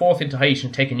disciples go forth into Haish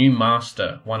and take a new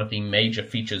master, one of the major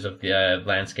features of the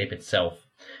landscape itself.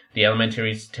 The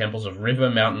elementary temples of River,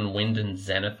 Mountain, Wind, and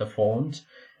Zenith are formed,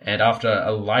 and after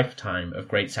a lifetime of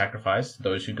great sacrifice,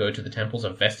 those who go to the temples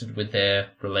are vested with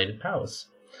their related powers.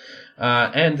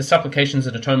 And the supplications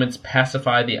and atonements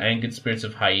pacify the angered spirits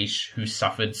of Haish, who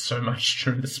suffered so much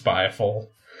during the Spirefall.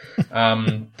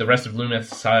 The rest of Lumineth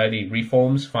society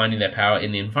reforms, finding their power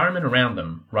in the environment around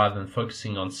them, rather than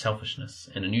focusing on selfishness,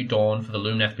 and a new dawn for the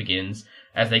Lumineth begins,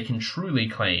 as they can truly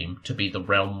claim to be the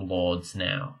Realm Lords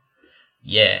now.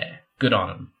 Yeah, good on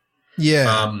them.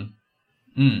 Yeah.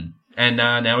 And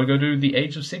now we go to the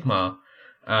Age of Sigmar.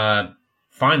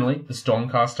 Finally, the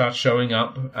Stormcast starts showing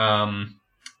up,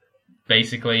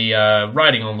 basically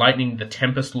riding on lightning. The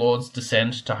Tempest Lords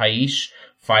descend to Haish,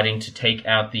 fighting to take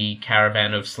out the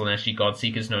caravan of Slaaneshi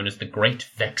Godseekers known as the Great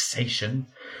Vexation,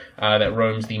 that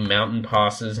roams the mountain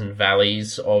passes and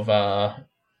valleys of Haish.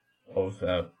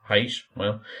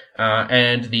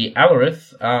 And the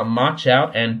Alarith march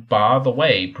out and bar the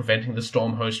way, preventing the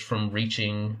Storm Host from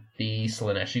reaching the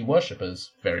Slaaneshi worshippers.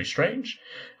 Very strange.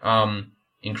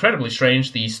 Incredibly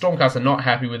strange. The Stormcast are not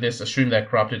happy with this, assume they're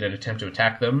corrupted, and attempt to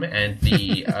attack them, and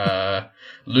the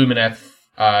Lumineth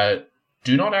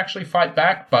do not actually fight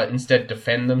back, but instead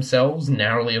defend themselves,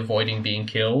 narrowly avoiding being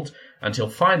killed, until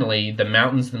finally the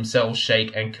mountains themselves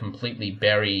shake and completely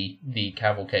bury the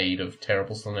cavalcade of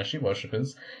terrible Slaaneshi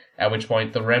worshippers, at which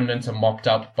point the remnants are mopped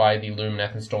up by the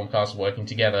Lumineth and Stormcast working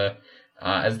together.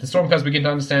 As the Stormcast begin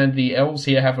to understand, the elves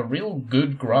here have a real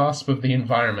good grasp of the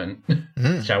environment,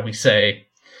 shall we say.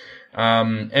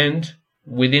 And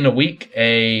within a week,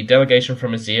 a delegation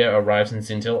from Azir arrives in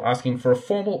Zintil, asking for a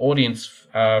formal audience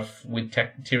with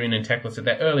Tyrion and Teclis at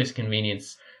their earliest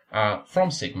convenience from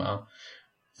Sigmar.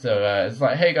 So it's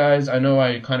like, hey guys, I know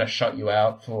I kind of shut you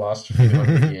out for the last few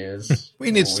hundred years.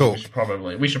 We need to talk.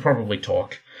 We should probably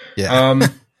talk. Yeah.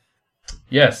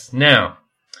 Yes. Now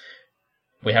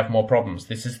we have more problems.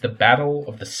 This is the Battle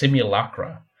of the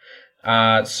Simulacra.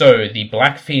 So the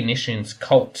Black Phoenicians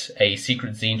cult, a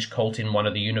secret Tzeentch cult in one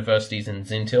of the universities in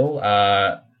Zintil,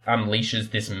 unleashes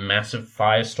this massive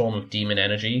firestorm of demon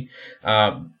energy,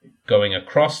 going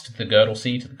across the Girdle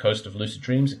Sea to the coast of Lucid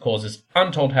Dreams. It causes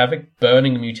untold havoc,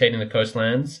 burning and mutating the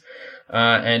coastlands,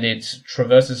 and it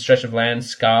traverses a stretch of land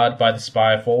scarred by the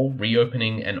Spirefall,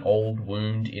 reopening an old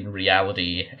wound in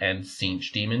reality, and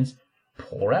Tzeentch demons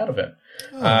pour out of it.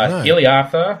 No.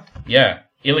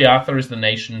 Iliartha is the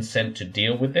nation sent to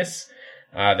deal with this.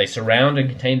 They surround and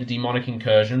contain the demonic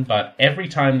incursion, but every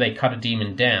time they cut a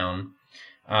demon down,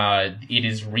 it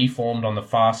is reformed on the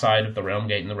far side of the Realm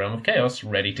Gate in the Realm of Chaos,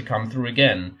 ready to come through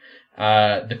again.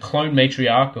 The clone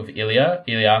matriarch of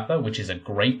Iliartha, which is a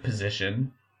great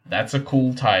position. That's a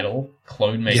cool title.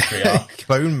 Clone matriarch. Yeah,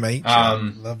 clone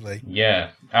matriarch. Lovely.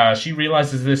 Yeah. She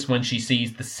realizes this when she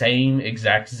sees the same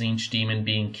exact Tzeentch demon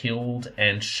being killed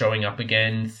and showing up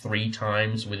again 3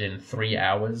 times within 3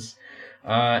 hours,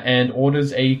 and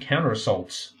orders a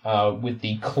counter-assault with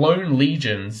the clone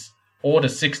legions. Order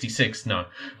 66, no.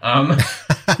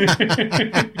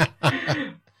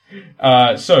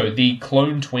 So the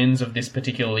clone twins of this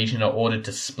particular legion are ordered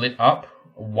to split up.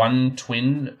 One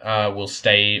twin will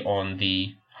stay on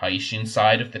the Haitian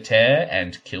side of the tear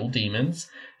and kill demons.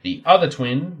 The other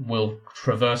twin will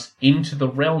traverse into the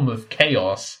realm of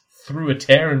chaos through a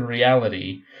tear in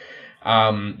reality,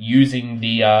 using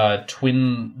the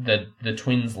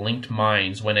twins' linked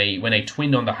minds. When a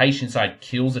twin on the Haitian side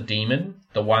kills a demon,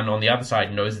 the one on the other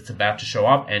side knows it's about to show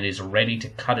up and is ready to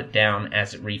cut it down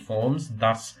as it reforms,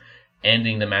 thus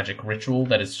ending the magic ritual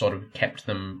that has sort of kept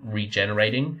them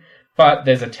regenerating. But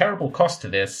there's a terrible cost to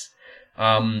this.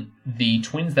 The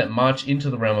twins that march into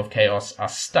the realm of chaos are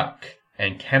stuck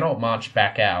and cannot march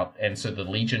back out, and so the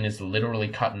legion is literally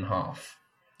cut in half.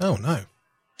 Oh, no.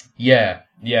 Yeah.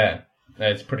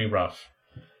 It's pretty rough.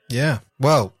 Yeah.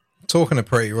 Well, talking of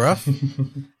pretty rough,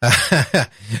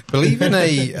 believing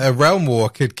a realm war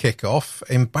could kick off,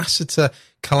 Ambassador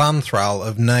Calanthral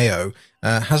of Neo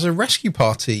has a rescue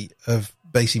party of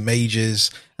basically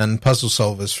mages and puzzle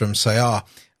solvers from Sayar,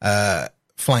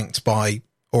 flanked by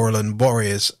Orlan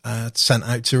warriors, sent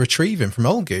out to retrieve him from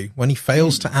Olgu when he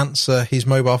fails to answer his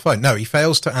mobile phone. No, he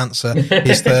fails to answer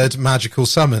his third magical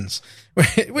summons,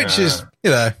 which is,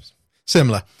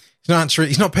 similar. He's not answering,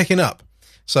 he's not picking up.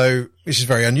 So, which is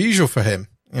very unusual for him.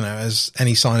 As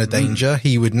any sign of danger,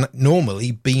 he would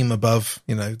normally beam above,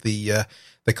 the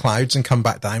clouds and come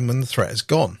back down when the threat is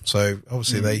gone. So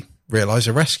obviously they realise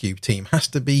a rescue team has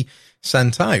to be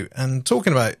sent out. And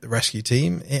talking about the rescue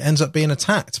team, it ends up being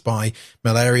attacked by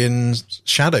Malarian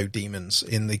shadow demons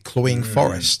in the Cloying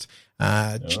Forest.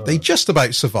 They just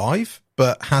about survive,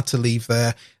 but had to leave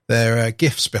their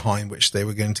gifts behind, which they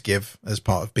were going to give as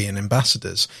part of being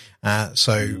ambassadors.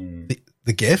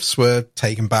 The gifts were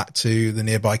taken back to the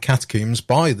nearby catacombs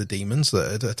by the demons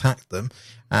that had attacked them,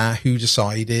 who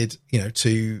decided,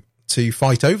 to to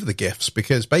fight over the gifts,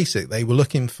 because basically they were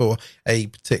looking for a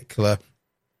particular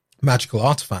magical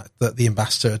artifact that the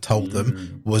ambassador had told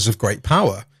them was of great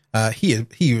power. He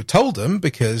had told them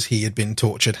because he had been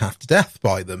tortured half to death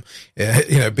by them,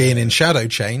 being in shadow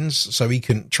chains, so he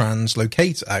couldn't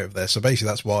translocate out of there. So basically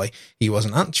that's why he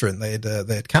wasn't answering. They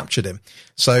had captured him.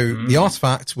 So the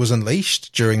artifact was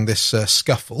unleashed during this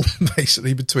scuffle,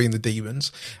 basically between the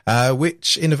demons,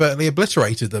 which inadvertently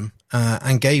obliterated them,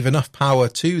 and gave enough power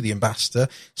to the ambassador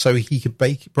so he could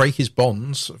break his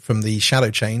bonds from the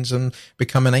shadow chains and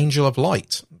become an angel of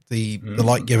light. The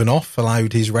light given off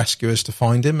allowed his rescuers to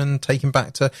find him and take him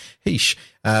back to Hesh.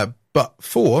 But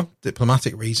for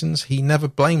diplomatic reasons, he never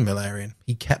blamed Malarian.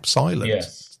 He kept silent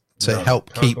to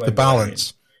help keep the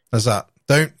balance. As that,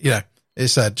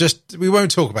 it's we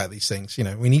won't talk about these things.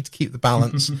 We need to keep the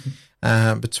balance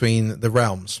between the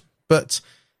realms. But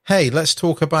hey, let's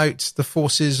talk about the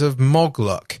forces of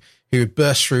Mogluk, who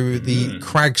burst through the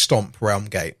Cragstomp realm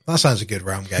gate. That sounds a good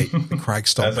realm gate. The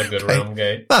Cragstomp. That's a good realm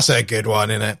gate. That's a good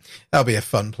one, isn't it? That'll be a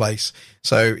fun place.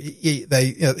 So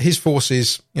his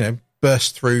forces,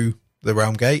 burst through the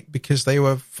realm gate because they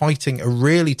were fighting a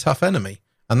really tough enemy,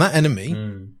 and that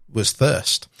enemy was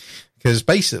thirst. Because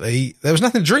basically there was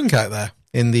nothing to drink out there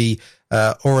in the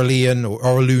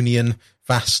Aurelian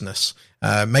vastness.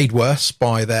 Made worse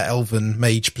by their elven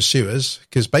mage pursuers,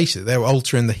 because basically they were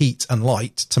altering the heat and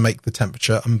light to make the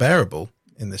temperature unbearable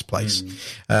in this place.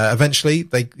 Eventually,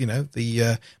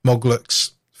 the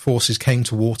Mogluk's forces came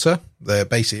to water.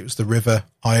 Basically, it was the river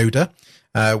Ioda,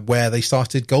 where they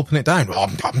started gulping it down.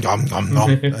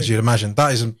 As you'd imagine,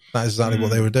 that is exactly what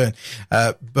they were doing.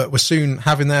 But were soon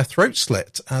having their throats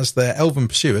slit as their elven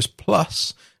pursuers,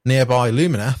 plus nearby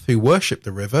Lumineth, who worshipped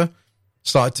the river,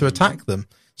 started to attack them.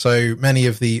 So many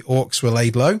of the orcs were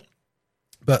laid low,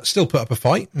 but still put up a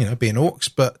fight, being orcs,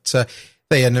 but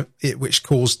which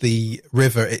caused the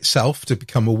river itself to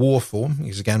become a war form.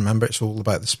 Because again, remember, it's all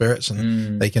about the spirits,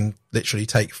 and they can literally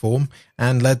take form,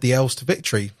 and led the elves to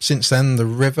victory. Since then, the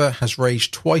river has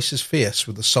raged twice as fierce,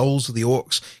 with the souls of the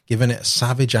orcs giving it a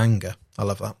savage anger. I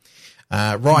love that.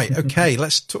 Right, okay,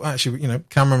 let's talk. Actually,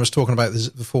 Cameron was talking about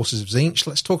the forces of Tzeentch.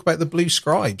 Let's talk about the Blue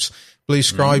Scribes. Blue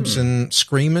Scribes and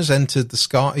Screamers entered the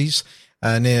Skarties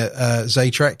near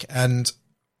Zaytrek, and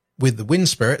with the wind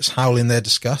spirits howling their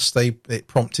disgust, it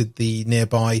prompted the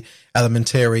nearby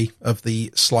elementary of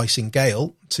the Slicing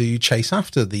Gale to chase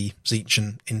after the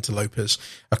Tzeentchian interlopers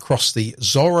across the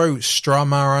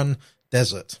Zoroastramaran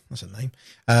Desert. That's a name.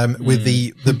 With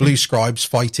the Blue Scribes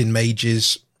fighting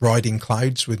mages riding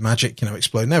clouds with magic,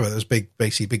 exploding everywhere. There was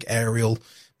basically big aerial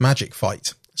magic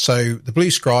fight. So the Blue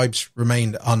Scribes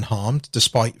remained unharmed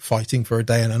despite fighting for a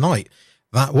day and a night.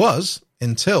 That was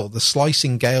until the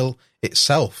Slicing Gale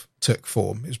itself took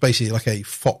form. It was basically like a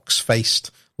fox-faced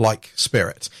like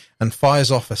spirit, and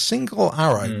fires off a single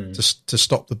arrow to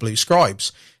stop the Blue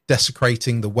Scribes,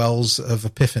 desecrating the Wells of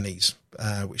Epiphanes,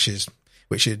 which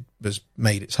it was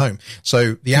made its home.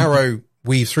 So the arrow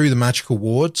weaved through the magical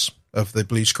wards of the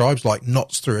Blue Scribes like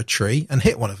knots through a tree and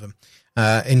hit one of them.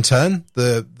 In turn,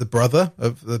 the brother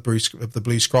of the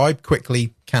Blue Scribe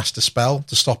quickly cast a spell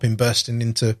to stop him bursting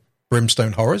into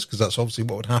brimstone horrors, because that's obviously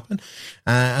what would happen,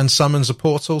 and summons a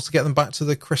portal to get them back to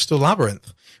the Crystal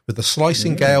Labyrinth, with the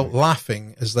Slicing Gale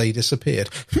laughing as they disappeared.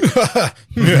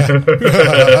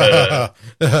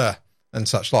 And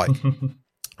such like.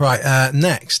 Right,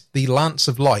 next, the Lance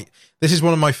of Light. This is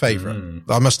one of my favourite.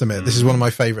 I must admit, this is one of my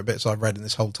favourite bits I've read in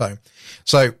this whole tome.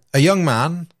 So, a young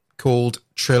man called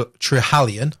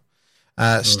Trihalion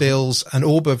steals an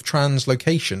orb of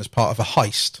translocation as part of a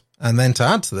heist. And then to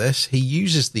add to this, he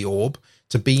uses the orb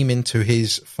to beam into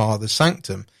his father's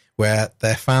sanctum, where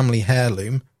their family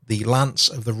heirloom, the Lance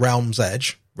of the Realm's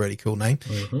Edge, really cool name,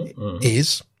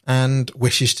 is, and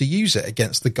wishes to use it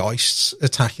against the Geists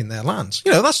attacking their lands.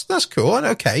 That's cool. And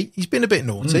okay, he's been a bit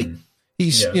naughty.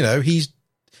 He's doing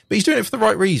it for the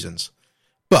right reasons.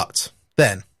 But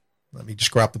then, let me just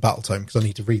grab the battle tome because I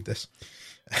need to read this.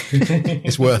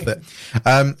 It's worth it.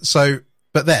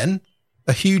 But then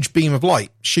a huge beam of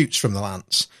light shoots from the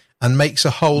lance and makes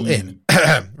a hole in.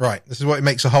 Right, this is what it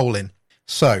makes a hole in.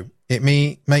 So it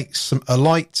makes a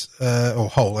light, or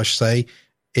hole, I should say,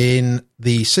 in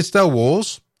the Citadel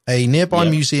walls, a nearby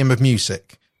museum of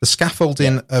music, the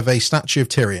scaffolding of a statue of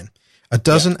Tyrion, a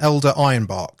dozen elder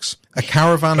ironbarks, a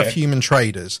caravan of human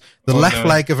traders, the left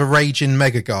leg of a raging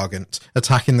mega-gargant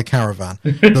attacking the caravan,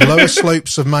 the lower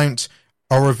slopes of Mount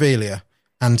Aurevelia,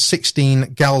 and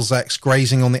 16 Galzecs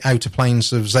grazing on the outer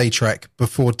plains of Zaytrek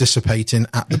before dissipating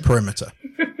at the perimeter.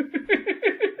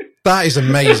 That is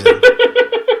amazing.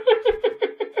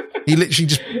 He literally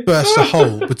just burst a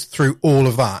hole through all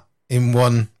of that in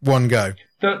one go.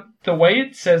 The way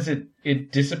it says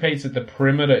it dissipates at the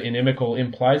perimeter inimical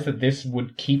implies that this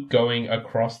would keep going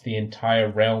across the entire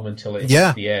realm until it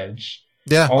hits the edge.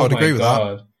 Yeah, I would agree with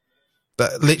that.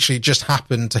 That literally just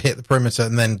happened to hit the perimeter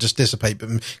and then just dissipate,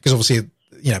 because obviously,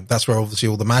 that's where obviously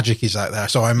all the magic is out there.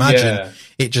 So I imagine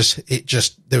it just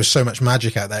there was so much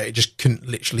magic out there, it just couldn't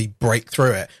literally break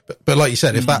through it. But like you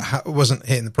said, if that wasn't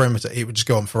hitting the perimeter, it would just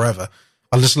go on forever.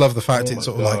 I just love the fact it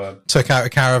sort of like took out a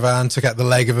caravan, took out the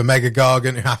leg of a mega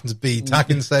gargant who happened to be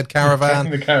attacking said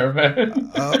caravan. The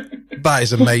caravan. That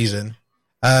is amazing.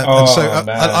 And so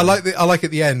I like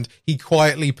at the end, he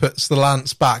quietly puts the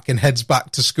lance back and heads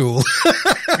back to school.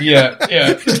 Yeah.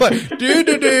 It's like,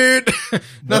 dude,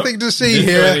 nothing to see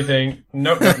here. Anything.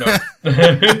 Nope.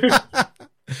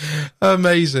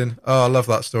 Amazing. Oh, I love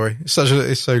that story. It's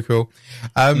so cool.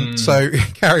 So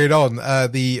carrying on,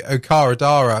 the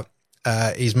Okaradara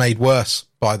is made worse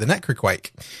by the Necroquake,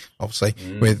 obviously,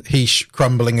 with Heesh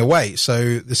crumbling away.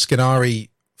 So the Skinari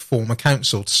form a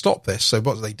council to stop this. So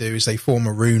what they do is they form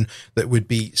a rune that would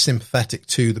be sympathetic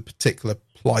to the particular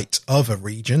plight of a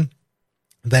region.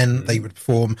 Then they would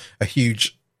perform a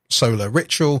huge solar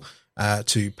ritual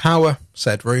to power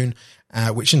said rune,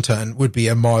 which in turn would be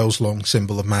a miles-long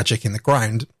symbol of magic in the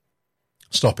ground,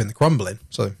 stopping the crumbling.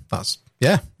 So that's,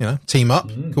 team up,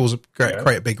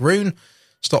 create a big rune,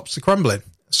 stops the crumbling.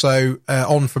 So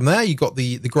on from there, you got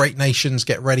the great nations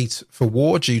get ready for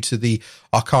war due to the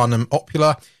Arcanum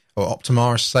Opula, or Optima,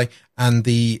 I should say, and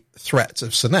the threat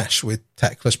of Sinesh, with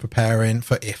Teclis preparing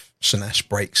for if Sinesh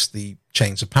breaks the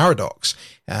chains of paradox.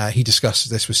 He discusses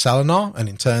this with Selenar, and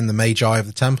in turn the Magi of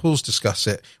the temples discuss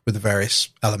it with the various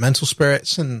elemental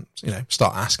spirits and,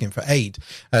 start asking for aid.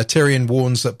 Tyrion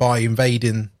warns that by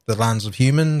invading the lands of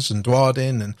humans and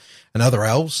Dwarden and other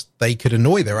elves, they could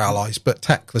annoy their allies, but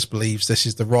Teclis believes this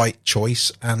is the right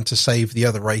choice and to save the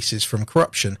other races from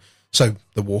corruption. So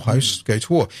the war hosts go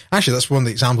to war. Actually, that's one of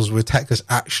the examples where Teclis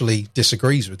actually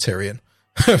disagrees with Tyrion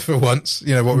for once.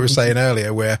 What we were saying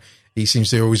earlier, where he seems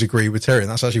to always agree with Tyrion.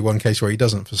 That's actually one case where he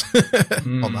doesn't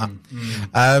on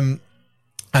that.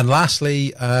 And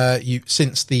lastly,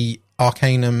 since the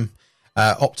Arcanum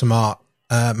Optima,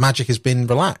 magic has been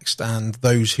relaxed, and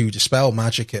those who dispel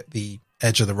magic at the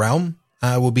edge of the realm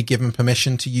will be given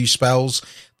permission to use spells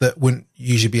that wouldn't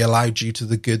usually be allowed due to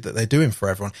the good that they're doing for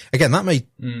everyone. Again, that may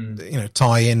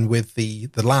tie in with the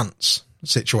lance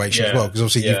situation as well, because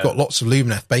obviously you've got lots of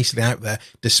Lumineth basically out there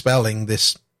dispelling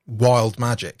this wild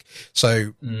magic.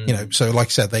 So so like I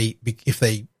said, if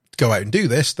they go out and do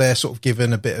this, they're sort of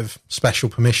given a bit of special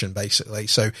permission basically,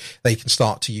 so they can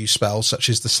start to use spells such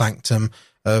as the Sanctum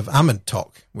of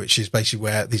Amantok, which is basically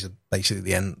where these are basically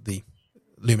the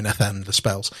Lumineth end the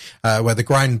spells, where the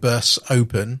ground bursts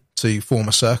open to form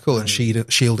a circle and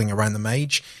shielding around the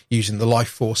mage, using the life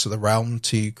force of the realm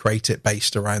to create it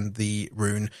based around the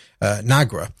rune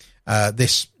Nagra.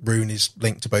 This rune is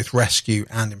linked to both rescue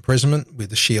and imprisonment, with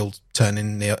the shield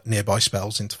turning nearby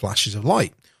spells into flashes of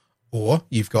light. Or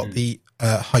you've got the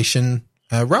Haitian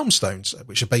realm stones,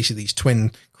 which are basically these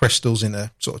twin crystals in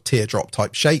a sort of teardrop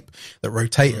type shape that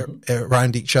rotate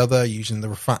around each other using the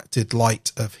refracted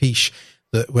light of Heesh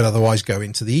that would otherwise go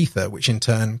into the ether, which in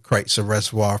turn creates a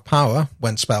reservoir of power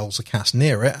when spells are cast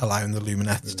near it, allowing the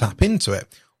Lumineth to tap into it.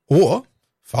 Or,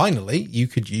 finally, you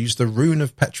could use the Rune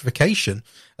of Petrification,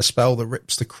 a spell that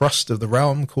rips the crust of the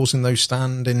realm, causing those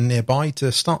standing nearby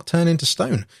to start turning to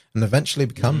stone and eventually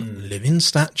become living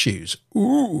statues.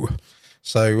 Ooh!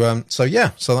 So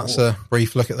that's a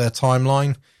brief look at their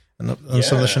timeline and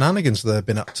some of the shenanigans they've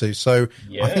been up to. So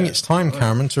I think it's time,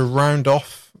 Cameron, to round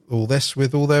off all this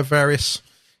with all their various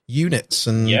units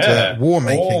and war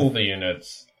making. All the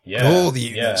units.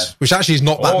 Which actually is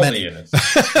not that many. All the units.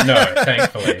 No,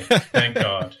 thankfully. Thank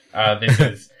God.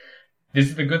 This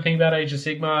is the good thing about Age of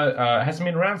Sigmar. It hasn't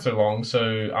been around so long,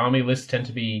 so army lists tend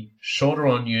to be shorter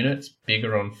on units,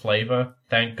 bigger on flavor.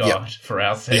 Thank God for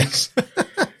our sakes.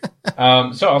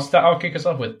 Yes. So I'll kick us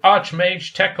off with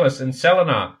Archmage Teclis and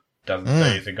Selenar. Doesn't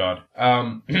say he's a god.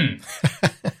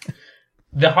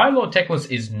 The High Lord Teclis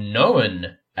is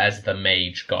known as the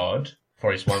Mage God,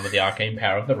 for he's one with the arcane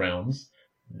power of the realms.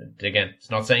 Again, it's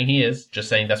not saying he is, just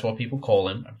saying that's what people call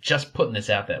him. I'm just putting this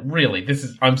out there. Really,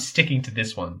 I'm sticking to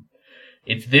this one.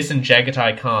 It's this and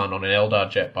Jagatai Khan on an Eldar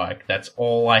jet bike. That's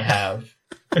all I have.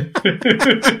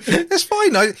 That's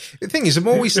fine. The thing is, the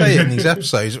more we say it in these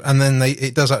episodes, and then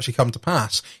it does actually come to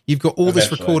pass, you've got all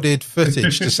this recorded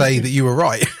footage to say that you were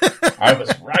right. I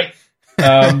was right.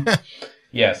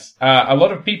 Yes. A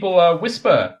lot of people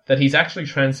whisper that he's actually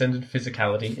transcended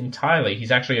physicality entirely.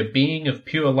 He's actually a being of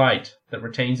pure light that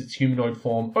retains its humanoid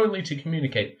form only to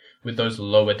communicate with those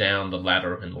lower down the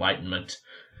ladder of enlightenment.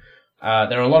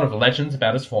 There are a lot of legends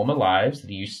about his former lives, that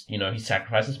he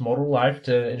sacrificed his mortal life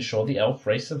to ensure the elf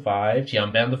race survived. He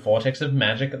unbound the vortex of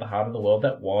magic at the heart of the world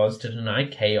that was to deny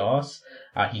chaos.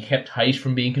 He kept Haish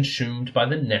from being consumed by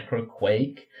the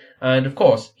necroquake. And of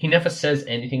course, he never says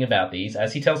anything about these,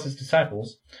 as he tells his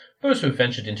disciples, those who have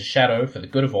ventured into shadow for the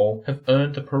good of all have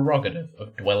earned the prerogative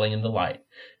of dwelling in the light.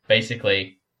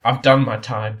 Basically, I've done my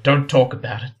time, don't talk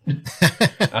about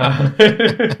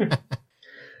it.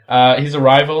 His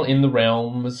arrival in the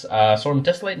realms saw him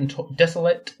desolate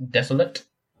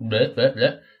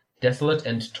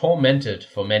and tormented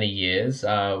for many years.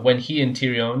 When he and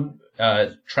Tyrion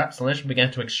trapped Slaanesh and began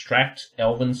to extract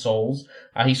elven souls,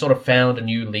 he sort of found a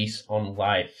new lease on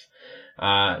life.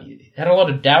 He had a lot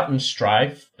of doubt and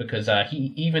strife because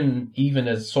he even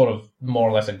as sort of more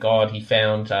or less a god, he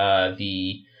found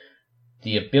the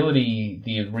ability,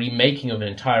 the remaking of an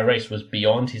entire race was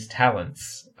beyond his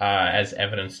talents, as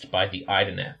evidenced by the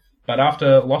Ideneth. But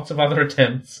after lots of other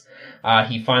attempts,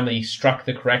 he finally struck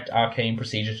the correct arcane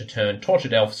procedure to turn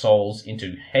tortured elf souls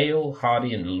into hale,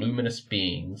 hardy, and luminous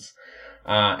beings.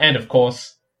 And of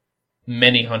course,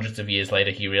 many hundreds of years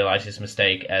later, he realized his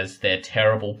mistake as their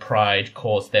terrible pride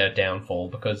caused their downfall,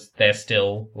 because they're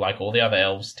still, like all the other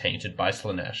elves, tainted by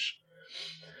Slaanesh.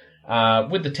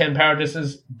 With the 10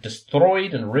 paradises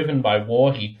destroyed and riven by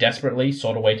war, he desperately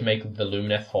sought a way to make the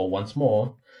Lumineth whole once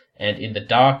more. And in the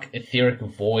dark, etheric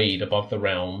void above the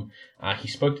realm, he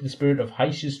spoke to the spirit of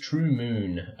Haish's true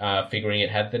moon, figuring it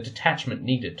had the detachment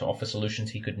needed to offer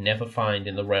solutions he could never find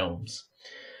in the realms.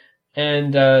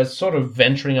 And sort of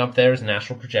venturing up there as an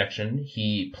astral projection,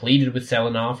 he pleaded with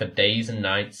Selenar for days and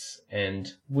nights,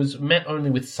 and was met only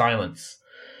with silence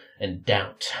and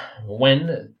doubt.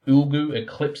 When Ulgu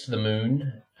eclipsed the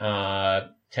moon,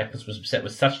 Teclis was upset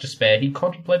with such despair, he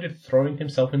contemplated throwing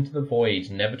himself into the void,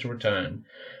 never to return.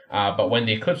 But when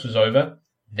the eclipse was over,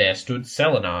 there stood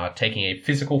Selenar, taking a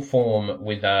physical form of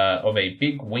a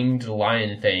big winged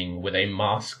lion thing with a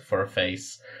mask for a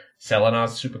face.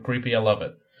 Selenar's super creepy, I love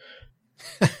it.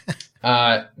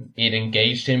 It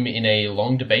engaged him in a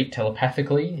long debate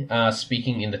telepathically,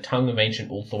 speaking in the tongue of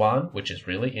ancient Ulthuan, which is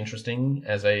really interesting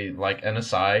as an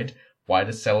aside. Why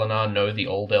does Selenar know the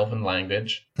old elven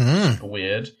language? Super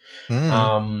weird.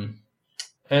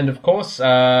 And of course,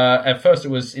 at first it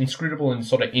was inscrutable and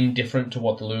sort of indifferent to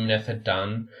what the Lumineth had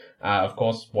done. Of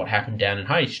course, what happened down in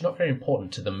Haish, not very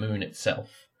important to the moon itself.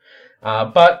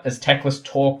 But as Teclis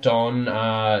talked on,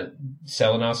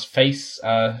 Selenar's face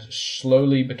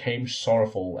slowly became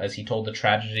sorrowful as he told the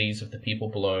tragedies of the people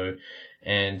below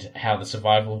and how the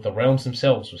survival of the realms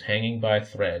themselves was hanging by a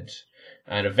thread.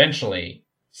 And eventually,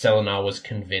 Selenar was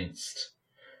convinced.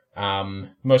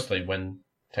 Mostly when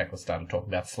Teclis started talking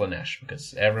about Slaanesh,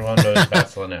 because everyone knows about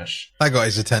Slaanesh. That got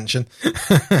his attention.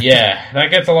 Yeah,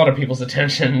 that gets a lot of people's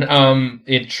attention.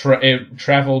 It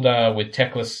traveled with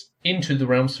Teclis into the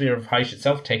realm sphere of Haish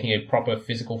itself, taking a proper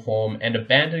physical form and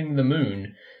abandoning the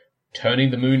moon,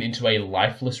 turning the moon into a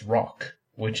lifeless rock,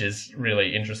 which is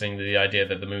really interesting, the idea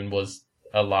that the moon was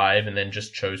alive and then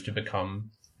just chose to become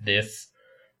this.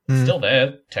 It's still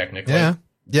there, technically.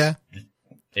 Yeah.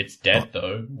 It's dead,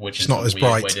 though, which it's is not a as weird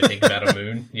bright. way to think about a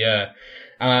moon. Yeah.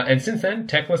 And since then,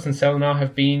 Teclis and Selenar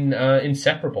have been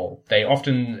inseparable. They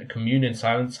often commune in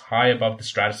silence high above the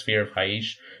stratosphere of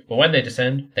Haish, but when they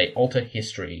descend, they alter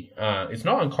history. It's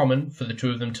not uncommon for the two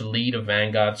of them to lead a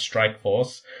vanguard strike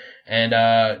force and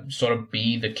sort of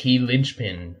be the key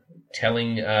linchpin,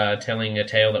 telling a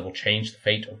tale that will change the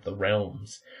fate of the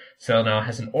realms. Selenar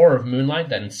has an aura of moonlight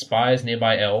that inspires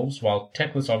nearby elves, while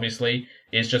Teclis obviously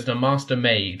is just a master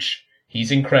mage.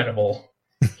 He's incredible.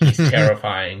 He's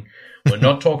terrifying. We're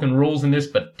not talking rules in this,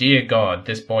 but dear God,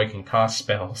 this boy can cast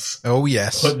spells. Oh,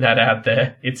 yes. Put that out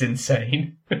there. It's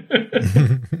insane.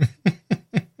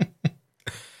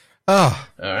 Oh,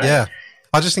 right. Yeah.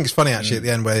 I just think it's funny, actually, at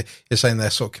the end where you're saying they're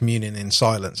sort of communing in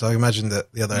silence. I imagine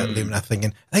that the other Lumineth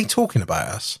thinking, are they talking about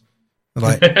us?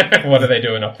 Like, what are they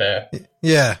doing up there?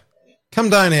 Yeah. Come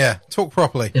down here. Talk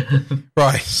properly.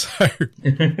 Right. So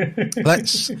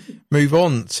let's move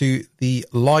on to the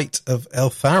Light of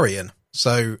Eltharion.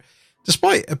 So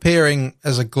despite appearing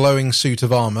as a glowing suit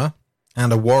of armor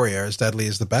and a warrior as deadly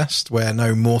as the best, where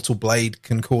no mortal blade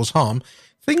can cause harm,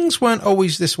 things weren't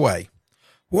always this way.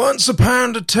 Once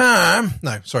upon a time,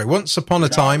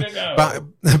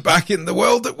 back in the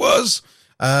world that was,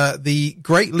 The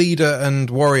great leader and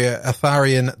warrior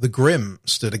Atharion the Grim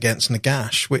stood against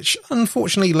Nagash, which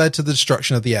unfortunately led to the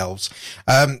destruction of the elves.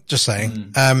 Just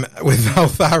saying, with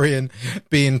Atharion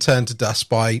being turned to dust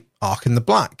by Arkin the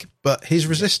Black. But his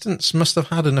resistance must have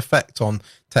had an effect on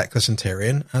Teclis and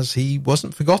Tyrion, as he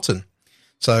wasn't forgotten.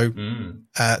 So,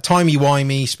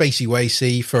 timey-wimey,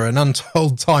 spacey-wacy, for an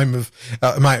untold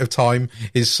amount of time,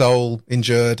 his soul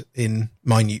injured in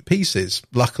minute pieces,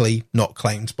 luckily not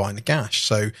claimed by Nagash.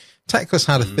 So, Teclis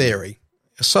had a theory.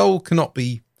 A soul cannot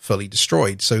be fully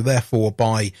destroyed, so therefore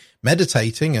by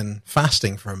meditating and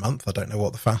fasting for a month, I don't know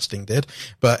what the fasting did,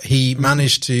 but he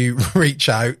managed to reach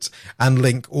out and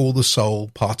link all the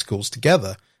soul particles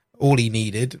together. All he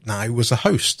needed now was a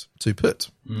host to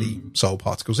put the soul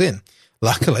particles in.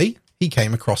 Luckily, he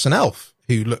came across an elf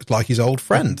who looked like his old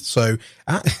friend. So,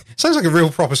 sounds like a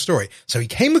real proper story. So he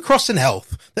came across an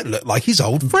elf that looked like his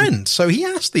old friend. So he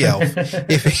asked the elf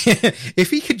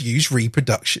if he could use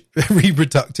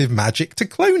reproductive magic to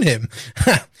clone him.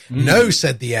 No,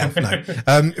 said the elf. No,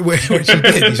 which he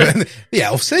did. The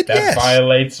elf said yes. That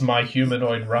violates my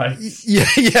humanoid rights.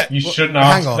 Yeah. You shouldn't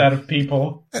ask that of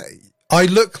people. I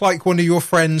look like one of your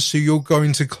friends who you're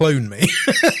going to clone me.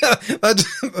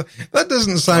 that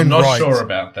doesn't sound right. I'm not sure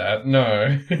about that,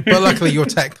 no. But luckily you're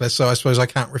Teclis, so I suppose I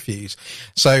can't refuse.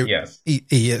 So yes.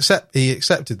 he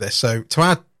accepted this. So to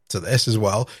add to this as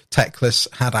well,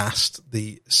 Teclis had asked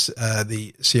the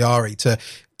Ciari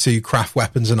to craft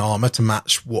weapons and armor to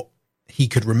match what he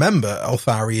could remember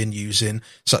Eltharion using,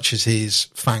 such as his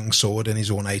fang sword and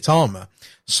his ornate armor.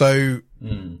 So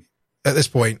at this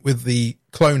point, with the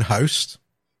clone host,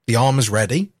 the armor's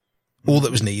ready. All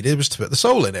that was needed was to put the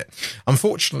soul in it.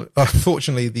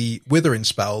 Unfortunately, the withering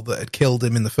spell that had killed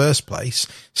him in the first place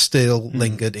still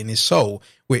lingered in his soul,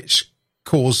 which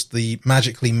caused the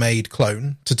magically made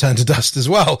clone to turn to dust as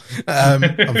well,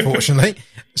 unfortunately.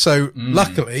 So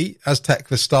luckily, as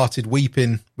Teclis started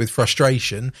weeping with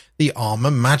frustration, the armor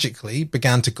magically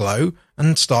began to glow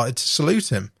and started to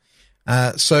salute him.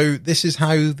 So this is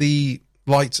how the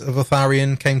Light of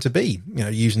Atharion came to be,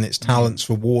 using its talents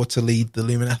for war to lead the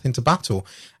Lumineth into battle.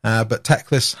 But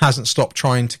Teclis hasn't stopped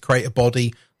trying to create a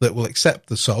body that will accept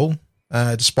the soul,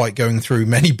 despite going through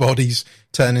many bodies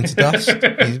turning to dust.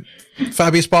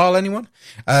 Fabius Bile, anyone?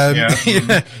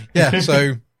 Yeah,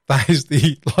 so that is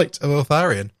the Light of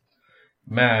Atharion.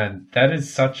 Man, that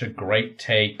is such a great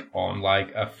take on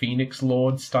like a Phoenix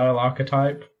Lord style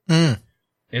archetype.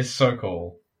 It's so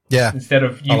cool. Yeah. Instead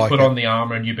of you put on the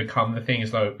armor and you become the thing,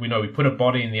 it's like, we put a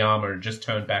body in the armor and just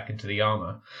turn back into the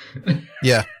armor.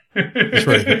 Yeah. It's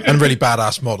really good. And really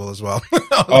badass model as well.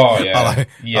 I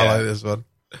like this one.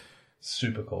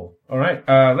 Super cool. All right.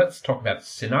 Let's talk about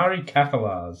Scenari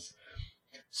Cathalars.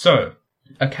 So,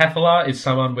 a Cathalar is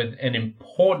someone with an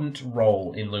important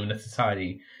role in Lumineth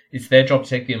society. It's their job to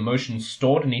take the emotions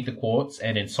stored beneath the quartz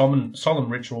and in solemn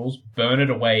rituals burn it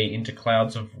away into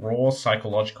clouds of raw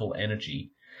psychological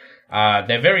energy.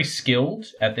 They're very skilled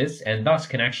at this and thus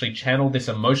can actually channel this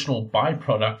emotional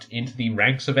byproduct into the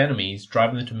ranks of enemies,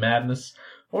 driving them to madness,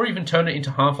 or even turn it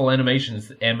into harmful emanations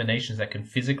that can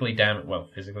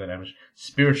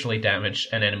spiritually damage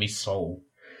an enemy's soul.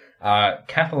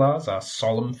 Cathalars are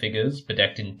solemn figures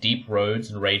bedecked in deep robes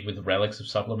and arrayed with relics of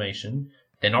sublimation.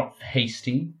 They're not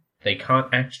hasty. They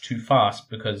can't act too fast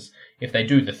because if they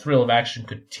do, the thrill of action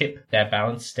could tip their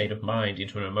balanced state of mind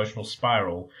into an emotional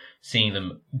spiral, seeing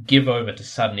them give over to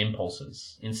sudden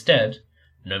impulses. Instead,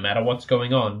 no matter what's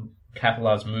going on,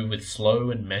 Cathalars move with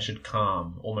slow and measured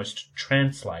calm, almost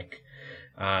trance-like.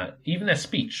 Even their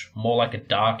speech, more like a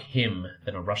dark hymn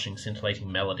than a rushing,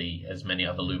 scintillating melody, as many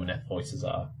other Lumineth voices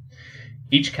are.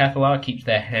 Each Cathalar keeps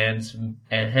their hands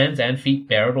and feet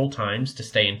bare at all times to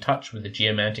stay in touch with the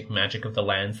geomantic magic of the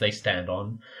lands they stand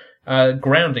on,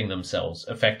 grounding themselves,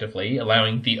 effectively,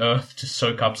 allowing the earth to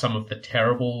soak up some of the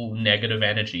terrible negative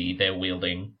energy they're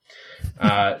wielding.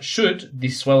 Should the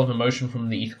swell of emotion from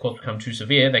the ether quartz become too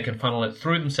severe, they can funnel it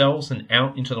through themselves and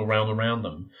out into the realm around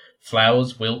them.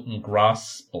 Flowers wilt and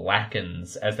grass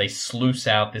blackens as they sluice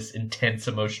out this intense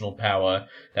emotional power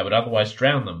that would otherwise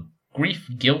drown them. Grief,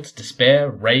 guilt, despair,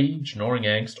 rage, gnawing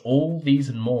angst, all these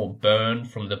and more burn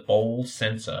from the bowl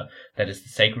censer that is the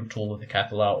sacred tool of the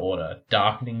Cathalar Order,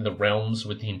 darkening the realms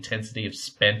with the intensity of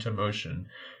spent emotion.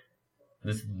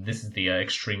 This is the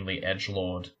extremely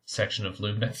edgelord section of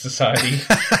Lumineth Society.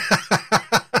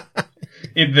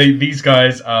 These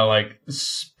guys are like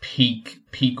peak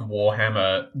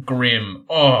Warhammer, grim.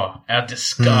 Oh, our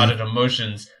discarded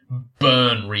emotions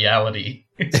burn reality.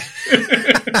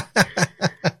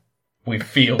 we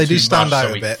feel they too do stand much, out so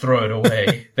a we bit. throw it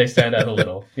away. They stand out a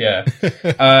little, yeah.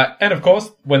 And of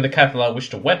course, when the Cathala wish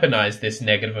to weaponize this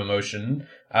negative emotion,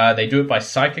 they do it by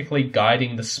psychically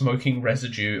guiding the smoking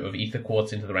residue of ether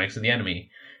quartz into the ranks of the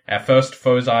enemy. At first,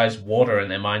 foes' eyes water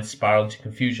and their minds spiral into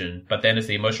confusion, but then as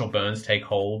the emotional burns take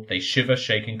hold, they shiver,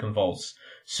 shake, and convulse.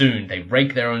 Soon, they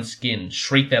rake their own skin,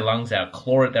 shriek their lungs out,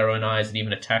 claw at their own eyes, and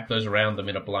even attack those around them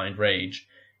in a blind rage.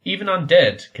 Even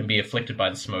undead can be afflicted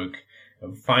by the smoke,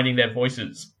 finding their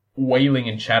voices wailing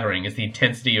and chattering as the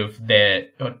intensity of their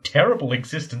terrible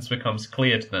existence becomes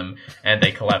clear to them, and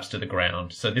they collapse to the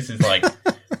ground. So this is like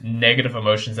negative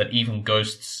emotions that even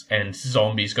ghosts and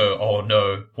zombies go, oh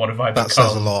no, what have I become? That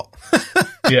says a lot.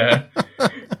 Yeah.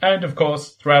 And of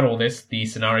course, throughout all this, the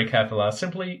Cenari Cathala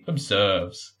simply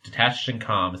observes, detached and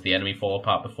calm as the enemy fall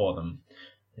apart before them.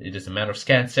 It is a matter of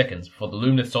scant seconds before the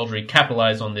Lumineth soldiery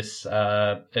capitalize on this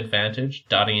advantage,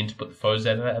 darting in to put the foes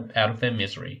out of their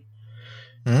misery.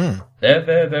 Mm.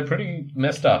 They're pretty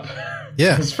messed up,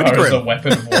 yeah, as far as a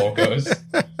weapon of war goes.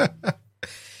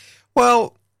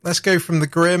 Well, let's go from the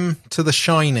grim to the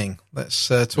shining. Let's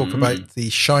talk about the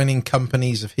shining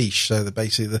companies of Hysh. So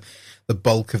basically the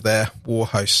bulk of their war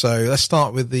host. So let's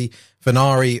start with the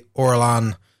Venari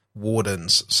Oralan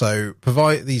Wardens. So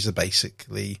these are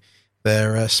basically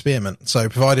their spearmen. So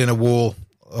providing a wall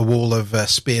of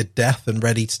speared death and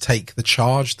ready to take the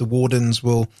charge, the Wardens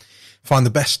will find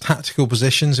the best tactical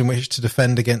positions in which to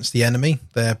defend against the enemy.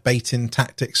 Their baiting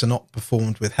tactics are not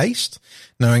performed with haste,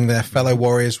 knowing their fellow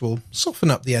warriors will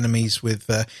soften up the enemies with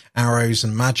arrows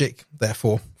and magic,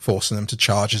 therefore forcing them to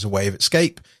charge as a way of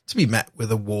escape, to be met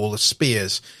with a wall of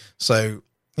spears. So,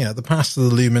 the past of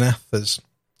the Lumineth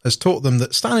has taught them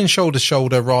that standing shoulder to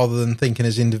shoulder rather than thinking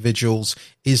as individuals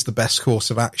is the best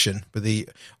course of action, with the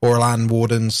Oralan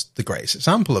Wardens the greatest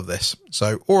example of this.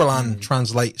 So Oralan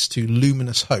translates to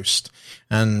luminous host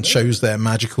and shows their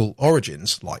magical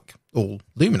origins, like all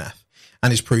Lumineth,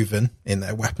 and is proven in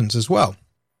their weapons as well.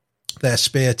 Their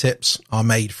spear tips are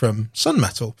made from sun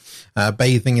metal,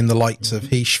 bathing in the light of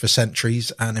Hysh for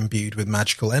centuries and imbued with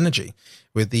magical energy,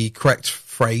 with the correct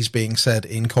phrase being said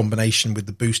in combination with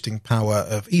the boosting power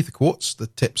of ether quartz. The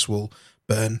tips will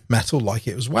burn metal like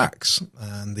it was wax,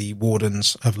 and the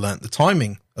Wardens have learnt the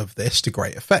timing of this to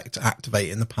great effect,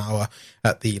 activating the power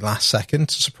at the last second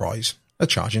to surprise a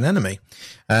charging enemy.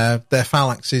 Their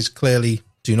phalanxes clearly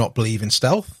do not believe in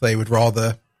stealth. They would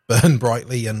rather burn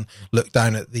brightly and look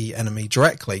down at the enemy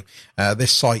directly.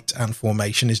 This sight and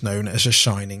formation is known as a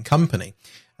shining company,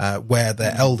 where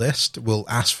their eldest will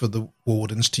ask for the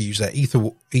Wardens to use their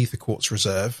ether quartz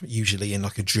reserve, usually in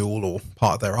like a jewel or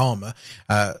part of their armour,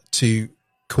 to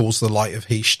cause the light of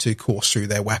Hysh to course through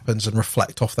their weapons and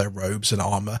reflect off their robes and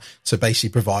armour to basically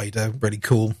provide a really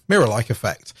cool mirror-like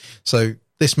effect. So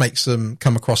this makes them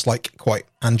come across like quite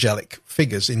angelic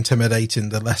figures, intimidating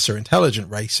the lesser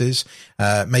intelligent races,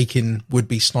 making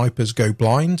would-be snipers go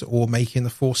blind, or making the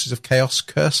forces of chaos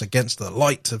curse against the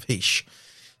light of Hysh.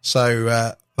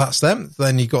 So that's them.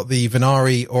 Then you've got the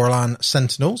Venari Oralan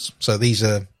Sentinels. So these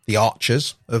are the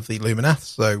archers of the Lumineth.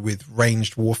 So with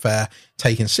ranged warfare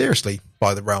taken seriously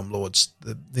by the Realm Lords,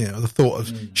 the thought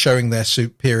of showing their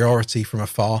superiority from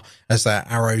afar as their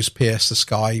arrows pierce the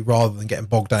sky rather than getting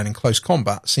bogged down in close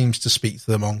combat seems to speak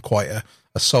to them on quite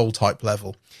a soul type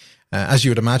level. As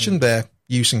you would imagine, their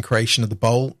use and creation of the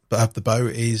bow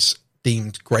is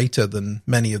deemed greater than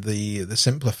many of the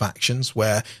simpler factions,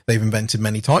 where they've invented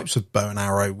many types of bow and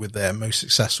arrow, with their most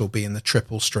successful being the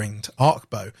triple-stringed arc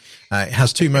bow. It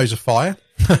has 2 modes of fire.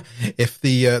 If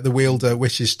the wielder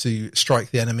wishes to strike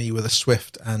the enemy with a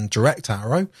swift and direct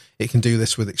arrow, it can do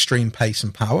this with extreme pace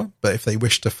and power, but if they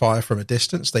wish to fire from a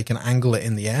distance, they can angle it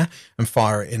in the air and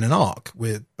fire it in an arc,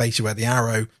 with basically where the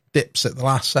arrow dips at the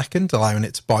last second, allowing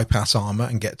it to bypass armour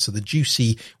and get to the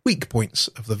juicy weak points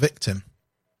of the victim.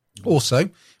 Also,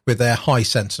 with their High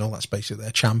Sentinel, that's basically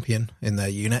their champion in their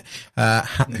unit,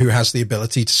 who has the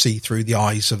ability to see through the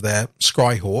eyes of their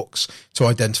Scryhawks to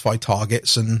identify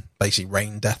targets and basically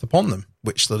rain death upon them,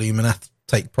 which the Lumineth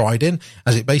take pride in,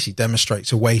 as it basically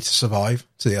demonstrates a way to survive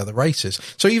to the other races.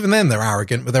 So even then, they're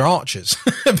arrogant with their archers,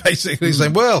 basically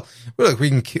saying, "Well, look, we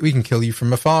can kill you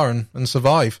from afar and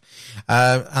survive."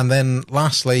 And then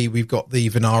lastly, we've got the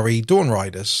Venari Dawn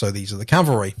Riders. So these are the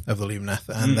cavalry of the Lumineth,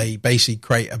 and they basically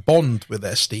create a bond with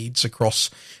their steeds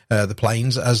across the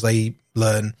plains as they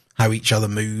learn how each other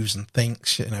moves and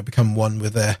thinks, become one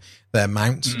with their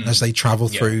mount as they travel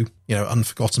through,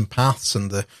 unforgotten paths and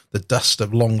the dust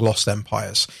of long lost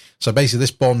empires. So basically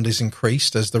this bond is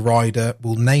increased as the rider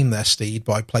will name their steed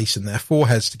by placing their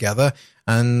foreheads together,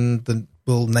 and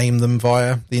will name them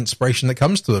via the inspiration that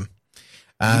comes to them.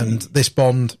 And this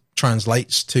bond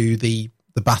translates to the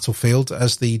battlefield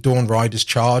as the Dawn Riders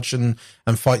charge and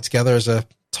fight together as a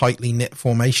tightly knit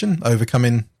formation,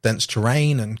 overcoming dense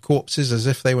terrain and corpses as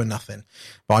if they were nothing.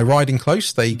 By riding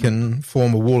close, they can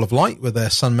form a wall of light with their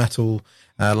sunmetal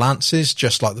lances,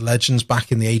 just like the legends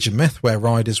back in the Age of Myth, where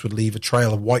riders would leave a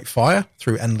trail of white fire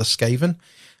through endless Skaven.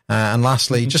 And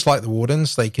lastly, just like the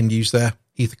Wardens, they can use their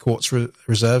ether quartz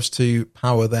reserves to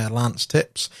power their lance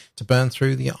tips to burn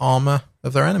through the armor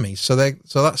of their enemies. So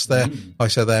that's their, like I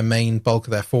said, their main bulk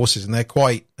of their forces, and they're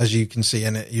quite, as you can see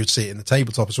in it, you'd see it in the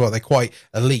tabletop as well. They're quite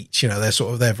elite. You know,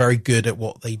 they're very good at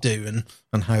what they do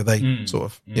and how they sort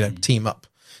of team up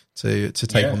to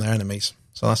take on their enemies.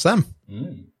 So that's them.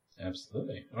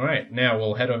 Absolutely. All right, now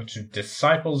we'll head over to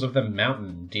Disciples of the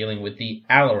Mountain, dealing with the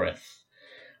Alarith.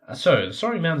 So, the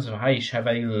Soaring Mountains of Haish have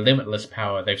a limitless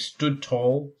power. They've stood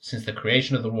tall since the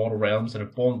creation of the Mortal Realms and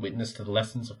have borne witness to the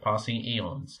lessons of passing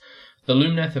eons. The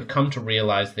Lumineth have come to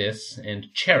realize this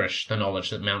and cherish the knowledge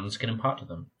that mountains can impart to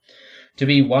them. To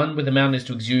be one with the mountain is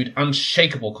to exude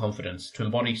unshakable confidence, to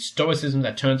embody stoicism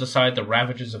that turns aside the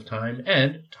ravages of time,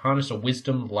 and to harness a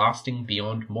wisdom lasting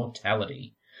beyond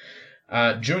mortality.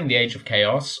 During the Age of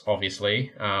Chaos,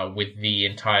 obviously, with the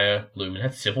entire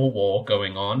Lumineth civil war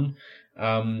going on,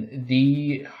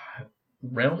 the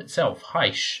realm itself,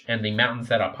 Haish, and the mountains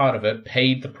that are part of it,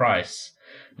 paid the price.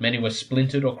 Many were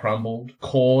splintered or crumbled,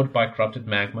 cored by corrupted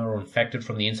magma, or infected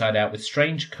from the inside out with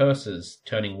strange curses,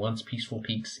 turning once peaceful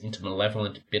peaks into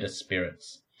malevolent, bitter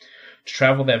spirits. To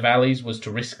travel their valleys was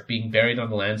to risk being buried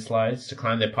under landslides. To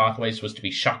climb their pathways was to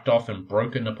be shucked off and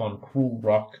broken upon cruel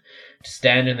rock. To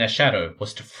stand in their shadow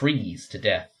was to freeze to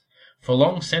death. For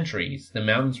long centuries, the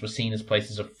mountains were seen as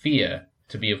places of fear,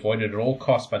 to be avoided at all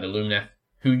costs by the Lumineth,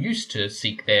 who used to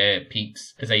seek their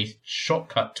peaks as a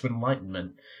shortcut to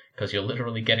enlightenment, because you're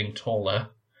literally getting taller.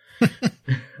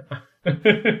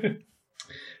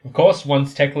 Of course,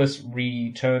 once Teclis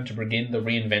returned to begin the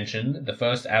reinvention, the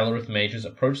first Alarith mages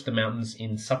approached the mountains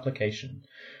in supplication.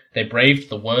 They braved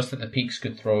the worst that the peaks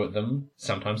could throw at them,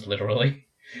 sometimes literally,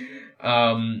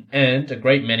 and a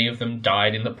great many of them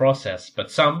died in the process,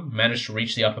 but some managed to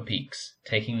reach the upper peaks,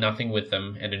 taking nothing with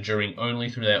them and enduring only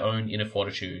through their own inner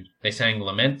fortitude. They sang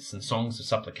laments and songs of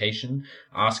supplication,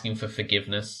 asking for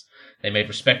forgiveness. They made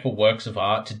respectful works of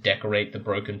art to decorate the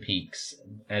broken peaks,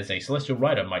 as a celestial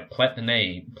rider might plait the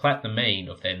mane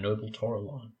of their noble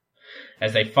Toralon.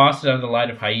 As they fasted under the light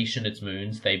of Haish and its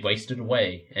moons, they wasted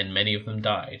away, and many of them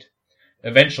died.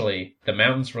 Eventually, the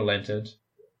mountains relented.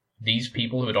 These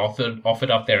people who had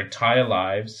offered up their entire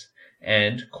lives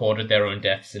and courted their own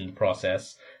deaths in the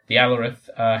process, the Alarith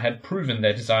had proven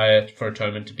their desire for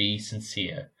atonement to be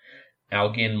sincere.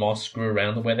 Algae and moss grew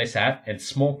around where they sat, and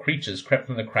small creatures crept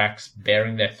from the cracks,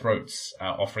 baring their throats,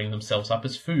 offering themselves up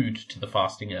as food to the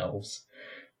fasting elves.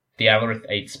 The Alarith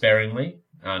ate sparingly,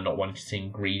 not wanting to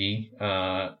seem greedy,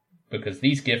 because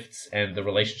these gifts and the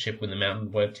relationship with the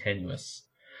mountain were tenuous.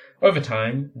 Over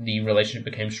time, the relationship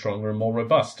became stronger and more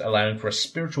robust, allowing for a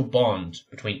spiritual bond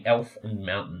between elf and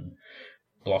mountain,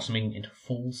 blossoming into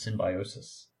full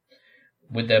symbiosis.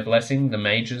 With their blessing, the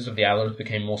mages of the Alarith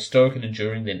became more stoic and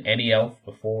enduring than any elf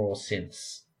before or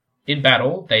since. In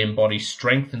battle, they embody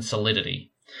strength and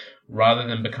solidity. Rather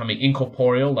than becoming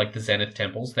incorporeal like the Zenith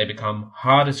temples, they become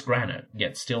hard as granite,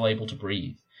 yet still able to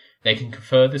breathe. They can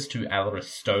confer this to Alarith's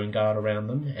stone guard around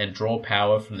them, and draw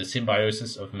power from the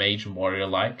symbiosis of mage and warrior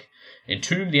alike,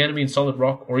 entomb the enemy in solid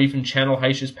rock, or even channel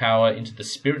Haish's power into the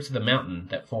spirits of the mountain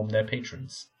that form their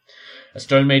patrons. A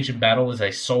stone mage in battle is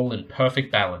a soul in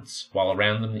perfect balance, while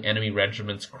around them the enemy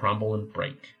regiments crumble and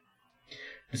break.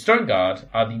 The Stone Guard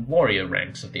are the warrior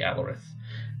ranks of the Alarith,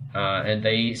 and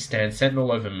they stand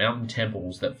sentinel over mountain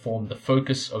temples that form the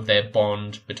focus of their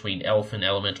bond between elf and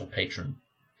elemental patron.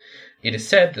 It is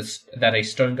said that a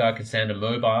Stone Guard can stand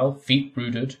immobile,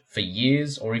 feet-rooted, for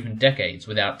years or even decades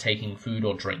without taking food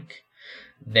or drink.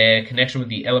 Their connection with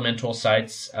the elemental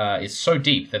sites is so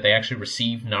deep that they actually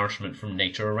receive nourishment from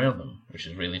nature around them, which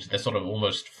is really, they're sort of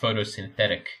almost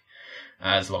photosynthetic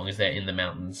as long as they're in the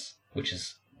mountains, which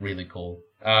is really cool.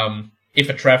 If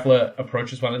a traveller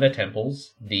approaches one of their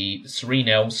temples, the serene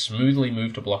elves smoothly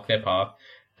move to block their path,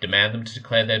 demand them to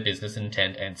declare their business and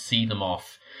intent, and see them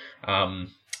off.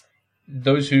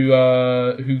 Those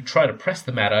who try to press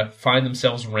the matter find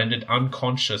themselves rendered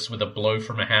unconscious with a blow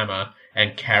from a hammer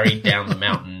and carried down the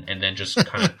mountain and then just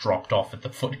kind of dropped off at the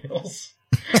foothills.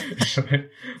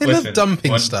 They love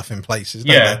dumping stuff in places,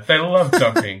 don't yeah, they love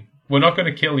dumping. We're not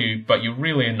going to kill you, but you're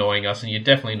really annoying us and you're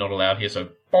definitely not allowed here, so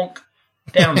bonk,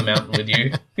 down the mountain with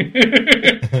you.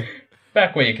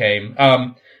 Back where you came.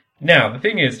 Now, the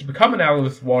thing is, to become an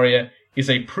Alarith warrior is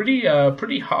a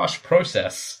pretty harsh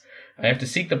process. I have to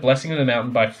seek the blessing of the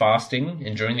mountain by fasting,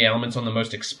 enduring the elements on the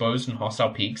most exposed and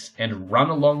hostile peaks, and run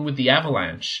along with the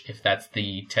avalanche, if that's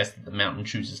the test that the mountain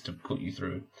chooses to put you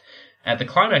through. At the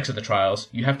climax of the trials,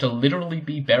 you have to literally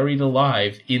be buried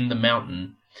alive in the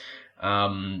mountain.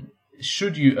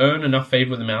 Should you earn enough favor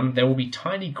with the mountain, there will be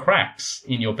tiny cracks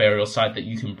in your burial site that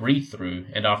you can breathe through,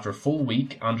 and after a full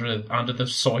week under the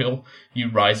soil,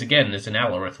 you rise again as an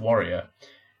Alarith warrior.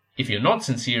 If you're not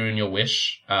sincere in your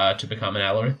wish to become an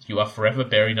Alarith, you are forever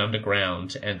buried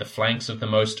underground, and the flanks of the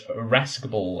most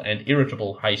irascible and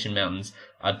irritable Haitian mountains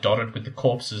are dotted with the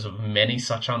corpses of many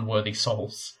such unworthy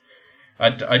souls.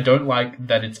 I don't like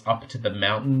that it's up to the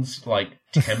mountain's,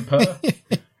 temper,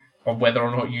 or whether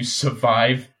or not you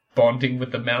survive bonding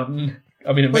with the mountain.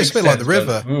 I mean, it's a bit like the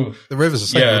river. The river's the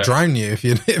same, will drown you if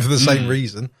for the same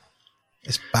reason.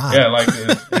 It's bad.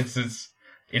 Yeah,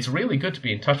 it's really good to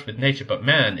be in touch with nature, but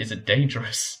man, is it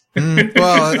dangerous.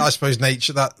 Well, I suppose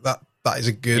nature, that is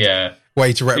a good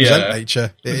way to represent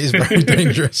nature. It is very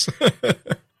dangerous.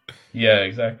 Yeah,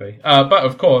 exactly. But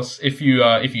of course, if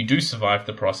you do survive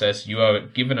the process, you are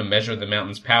given a measure of the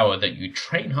mountain's power that you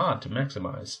train hard to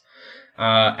maximize.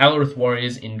 Alarith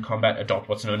warriors in combat adopt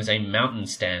what's known as a mountain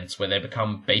stance, where they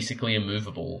become basically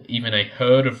immovable. Even a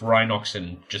herd of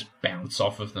Rhinoxen just bounce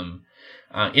off of them.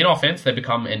 In offense, they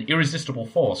become an irresistible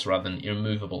force rather than an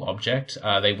immovable object.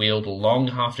 They wield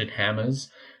long-hafted hammers,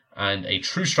 and a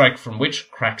true strike from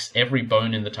which cracks every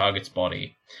bone in the target's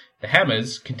body. The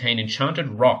hammers contain enchanted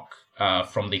rock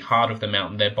from the heart of the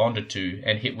mountain they're bonded to,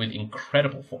 and hit with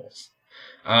incredible force.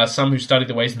 Some who study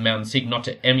the ways of the mountain seek not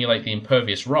to emulate the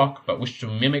impervious rock, but wish to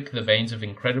mimic the veins of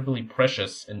incredibly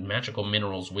precious and magical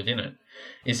minerals within it.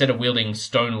 Instead of wielding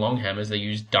stone long hammers, they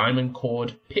use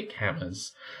diamond-cored pick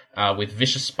hammers, with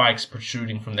vicious spikes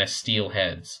protruding from their steel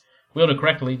heads. Wielded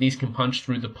correctly, these can punch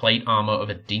through the plate armor of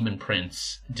a demon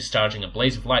prince, discharging a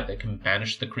blaze of light that can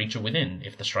banish the creature within,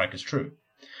 if the strike is true.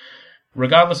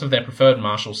 Regardless of their preferred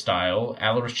martial style,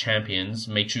 Alarith champions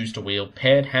may choose to wield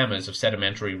paired hammers of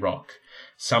sedimentary rock.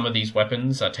 Some of these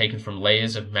weapons are taken from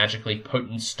layers of magically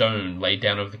potent stone laid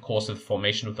down over the course of the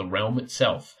formation of the realm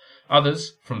itself,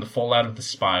 others from the fallout of the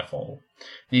Spirefall.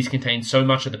 These contain so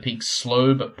much of the peak's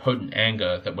slow but potent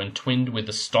anger that when twinned with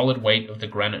the stolid weight of the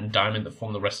granite and diamond that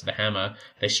form the rest of the hammer,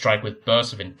 they strike with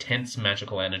bursts of intense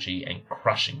magical energy and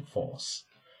crushing force.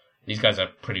 These guys are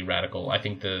pretty radical. I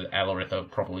think the Alarith are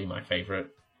probably my favorite.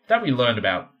 That we learned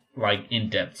about, in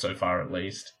depth so far at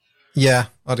least. Yeah,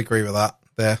 I'd agree with that.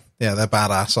 They're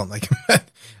badass, aren't they?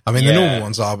 I mean, the normal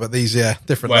ones are, but these,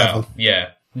 different level.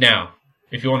 Yeah. Now,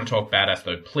 if you want to talk badass,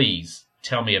 though, please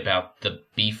tell me about the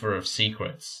Beefer of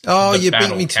Secrets. Oh, you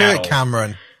beat me to it,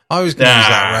 Cameron. I was going to use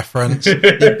that reference.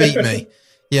 You beat me.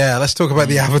 Yeah, let's talk about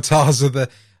the avatars of the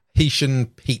Haitian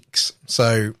peaks.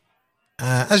 So,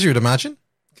 as you would imagine,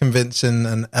 convincing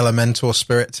an elemental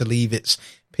spirit to leave its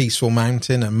peaceful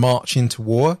mountain and march into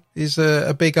war is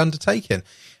a big undertaking,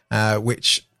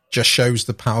 which just shows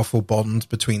the powerful bond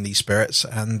between these spirits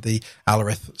and the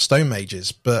Alarith stone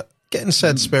mages. But getting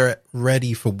said spirit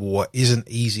ready for war isn't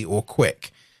easy or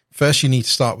quick. First, you need to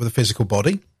start with a physical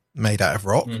body made out of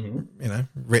rock,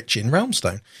 rich in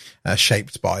realmstone,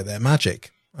 shaped by their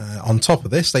magic. On top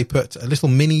of this, they put a little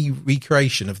mini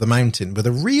recreation of the mountain with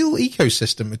a real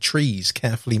ecosystem of trees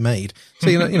carefully made. So,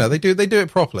 they do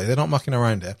it properly. They're not mucking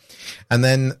around here. And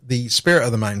then the spirit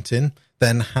of the mountain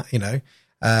then,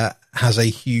 has a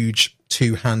huge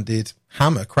two-handed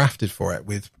hammer crafted for it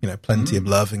with, plenty of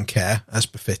love and care as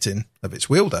befitting of its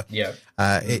wielder. Yeah.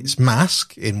 Its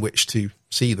mask in which to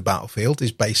see the battlefield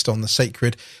is based on the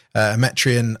sacred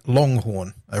Emetrian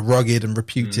Longhorn, a rugged and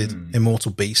reputed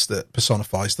immortal beast that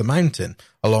personifies the mountain,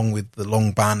 along with the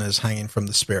long banners hanging from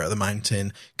the spirit of the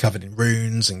mountain, covered in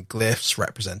runes and glyphs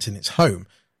representing its home.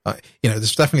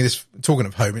 There's definitely this, talking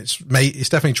of home, it's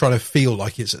definitely trying to feel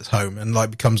like it's at home and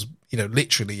becomes,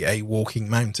 literally a walking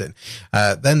mountain.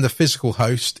 Then the physical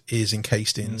host is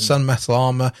encased in sun metal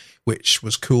armor, which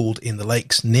was cooled in the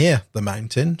lakes near the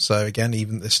mountain. So again,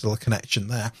 even there's still a connection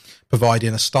there,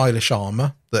 providing a stylish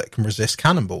armor that can resist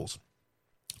cannonballs.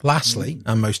 Lastly,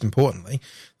 and most importantly,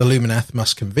 the Lumineth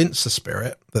must convince the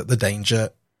spirit that the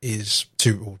danger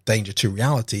to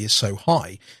reality is so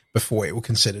high before it will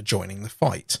consider joining the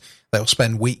fight. They'll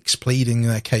spend weeks pleading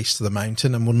their case to the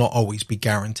mountain and will not always be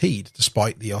guaranteed,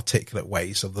 despite the articulate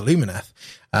ways of the Lumineth.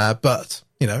 But,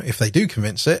 if they do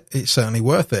convince it, it's certainly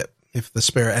worth it. If the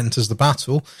spirit enters the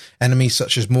battle, enemies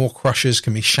such as Maw Crushers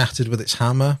can be shattered with its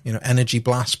hammer, energy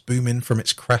blasts booming from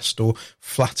its crest or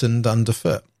flattened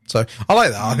underfoot. So I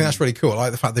like that. I think that's really cool. I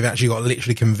like the fact they've actually got to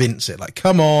literally convince it.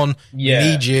 Come on, we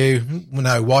need you.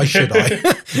 No, why should I?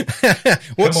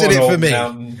 What's in it for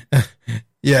me?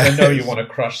 Yeah. I know you want to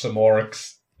crush some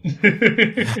orcs.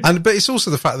 But it's also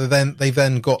the fact that they've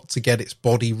then got to get its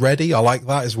body ready. I like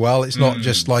that as well. It's not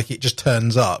just like it just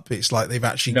turns up. It's like they've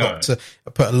actually got to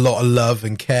put a lot of love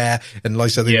and care, and like I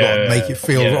said, they've got to make it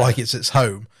feel like it's its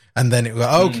home. And then it will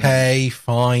go, okay,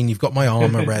 fine, you've got my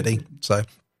armor ready. So,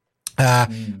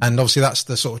 and obviously that's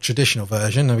the sort of traditional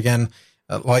version. And again,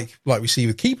 like we see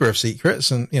with Keeper of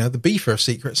Secrets, and the Beefer of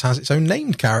Secrets has its own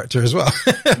named character as well.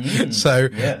 So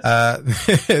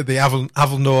the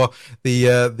Avalnor,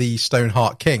 the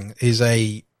Stoneheart King, is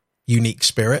a unique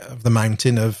spirit of the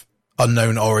mountain of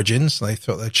unknown origins. They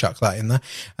thought they'd chuck that in there,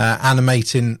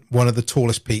 animating one of the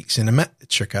tallest peaks in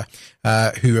Emetrica,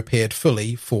 who appeared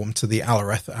fully formed to the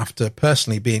Alareth after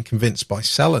personally being convinced by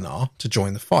Selenar to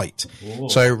join the fight. Ooh.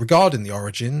 So regarding the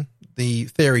origin, the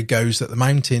theory goes that the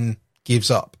mountain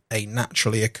gives up a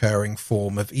naturally occurring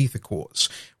form of ether quartz,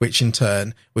 which in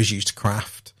turn was used to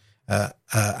craft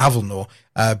Avalnor.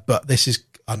 But this is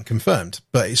unconfirmed.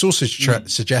 But it's also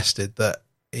suggested that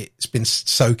it's been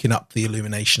soaking up the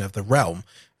illumination of the realm,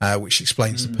 which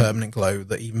explains the permanent glow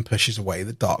that even pushes away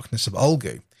the darkness of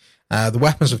Ulgu. The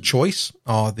weapons of choice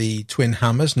are the twin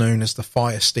hammers known as the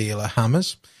Fire Stealer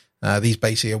hammers. These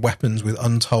basically are weapons with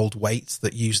untold weight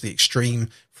that use the extreme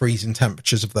freezing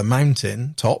temperatures of the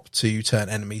mountain top to turn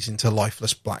enemies into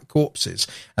lifeless black corpses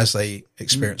as they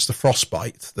experience the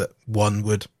frostbite that one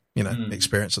would,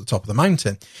 experience at the top of the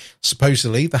mountain.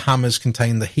 Supposedly, the hammers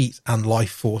contain the heat and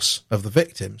life force of the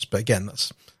victims, but again,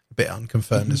 that's a bit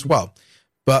unconfirmed as well.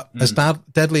 But as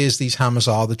deadly as these hammers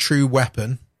are, the true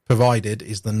weapon provided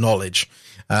is the knowledge.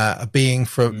 A being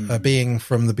from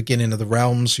the beginning of the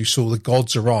realms who saw the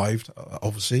gods arrived,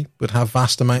 obviously, would have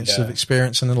vast amounts of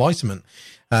experience and enlightenment.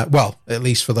 Well, at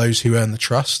least for those who earn the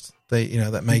trust,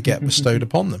 that may get bestowed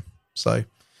upon them. So,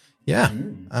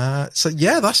 that's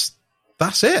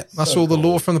it. That's all the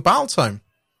lore from the Battle Tome.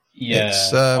 Yeah,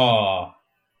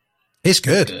 it's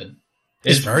good.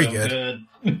 It's very good.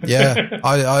 Yeah,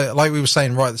 I like we were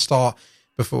saying right at the start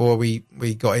before we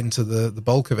got into the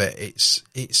bulk of it.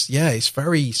 It's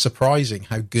very surprising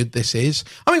how good this is.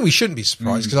 I mean, we shouldn't be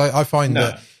surprised because I find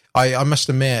that. I must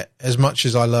admit, as much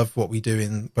as I love what we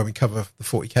do when we cover the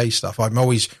 40k stuff, I'm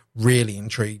always really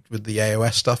intrigued with the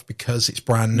AOS stuff because it's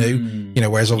brand new,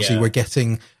 whereas obviously we're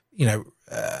getting,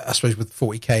 I suppose with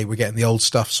 40k, we're getting the old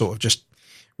stuff sort of just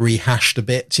rehashed a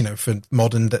bit, for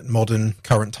modern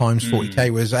current times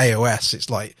 40k, whereas AOS, it's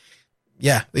like,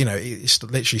 it's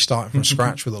literally starting from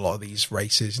scratch with a lot of these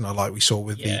races, like we saw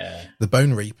with the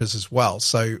Bone Reapers as well.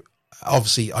 So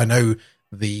obviously I know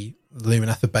the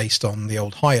Lumineth are based on the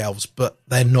old High Elves, but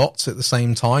they're not at the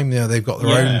same time. They've got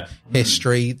their own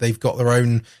history, they've got their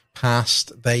own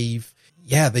past, they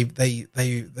got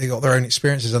their own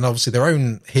experiences and obviously their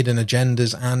own hidden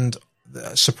agendas and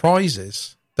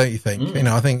surprises, don't you think?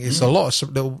 I think it's a lot of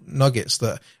little nuggets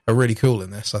that are really cool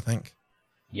in this, I think.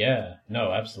 Yeah,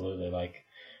 no, absolutely.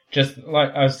 Just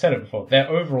like I've said it before, their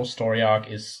overall story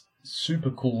arc is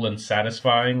super cool and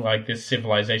satisfying. Like this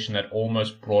civilization that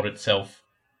almost brought itself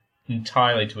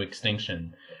entirely to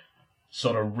extinction,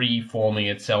 sort of reforming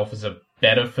itself as a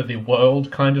better for the world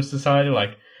kind of society,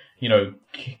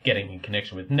 getting in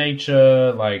connection with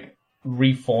nature,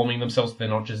 reforming themselves so they're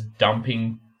not just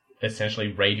dumping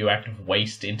essentially radioactive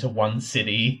waste into one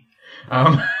city,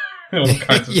 all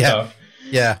kinds of stuff.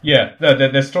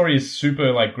 Their story is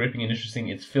super gripping and interesting.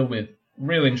 It's filled with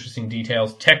really interesting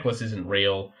details. Techless isn't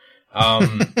real.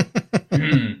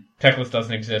 Techless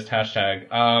doesn't exist, hashtag.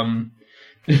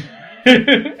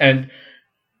 And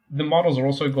the models are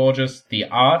also gorgeous. The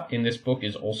art in this book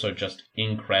is also just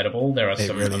incredible. There are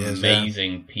some really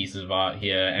amazing pieces of art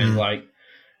here. And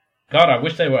God, I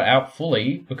wish they were out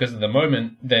fully, because at the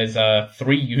moment there's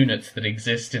 3 units that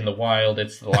exist in the wild.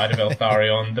 It's the Light of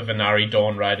Eltharion, the Venari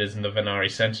Dawn Riders, and the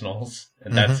Venari Sentinels,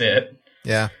 and that's it.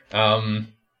 Yeah.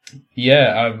 I'm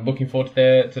looking forward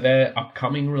to their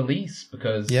upcoming release,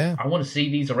 because I want to see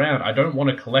these around. I don't want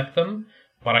to collect them,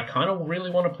 but I kind of really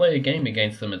want to play a game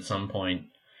against them at some point.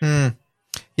 I'm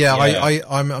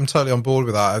totally on board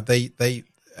with that.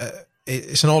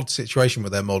 It's an odd situation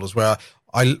with their models where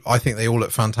I think they all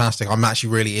look fantastic. I'm actually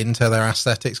really into their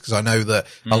aesthetics because I know that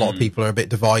a lot of people are a bit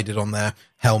divided on their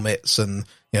helmets and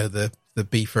the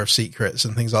Beefer of Secrets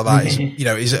and things like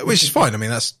that. Which is fine. I mean,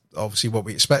 that's obviously what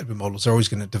we expect with models. They're always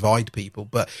going to divide people,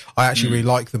 but I actually really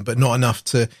like them, but not enough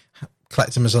to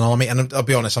collect them as an army. And I'll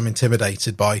be honest, I'm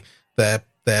intimidated by their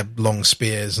long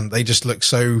spears, and they just look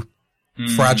so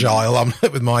fragile. I'm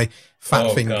with my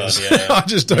fat fingers. God, I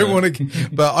just don't want to.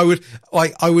 But I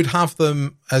would have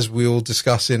them, as we'll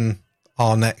discuss in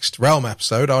our next Realm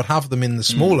episode. I would have them in the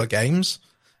smaller games.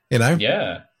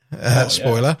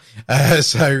 Spoiler.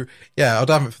 So yeah, I'd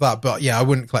have it for that. But yeah, I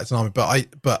wouldn't collect an army.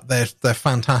 But they're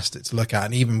fantastic to look at,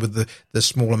 and even with the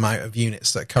small amount of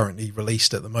units that are currently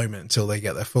released at the moment, until they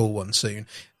get their full one soon,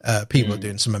 people are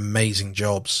doing some amazing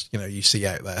jobs. You see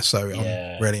out there. So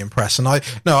I'm really impressed. And I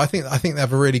think they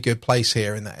have a really good place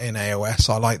here in AOS.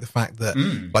 I like the fact that,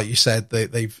 like you said,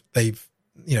 they've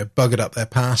buggered up their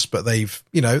past, but they've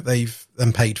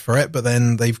paid for it, but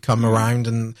then they've come around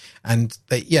and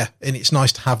it's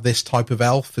nice to have this type of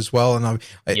elf as well. And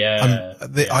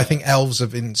I think elves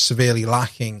have been severely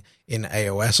lacking in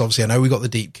AOS. Obviously, I know we got the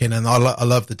Deepkin, and I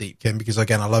love the Deepkin because,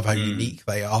 again, I love how unique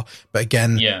they are. But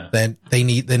again, there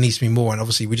needs to be more, and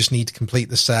obviously we just need to complete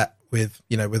the set with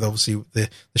obviously the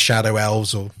shadow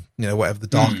elves, or whatever the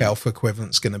dark elf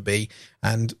equivalent's going to be.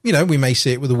 And we may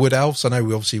see it with the wood elves. I know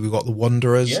we've got the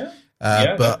wanderers,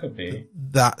 but that could be.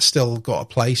 That's still got a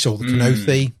place, or the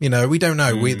Kenothi. We don't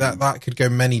know. That could go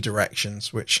many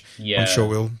directions, which I'm sure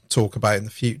we'll talk about in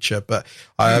the future. But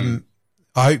I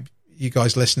hope you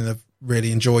guys listening have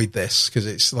really enjoyed this, because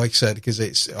it's, like I said,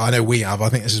 I know we have. I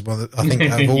think this is one of the, I think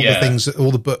out of all the things,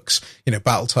 all the books,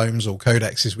 battle tomes or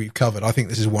codexes we've covered, I think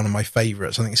this is one of my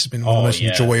favorites. I think this has been one of the most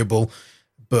enjoyable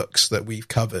books that we've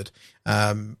covered.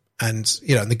 And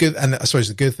the good, and I suppose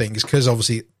the good thing is, because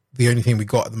obviously the only thing we've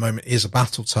got at the moment is a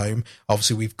battle tome.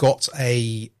 Obviously we've got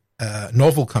a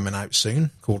novel coming out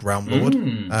soon called Realm Lord.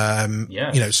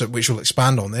 So which will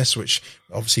expand on this, which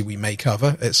obviously we may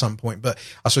cover at some point. But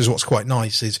I suppose what's quite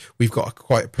nice is we've got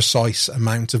quite a precise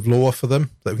amount of lore for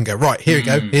them that we can go, right, here we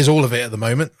go, here's all of it at the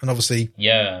moment. And obviously,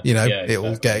 it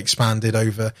will get expanded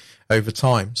over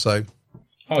time. So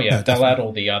they'll add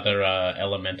all the other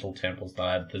elemental temples. They'll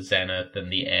add the Zenith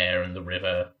and the air and the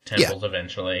river temples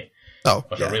eventually.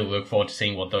 Which I really look forward to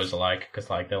seeing what those are like, because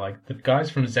they're like, the guys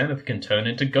from Zenith can turn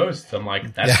into ghosts. I'm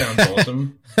like, that sounds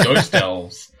awesome. Ghost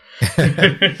elves.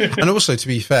 And also, to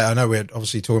be fair, I know we're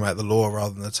obviously talking about the lore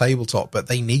rather than the tabletop, but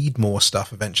they need more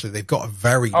stuff eventually. They've got a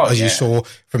very, you saw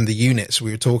from the units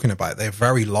we were talking about, they're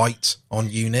very light on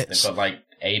units. They've got like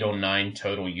 8 or 9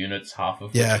 total units, half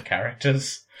of which are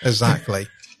characters. Exactly.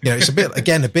 It's a bit like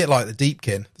the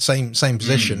Deepkin, same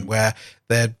position where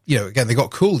they're, again, they've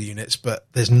got cool units, but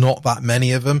there's not that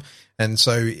many of them. And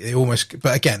so it almost,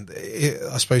 but again,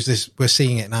 I suppose we're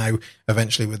seeing it now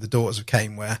eventually with the Daughters of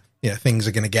Cain, where, things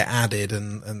are going to get added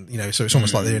and, so it's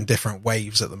almost like they're in different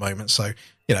waves at the moment. So,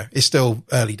 it's still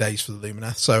early days for the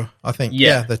Lumineth. So I think,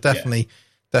 they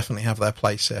definitely have their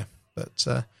place here. But,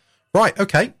 right.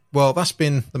 Okay. Well, that's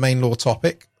been the main lore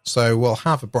topic. So we'll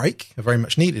have a break, a very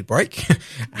much needed break,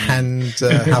 and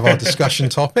have our discussion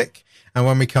topic. And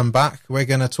when we come back, we're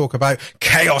going to talk about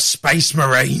Chaos Space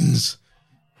Marines.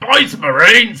 Space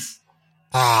Marines!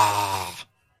 Ah.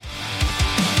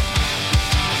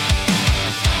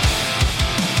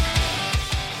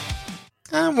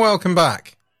 And welcome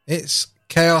back. It's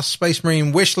Chaos Space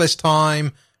Marine wishlist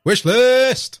time.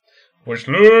 Wishlist!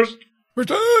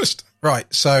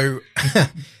 Right, so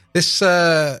this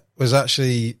was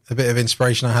actually a bit of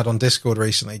inspiration I had on Discord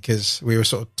recently, because we were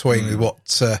sort of toying with what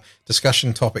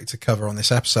discussion topic to cover on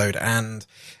this episode, and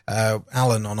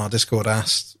Alan on our Discord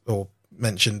asked or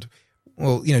mentioned,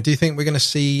 well, do you think we're going to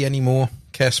see any more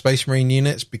Chaos Space Marine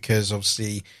units? Because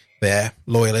obviously their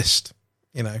loyalist,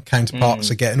 counterparts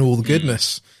are getting all the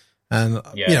goodness. And,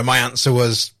 my answer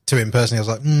was to him personally, I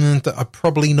was like,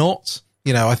 probably not.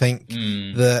 I think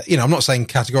I'm not saying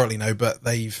categorically no, but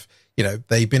they've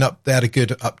been up. They had a good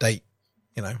update,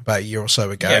 about a year or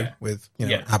so ago with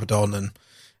Abaddon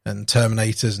and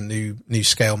Terminators and new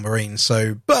scale Marines.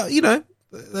 So, but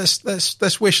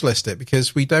let's wish list it,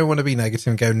 because we don't want to be negative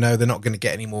and go, no, they're not going to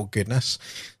get any more goodness.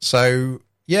 So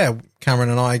yeah, Cameron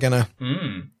and I are going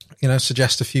to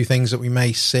suggest a few things that we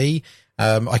may see.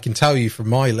 I can tell you from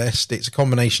my list, it's a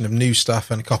combination of new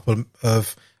stuff and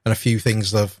a few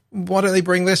things of, why don't they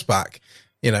bring this back?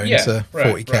 Into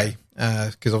 40k.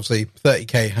 Because obviously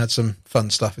 30k had some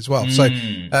fun stuff as well. So,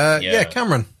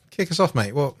 Cameron, kick us off,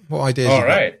 mate. What ideas? All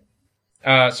right.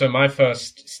 So my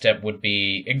first step would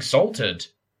be Exalted.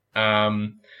 So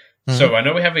I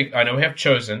know we have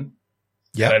Chosen.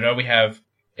 Yeah. I know we have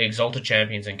Exalted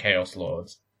Champions and Chaos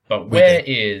Lords. But where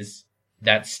is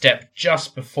that step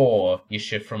just before you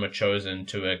shift from a Chosen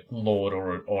to a Lord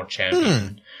or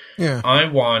Champion? Yeah. I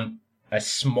want a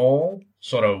small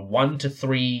sort of 1 to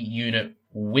 3 unit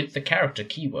with the character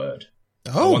keyword.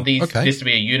 I want this to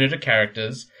be a unit of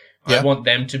characters. Yeah. I want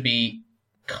them to be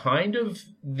kind of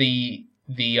the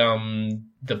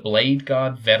Blade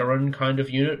Guard veteran kind of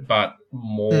unit, but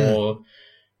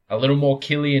a little more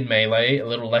killy in melee, a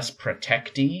little less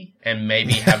protecty, and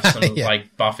maybe have some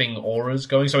like buffing auras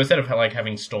going. So instead of like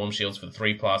having storm shields for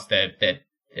 3+, they're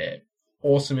They're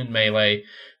awesome in melee.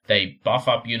 They buff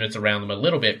up units around them a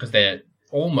little bit because they're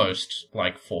almost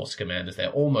like Force Commanders. They're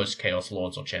almost Chaos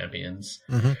Lords or Champions.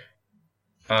 Mm-hmm.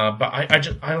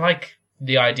 But I like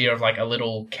the idea of like a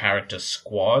little character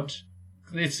squad.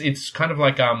 It's kind of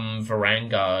like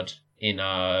Varangard in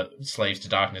Slaves to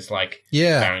Darkness, like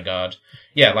Varangard.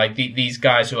 Yeah, like these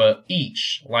guys who are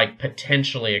each like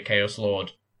potentially a Chaos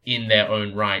Lord in their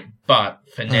own right, but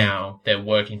for now they're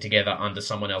working together under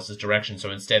someone else's direction.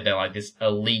 So instead they're like this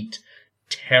elite,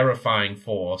 terrifying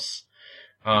force.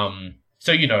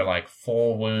 So like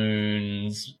 4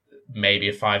 wounds, maybe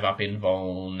a 5-up in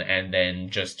Vuln, and then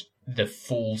just the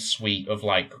full suite of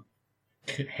like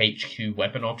HQ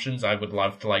weapon options. I would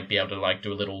love to like be able to like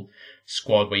do a little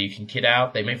squad where you can kit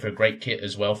out. They make for a great kit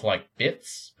as well for like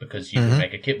bits, because you can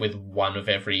make a kit with one of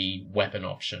every weapon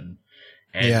option.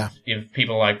 And if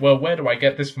people are like, well, where do I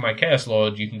get this for my Chaos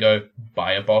Lord? You can go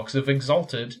buy a box of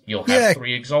Exalted. You'll have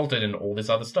 3 Exalted and all this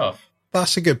other stuff.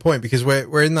 That's a good point, because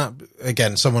we're in that,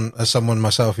 again, someone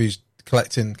myself who's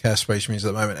collecting Chaos Space Marines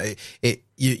at the moment,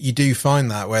 you do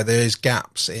find that where there is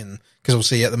gaps in, because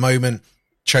obviously at the moment,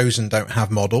 Chosen don't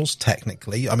have models,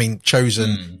 technically. I mean,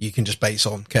 Chosen, you can just base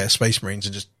on Chaos Space Marines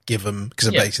and just give them,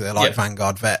 because basically they're like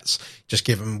Vanguard vets, just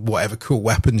give them whatever cool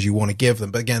weapons you want to give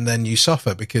them. But again, then you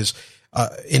suffer because,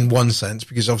 in one sense,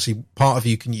 because obviously part of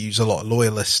you can use a lot of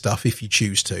loyalist stuff if you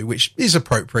choose to, which is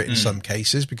appropriate in some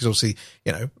cases, because obviously,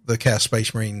 the Chaos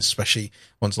Space Marines, especially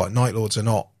ones like Night Lords, are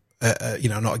not,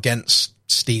 not against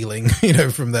stealing,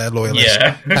 from their loyalist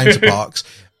counterparts.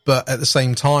 But at the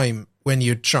same time, when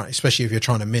you're trying, especially if you're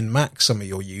trying to min-max some of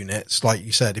your units, like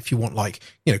you said, if you want like,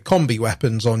 combi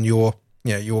weapons on your,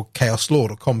 your Chaos Lord,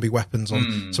 or combi weapons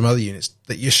on some other units,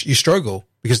 that you struggle,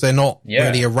 because they're not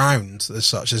really around as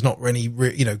such. There's not really,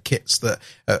 kits that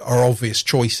are obvious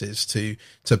choices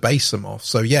to base them off.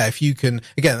 So yeah, if you can,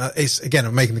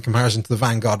 I'm making the comparison to the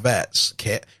Vanguard Vets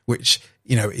kit, which,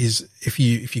 is, if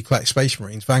you collect Space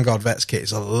Marines, Vanguard Vets kit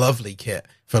is a lovely kit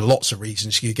for lots of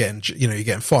reasons. You're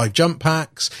getting 5 jump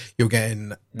packs, you're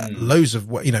getting loads of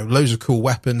cool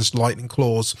weapons, lightning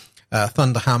claws,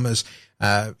 thunder hammers.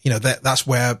 That's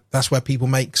where people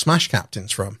make Smash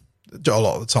Captains from. A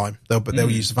lot of the time, they'll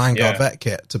use the Vanguard Vet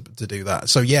kit to do that.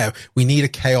 So yeah, we need a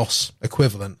Chaos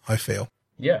equivalent, I feel.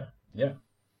 Yeah.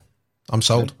 I'm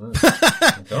sold.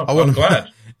 I'm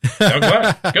glad.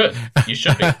 Good. You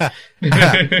should be.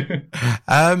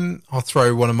 I'll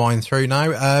throw one of mine through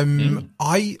now.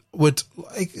 I would,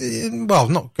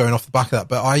 not going off the back of that,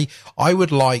 but I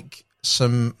would like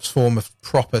some form of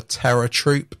proper terror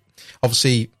troop.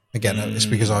 Obviously, again, it's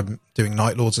because I'm doing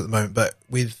Night Lords at the moment, but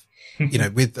with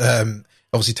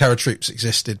obviously terror troops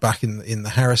existed back in the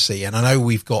Heresy, and I know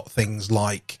we've got things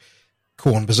like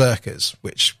Khorne Berserkers,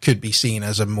 which could be seen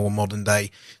as a more modern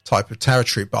day type of terror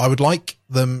troop, but I would like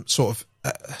them sort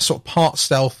of part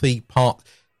stealthy,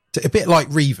 a bit like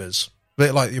Reavers, a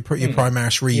bit like your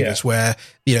Primaris Reavers, where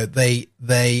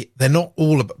they're not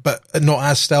all but not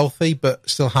as stealthy, but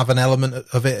still have an element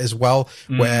of it as well,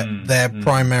 where their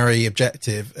primary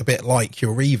objective, a bit like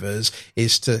your Reavers,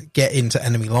 is to get into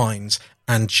enemy lines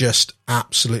and just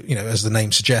absolutely, as the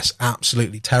name suggests,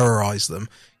 absolutely terrorize them,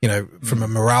 from a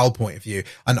morale point of view.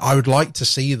 And I would like to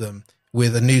see them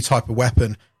with a new type of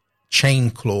weapon, chain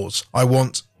claws. I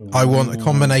want a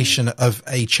combination of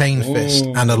a chain fist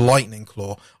and a lightning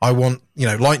claw. I want,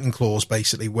 lightning claws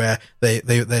basically where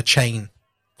they're chain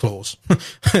claws,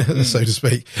 so to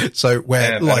speak. So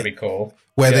where that'd be cool.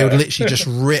 Where they would literally just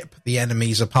rip the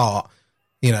enemies apart,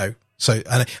 so,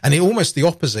 and it almost the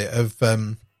opposite of,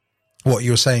 what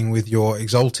you were saying with your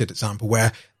Exalted example,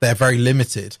 where they're very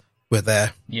limited with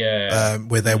their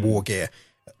war gear,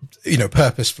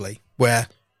 purposefully, where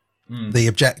the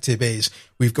objective is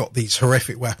we've got these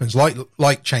horrific weapons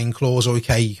like chain claws, or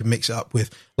you can mix it up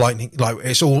with lightning. Like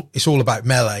it's all about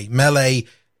melee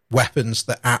weapons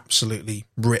that absolutely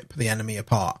rip the enemy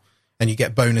apart, and you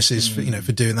get bonuses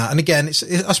for doing that. And again, I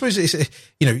suppose it's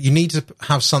you need to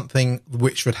have something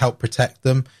which would help protect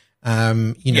them.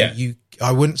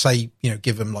 I wouldn't say,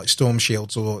 give them like storm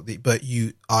shields but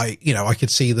I could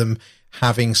see them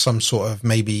having some sort of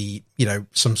maybe,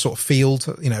 some sort of field,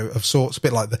 of sorts, a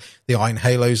bit like the Iron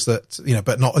Halos that,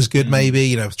 but not as good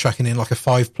maybe, tracking in like a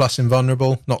 5+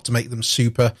 invulnerable, not to make them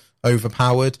super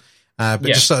overpowered.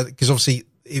 Just so, because obviously,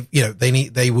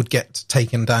 they would get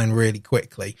taken down really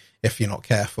quickly if you're not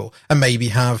careful, and maybe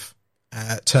have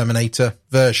Terminator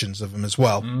versions of them as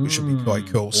well, which would be quite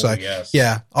cool. So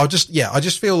I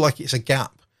just feel like it's a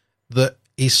gap that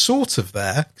is sort of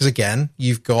there, because again,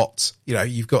 you've got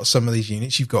some of these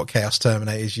units, you've got Chaos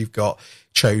Terminators, you've got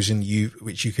Chosen,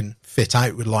 which you can fit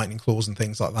out with lightning claws and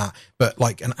things like that, but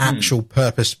like an actual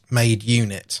purpose-made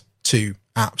unit to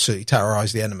absolutely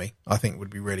terrorize the enemy, I think would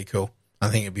be really cool. I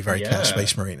think it'd be very Chaos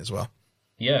Space Marine as well.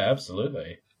 Yeah,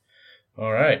 absolutely.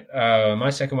 All right. My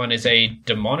second one is a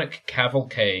Demonic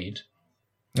Cavalcade.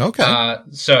 Okay.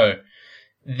 So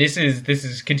this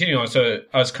is continuing on. So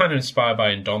I was kind of inspired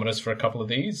by Indominus for a couple of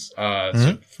these.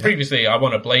 So previously, I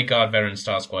want a Blade Guard Veteran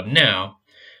Star Squad. Now,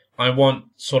 I want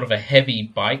sort of a heavy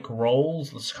bike roll.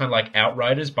 It's kind of like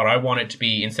Outriders, but I want it to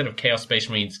be, instead of Chaos Space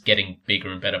Marines getting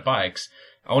bigger and better bikes,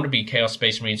 I want to be Chaos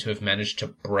Space Marines who have managed to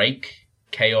break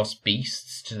Chaos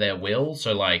Beasts to their will.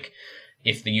 So, like,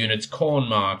 if the unit's Khorne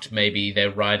marked, maybe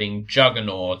they're riding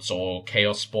Juggernauts or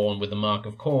Chaos Spawn with the mark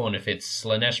of Khorne. If it's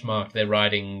Slanesh marked, they're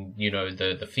riding,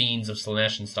 the Fiends of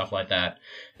Slanesh and stuff like that.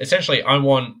 Essentially, I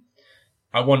want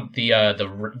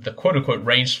the quote unquote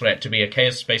range threat to be a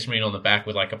Chaos Space Marine on the back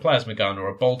with like a plasma gun or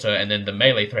a bolter, and then the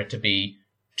melee threat to be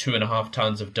 2.5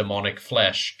 tons of demonic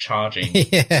flesh charging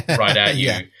right at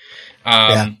you.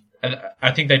 And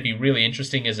I think they'd be really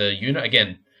interesting as a unit.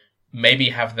 Again, maybe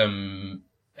have them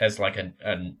as like a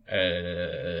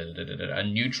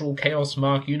neutral Chaos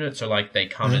Mark unit. So like they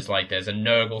come as like there's a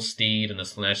Nurgle steed and a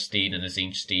Slanesh steed and a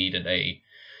Tzeentch steed and a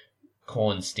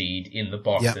Khorne steed in the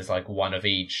box. There's like one of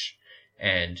each,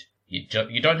 and you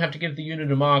don't have to give the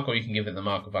unit a mark, or you can give it the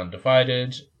mark of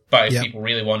Undivided. But if people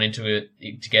really want to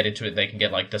get into it, they can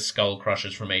get like the Skull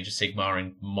Crushers from Age of Sigmar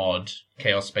and mod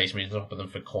Chaos Space Marines on top of them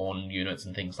for Khorne units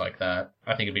and things like that.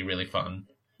 I think it'd be really fun.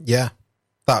 Yeah,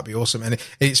 that'd be awesome. And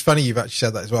it's funny you've actually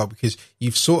said that as well, because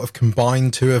you've sort of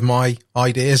combined two of my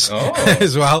ideas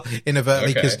as well,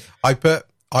 inadvertently, because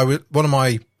one of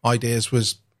my ideas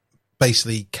was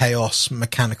basically Chaos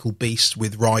Mechanical Beast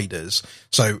with Riders.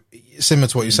 So similar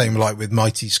to what you're saying, like with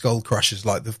Mighty Skull Crushers,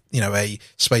 like a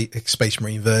Space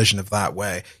Marine version of that,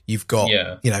 where you've got,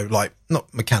 like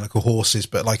not mechanical horses,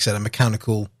 but like I said, a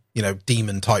mechanical,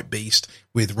 demon type beast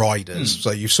with riders.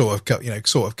 So you've sort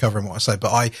of covering what I said,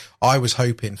 but I was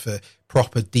hoping for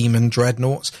proper demon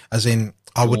dreadnoughts, as in,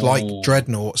 I would like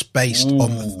dreadnoughts based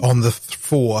on the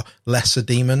 4 lesser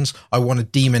demons. I want a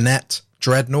demonette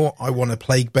dreadnought. I want a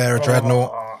plague bearer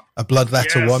dreadnought, a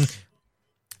bloodletter one.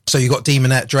 So you got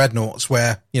demonette dreadnoughts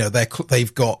where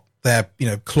they've got their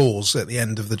claws at the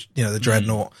end of the the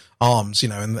dreadnought arms,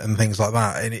 and things like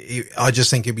that. And I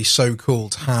just think it'd be so cool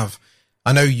to have.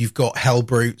 I know you've got Hell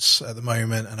Brutes at the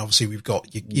moment, and obviously we've got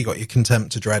you got your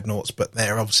Contemptor dreadnoughts, but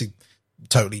they're obviously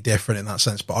totally different in that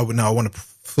sense. But I want a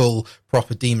full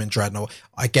proper demon dreadnought.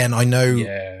 Again, I know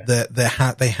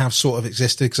that they have sort of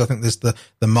existed, because I think there's the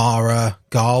Mara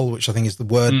Gal, which I think is the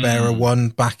word bearer one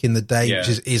back in the day, which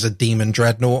is a demon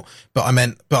dreadnought. But I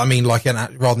mean like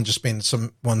rather than just being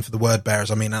some one for the word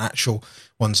bearers, I mean an actual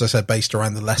ones, I said, based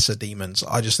around the lesser demons.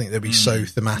 I just think they'd be so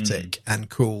thematic and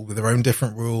cool with their own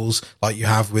different rules, like you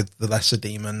have with the lesser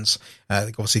demons. They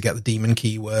obviously get the demon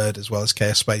keyword as well as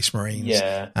Chaos Space Marines.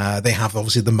 They have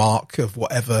obviously the mark of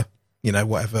whatever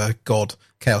god,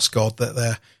 chaos god that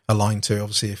they're aligned to.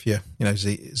 Obviously, if you're,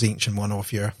 Tzeentch one, or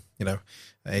if you're,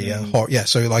 horror.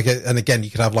 So like, and again,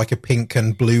 you could have like a pink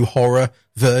and blue horror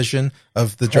version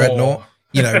of the dreadnought,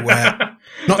 where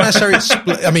not necessarily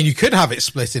split. I mean, you could have it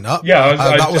splitting up.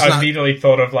 I immediately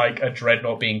thought of like a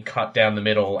dreadnought being cut down the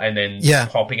middle and then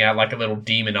popping out like a little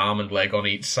demon almond leg on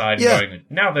each side, and going,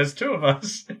 now there's 2 of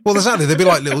us. Well, exactly. They'd be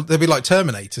like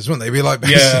Terminators, wouldn't they? They'd be like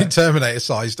basically Terminator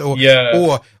sized, or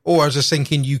I was just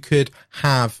thinking you could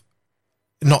have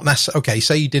not necessarily. Okay,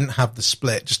 say you didn't have the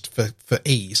split, just for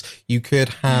ease, you could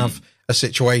have a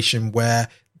situation where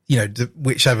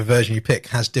whichever version you pick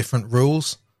has different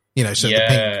rules. So the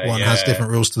pink one has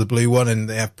different rules to the blue one, and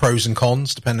they have pros and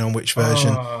cons depending on which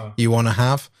version you want to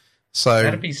have. So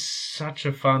that'd be such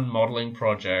a fun modeling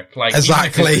project. Like,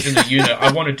 exactly. Even if it's in the unit,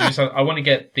 I want to do something. I want to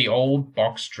get the old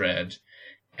box dread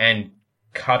and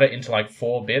cut it into like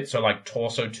 4 bits. So like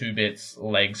torso 2 bits,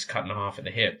 legs cut in half at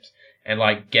the hips, and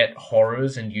like get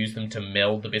horrors and use them to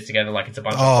meld the bits together. Like it's a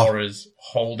bunch of horrors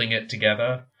holding it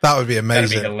together. That would be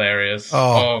amazing. That'd be hilarious.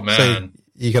 Oh man. So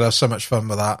you could have so much fun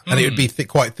with that, and it would be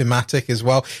quite thematic as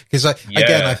well. Because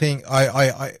again, I think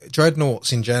I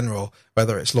dreadnoughts in general,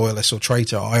 whether it's loyalist or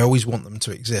traitor, I always want them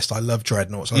to exist. I love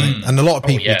dreadnoughts, I think, and a lot of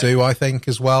people do, I think,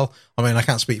 as well. I mean, I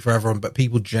can't speak for everyone, but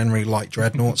people generally like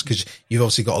dreadnoughts because you've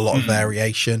obviously got a lot of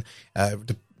variation,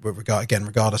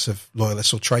 regardless of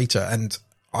loyalist or traitor. And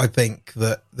I think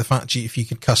that the fact if you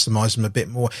could customize them a bit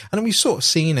more, and we've sort of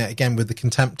seen it again with the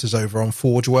Contemptors over on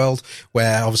Forge World,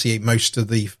 where obviously most of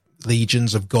the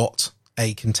legions have got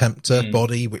a Contemptor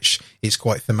body, which is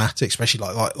quite thematic, especially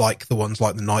like the ones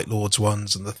like the Night Lords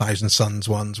ones and the Thousand Suns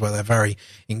ones, where they're very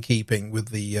in keeping with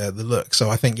the look. So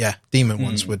I think, demon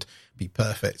ones would be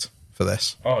perfect for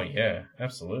this. Oh yeah,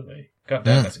 absolutely. God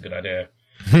damn, that's a good idea.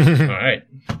 All right.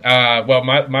 Well,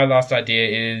 my last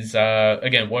idea is,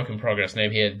 again, work in progress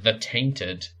name here, the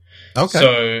Tainted. Okay.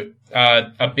 So,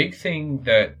 a big thing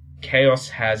that Chaos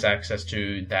has access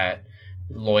to that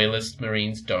Loyalist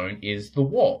Marines don't is the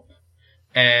Warp.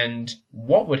 And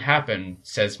what would happen,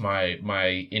 says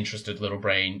my interested little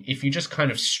brain, if you just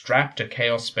kind of strapped a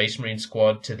Chaos Space Marine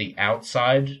squad to the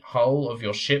outside hull of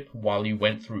your ship while you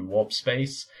went through warp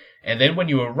space, and then when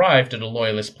you arrived at a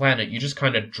Loyalist planet, you just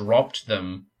kind of dropped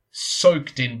them,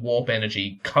 soaked in warp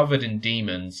energy, covered in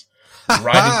demons,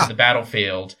 right into the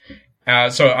battlefield.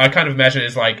 So I kind of imagine it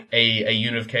as like a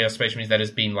unit of Chaos Space Marines that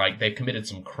has been like, they've committed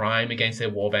some crime against their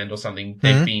warband or something.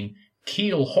 They've been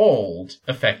keel-hauled,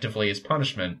 effectively, as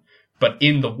punishment, but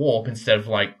in the warp instead of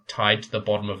like tied to the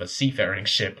bottom of a seafaring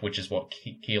ship, which is what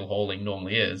keel-hauling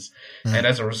normally is. And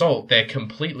as a result, they're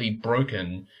completely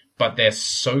broken, but they're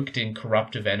soaked in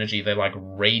corruptive energy. They're like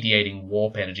radiating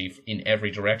warp energy in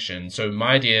every direction. So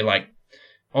my idea, like,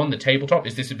 on the tabletop,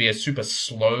 is this would be a super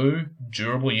slow,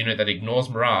 durable unit that ignores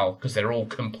morale because they're all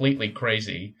completely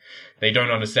crazy. They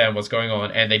don't understand what's going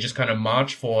on, and they just kind of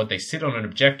march forward. They sit on an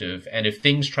objective, and if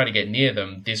things try to get near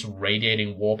them, this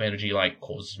radiating warp energy like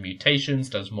causes mutations,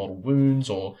 does mortal wounds,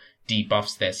 or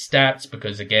debuffs their stats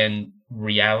because, again,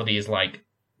 reality is like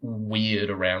weird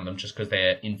around them just because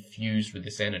they're infused with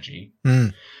this energy.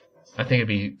 I think it'd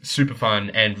be super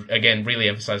fun, and again, really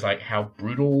emphasize like how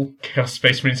brutal Chaos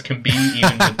Space Marines can be,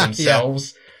 even with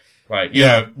themselves. Like, you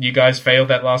know, you guys failed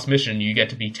that last mission, you get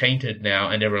to be tainted now,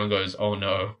 and everyone goes, "Oh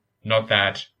no, not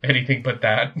that, anything but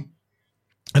that."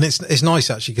 And it's nice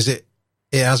actually because it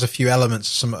has a few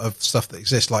elements of stuff that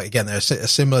exists. Like again, they're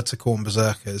similar to Khorne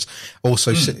Berserkers.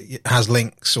 Also, it has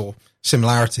links or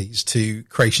similarities to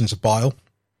Creations of Bile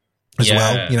as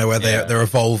well, you know, where they're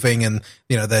evolving and,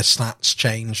 you know, their stats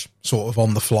change sort of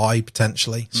on the fly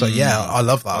potentially. So I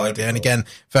love that idea. Cool. And again,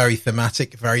 very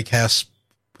thematic, very Chaos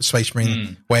Space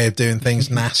Marine way of doing things,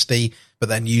 nasty, but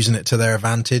then using it to their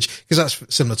advantage. Because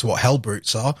that's similar to what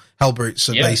Hellbrutes are. Hellbrutes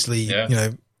are basically, you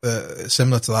know,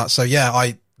 similar to that. So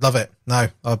I love it. No,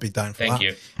 I'll be down for that. Thank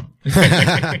you.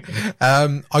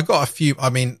 I got a few. I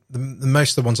mean, the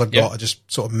most of the ones I've got are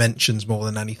just sort of mentions more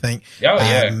than anything. Go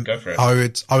for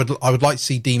it. I would like to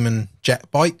see demon jet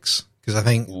bikes because I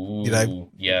think you know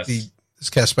the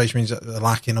Chaos Space Marines are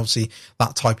lacking. Obviously,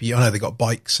 that type of. I know they got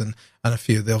bikes and a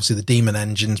few of obviously the demon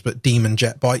engines, but demon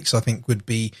jet bikes I think would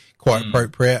be quite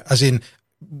appropriate. As in,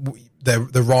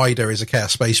 the rider is a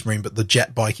Chaos Space Marine, but the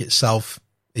jet bike itself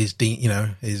is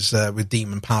with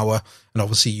demon power, and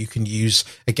obviously you can use,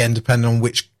 again, depending on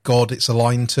which god it's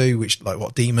aligned to, which, like,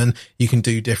 what demon, you can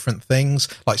do different things.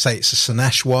 Like, say it's a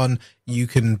Sinesh one, you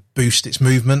can boost its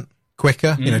movement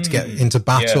quicker, you know, to get into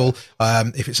battle.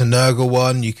 If it's a Nurgle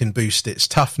one, you can boost its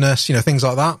toughness, you know, things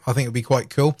like that. I think it'd be quite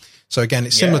cool. So again,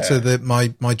 it's similar to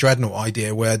my Dreadnought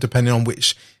idea, where depending on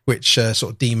which sort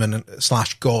of demon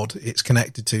 / god it's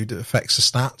connected to, that affects the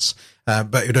stats.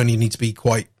 But it would only need to be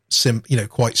quite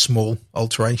small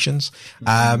alterations.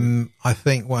 I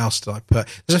think, what else did I put?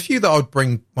 There's a few that I would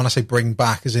bring, when I say bring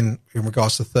back, as in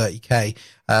regards to 30k.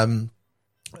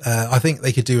 I think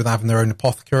they could do with having their own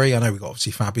apothecary. I know we've got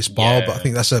obviously Fabius Bile, but I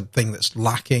think that's a thing that's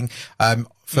lacking. I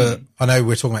know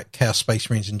we're talking about Chaos Space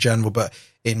Marines in general, but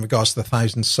in regards to the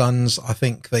Thousand Suns, I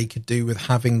think they could do with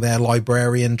having their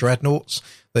librarian dreadnoughts.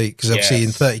 Because obviously in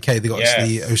 30k they got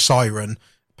the Osiren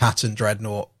pattern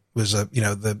dreadnought. Was I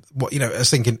was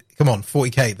thinking, come on,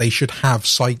 40k, they should have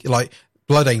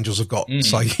Blood Angels have got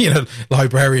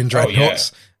librarian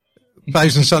dreadnoughts.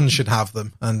 Thousand Suns should have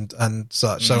them and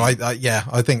such. So I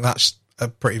think that's a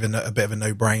bit of a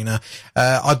no-brainer.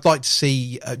 I'd like to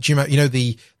see, do you know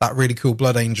that really cool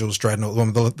Blood Angels dreadnought, the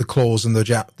one with the claws and the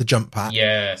jump pack?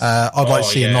 Yes. I'd like to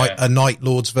see a Night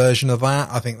Lords version of that.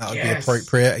 I think that would be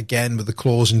appropriate, again, with the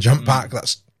claws and jump pack.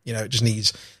 That's, it just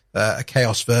needs a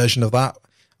Chaos version of that.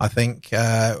 I think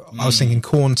I was thinking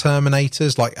Khorne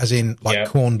Terminators,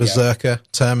 Khorne Berserker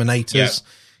Terminators.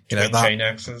 That chain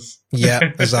axes. Yeah,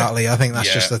 exactly. I think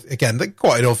that's just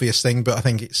quite an obvious thing, but I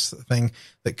think it's the thing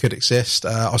that could exist.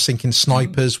 I was thinking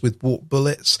snipers with warp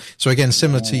bullets. So again,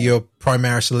 similar to your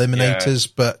Primaris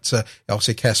Eliminators, but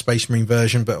obviously a Chaos Space Marine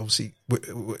version. But obviously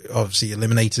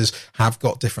Eliminators have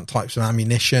got different types of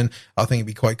ammunition. I think it'd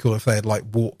be quite cool if they had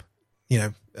warp,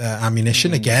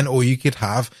 ammunition again, or you could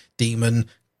have demon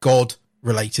god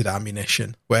related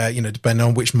ammunition where, depending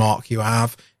on which mark you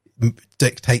have,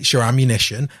 dictates your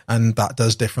ammunition, and that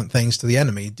does different things to the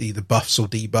enemy, either buffs or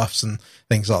debuffs and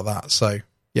things like that. So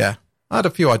yeah, I had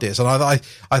a few ideas, and I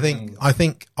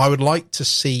think I would like to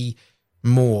see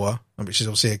more, which is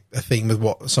obviously a theme with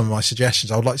what some of my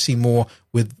suggestions. I would like to see more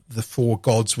with the 4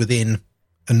 gods within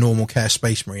a normal Chaos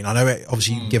Space Marine. I know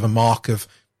obviously you can give a mark of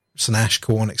Sanash,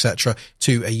 Khorne, etc.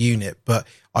 to a unit, but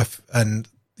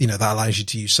that allows you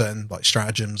to use certain like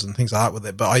stratagems and things like that with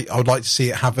it. But I would like to see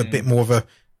it have a bit more of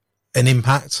an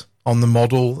impact on the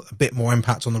model, a bit more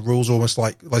impact on the rules, almost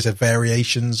like I said,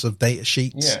 variations of data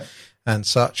sheets and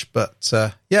such. But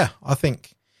I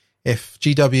think if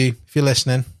GW, if you're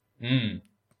listening, do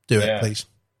it, please.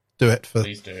 Do it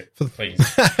please do it.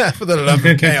 Please. For the love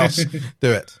of chaos,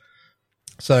 do it.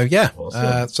 So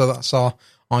awesome. So that's our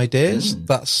ideas.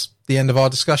 That's the end of our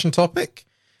discussion topic,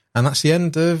 and that's the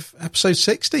end of episode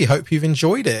 60. Hope you've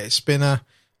enjoyed it. It's been a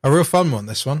real fun one,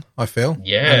 this one, I feel.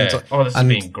 Yeah. This has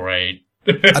been great.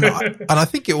 and I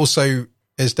think it also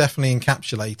has definitely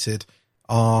encapsulated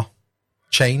our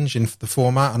change in the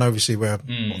format. And obviously we're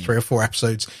 3 or 4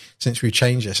 episodes since we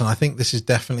changed this. And I think this is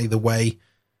definitely the way,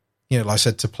 like I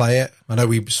said, to play it. I know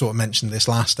we sort of mentioned this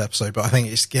last episode, but I think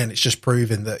it's just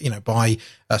proven that, by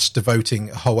us devoting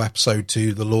a whole episode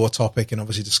to the lore topic and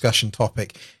obviously discussion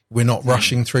topic, we're not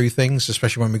rushing through things,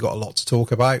 especially when we've got a lot to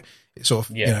talk about. It's sort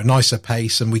of, nicer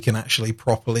pace, and we can actually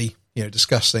properly,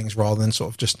 discuss things rather than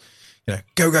sort of just,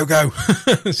 go.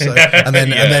 So, and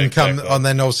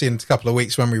then obviously in a couple of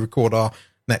weeks when we record our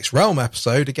next Realm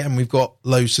episode, again, we've got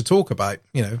loads to talk about,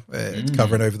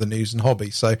 covering over the news and hobby.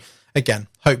 So again,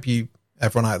 hope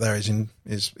everyone out there is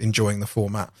enjoying the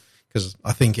format, because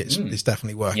I think it's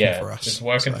definitely working for us. It's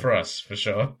working for us for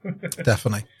sure.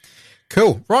 Definitely.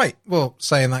 Cool. Right. Well,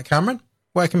 saying that, Cameron,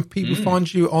 where can people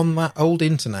find you on that old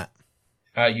internet?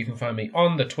 You can find me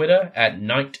on the Twitter at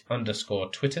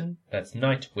 @knight_twitten. That's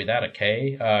Knight without a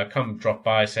K. Come drop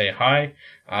by, say hi.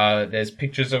 There's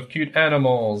pictures of cute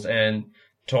animals and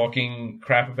talking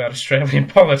crap about Australian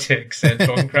politics and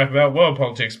talking crap about world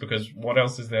politics, because what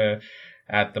else is there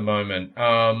at the moment?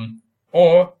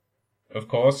 Or, of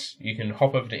course, you can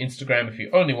hop over to Instagram if you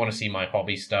only want to see my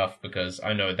hobby stuff, because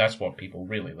I know that's what people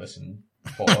really listen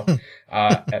for.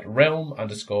 At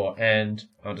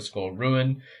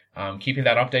realm_and_ruin. Keeping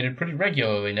that updated pretty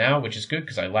regularly now, which is good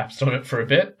because I lapsed on it for a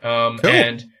bit. Cool.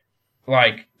 And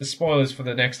the spoilers for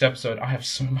the next episode, I have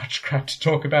so much crap to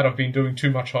talk about. I've been doing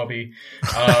too much hobby.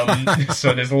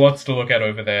 So there's lots to look at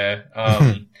over there.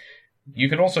 You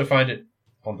can also find it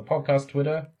on the podcast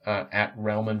Twitter, at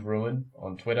Realm and Ruin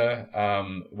on Twitter,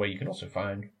 where you can also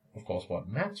find, of course, what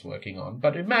Matt's working on.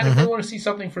 But Matt, if you want to see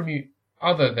something from you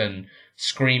other than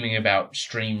screaming about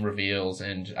stream reveals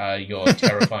and your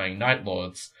terrifying Night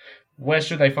Lords, where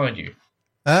should they find you?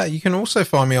 You can also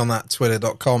find me on that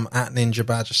twitter.com at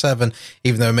NinjaBadger7,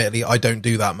 even though admittedly I don't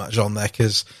do that much on there,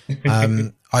 because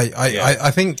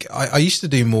I think I used to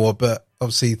do more, but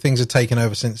obviously things have taken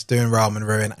over since doing Realm and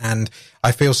Ruin, and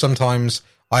I feel sometimes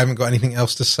I haven't got anything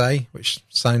else to say, which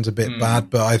sounds a bit bad,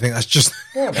 but I think that's just,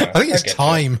 I think it's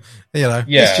time,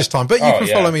 it's just time. But you can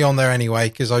follow me on there anyway,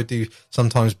 because I do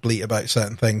sometimes bleat about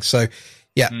certain things. So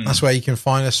that's where you can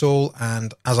find us all.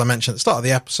 And as I mentioned at the start of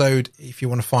the episode, if you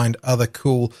want to find other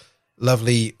cool,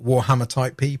 lovely Warhammer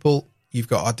type people, you've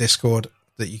got our Discord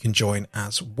that you can join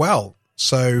as well.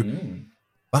 So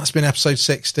that's been episode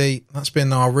 60. That's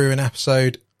been our Ruin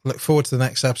episode. Look forward to the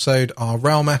next episode, our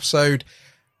Realm episode.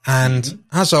 And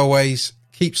as always,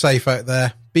 keep safe out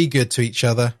there, be good to each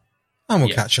other, and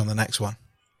we'll catch you on the next one.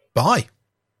 Bye.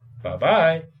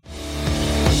 Bye-bye.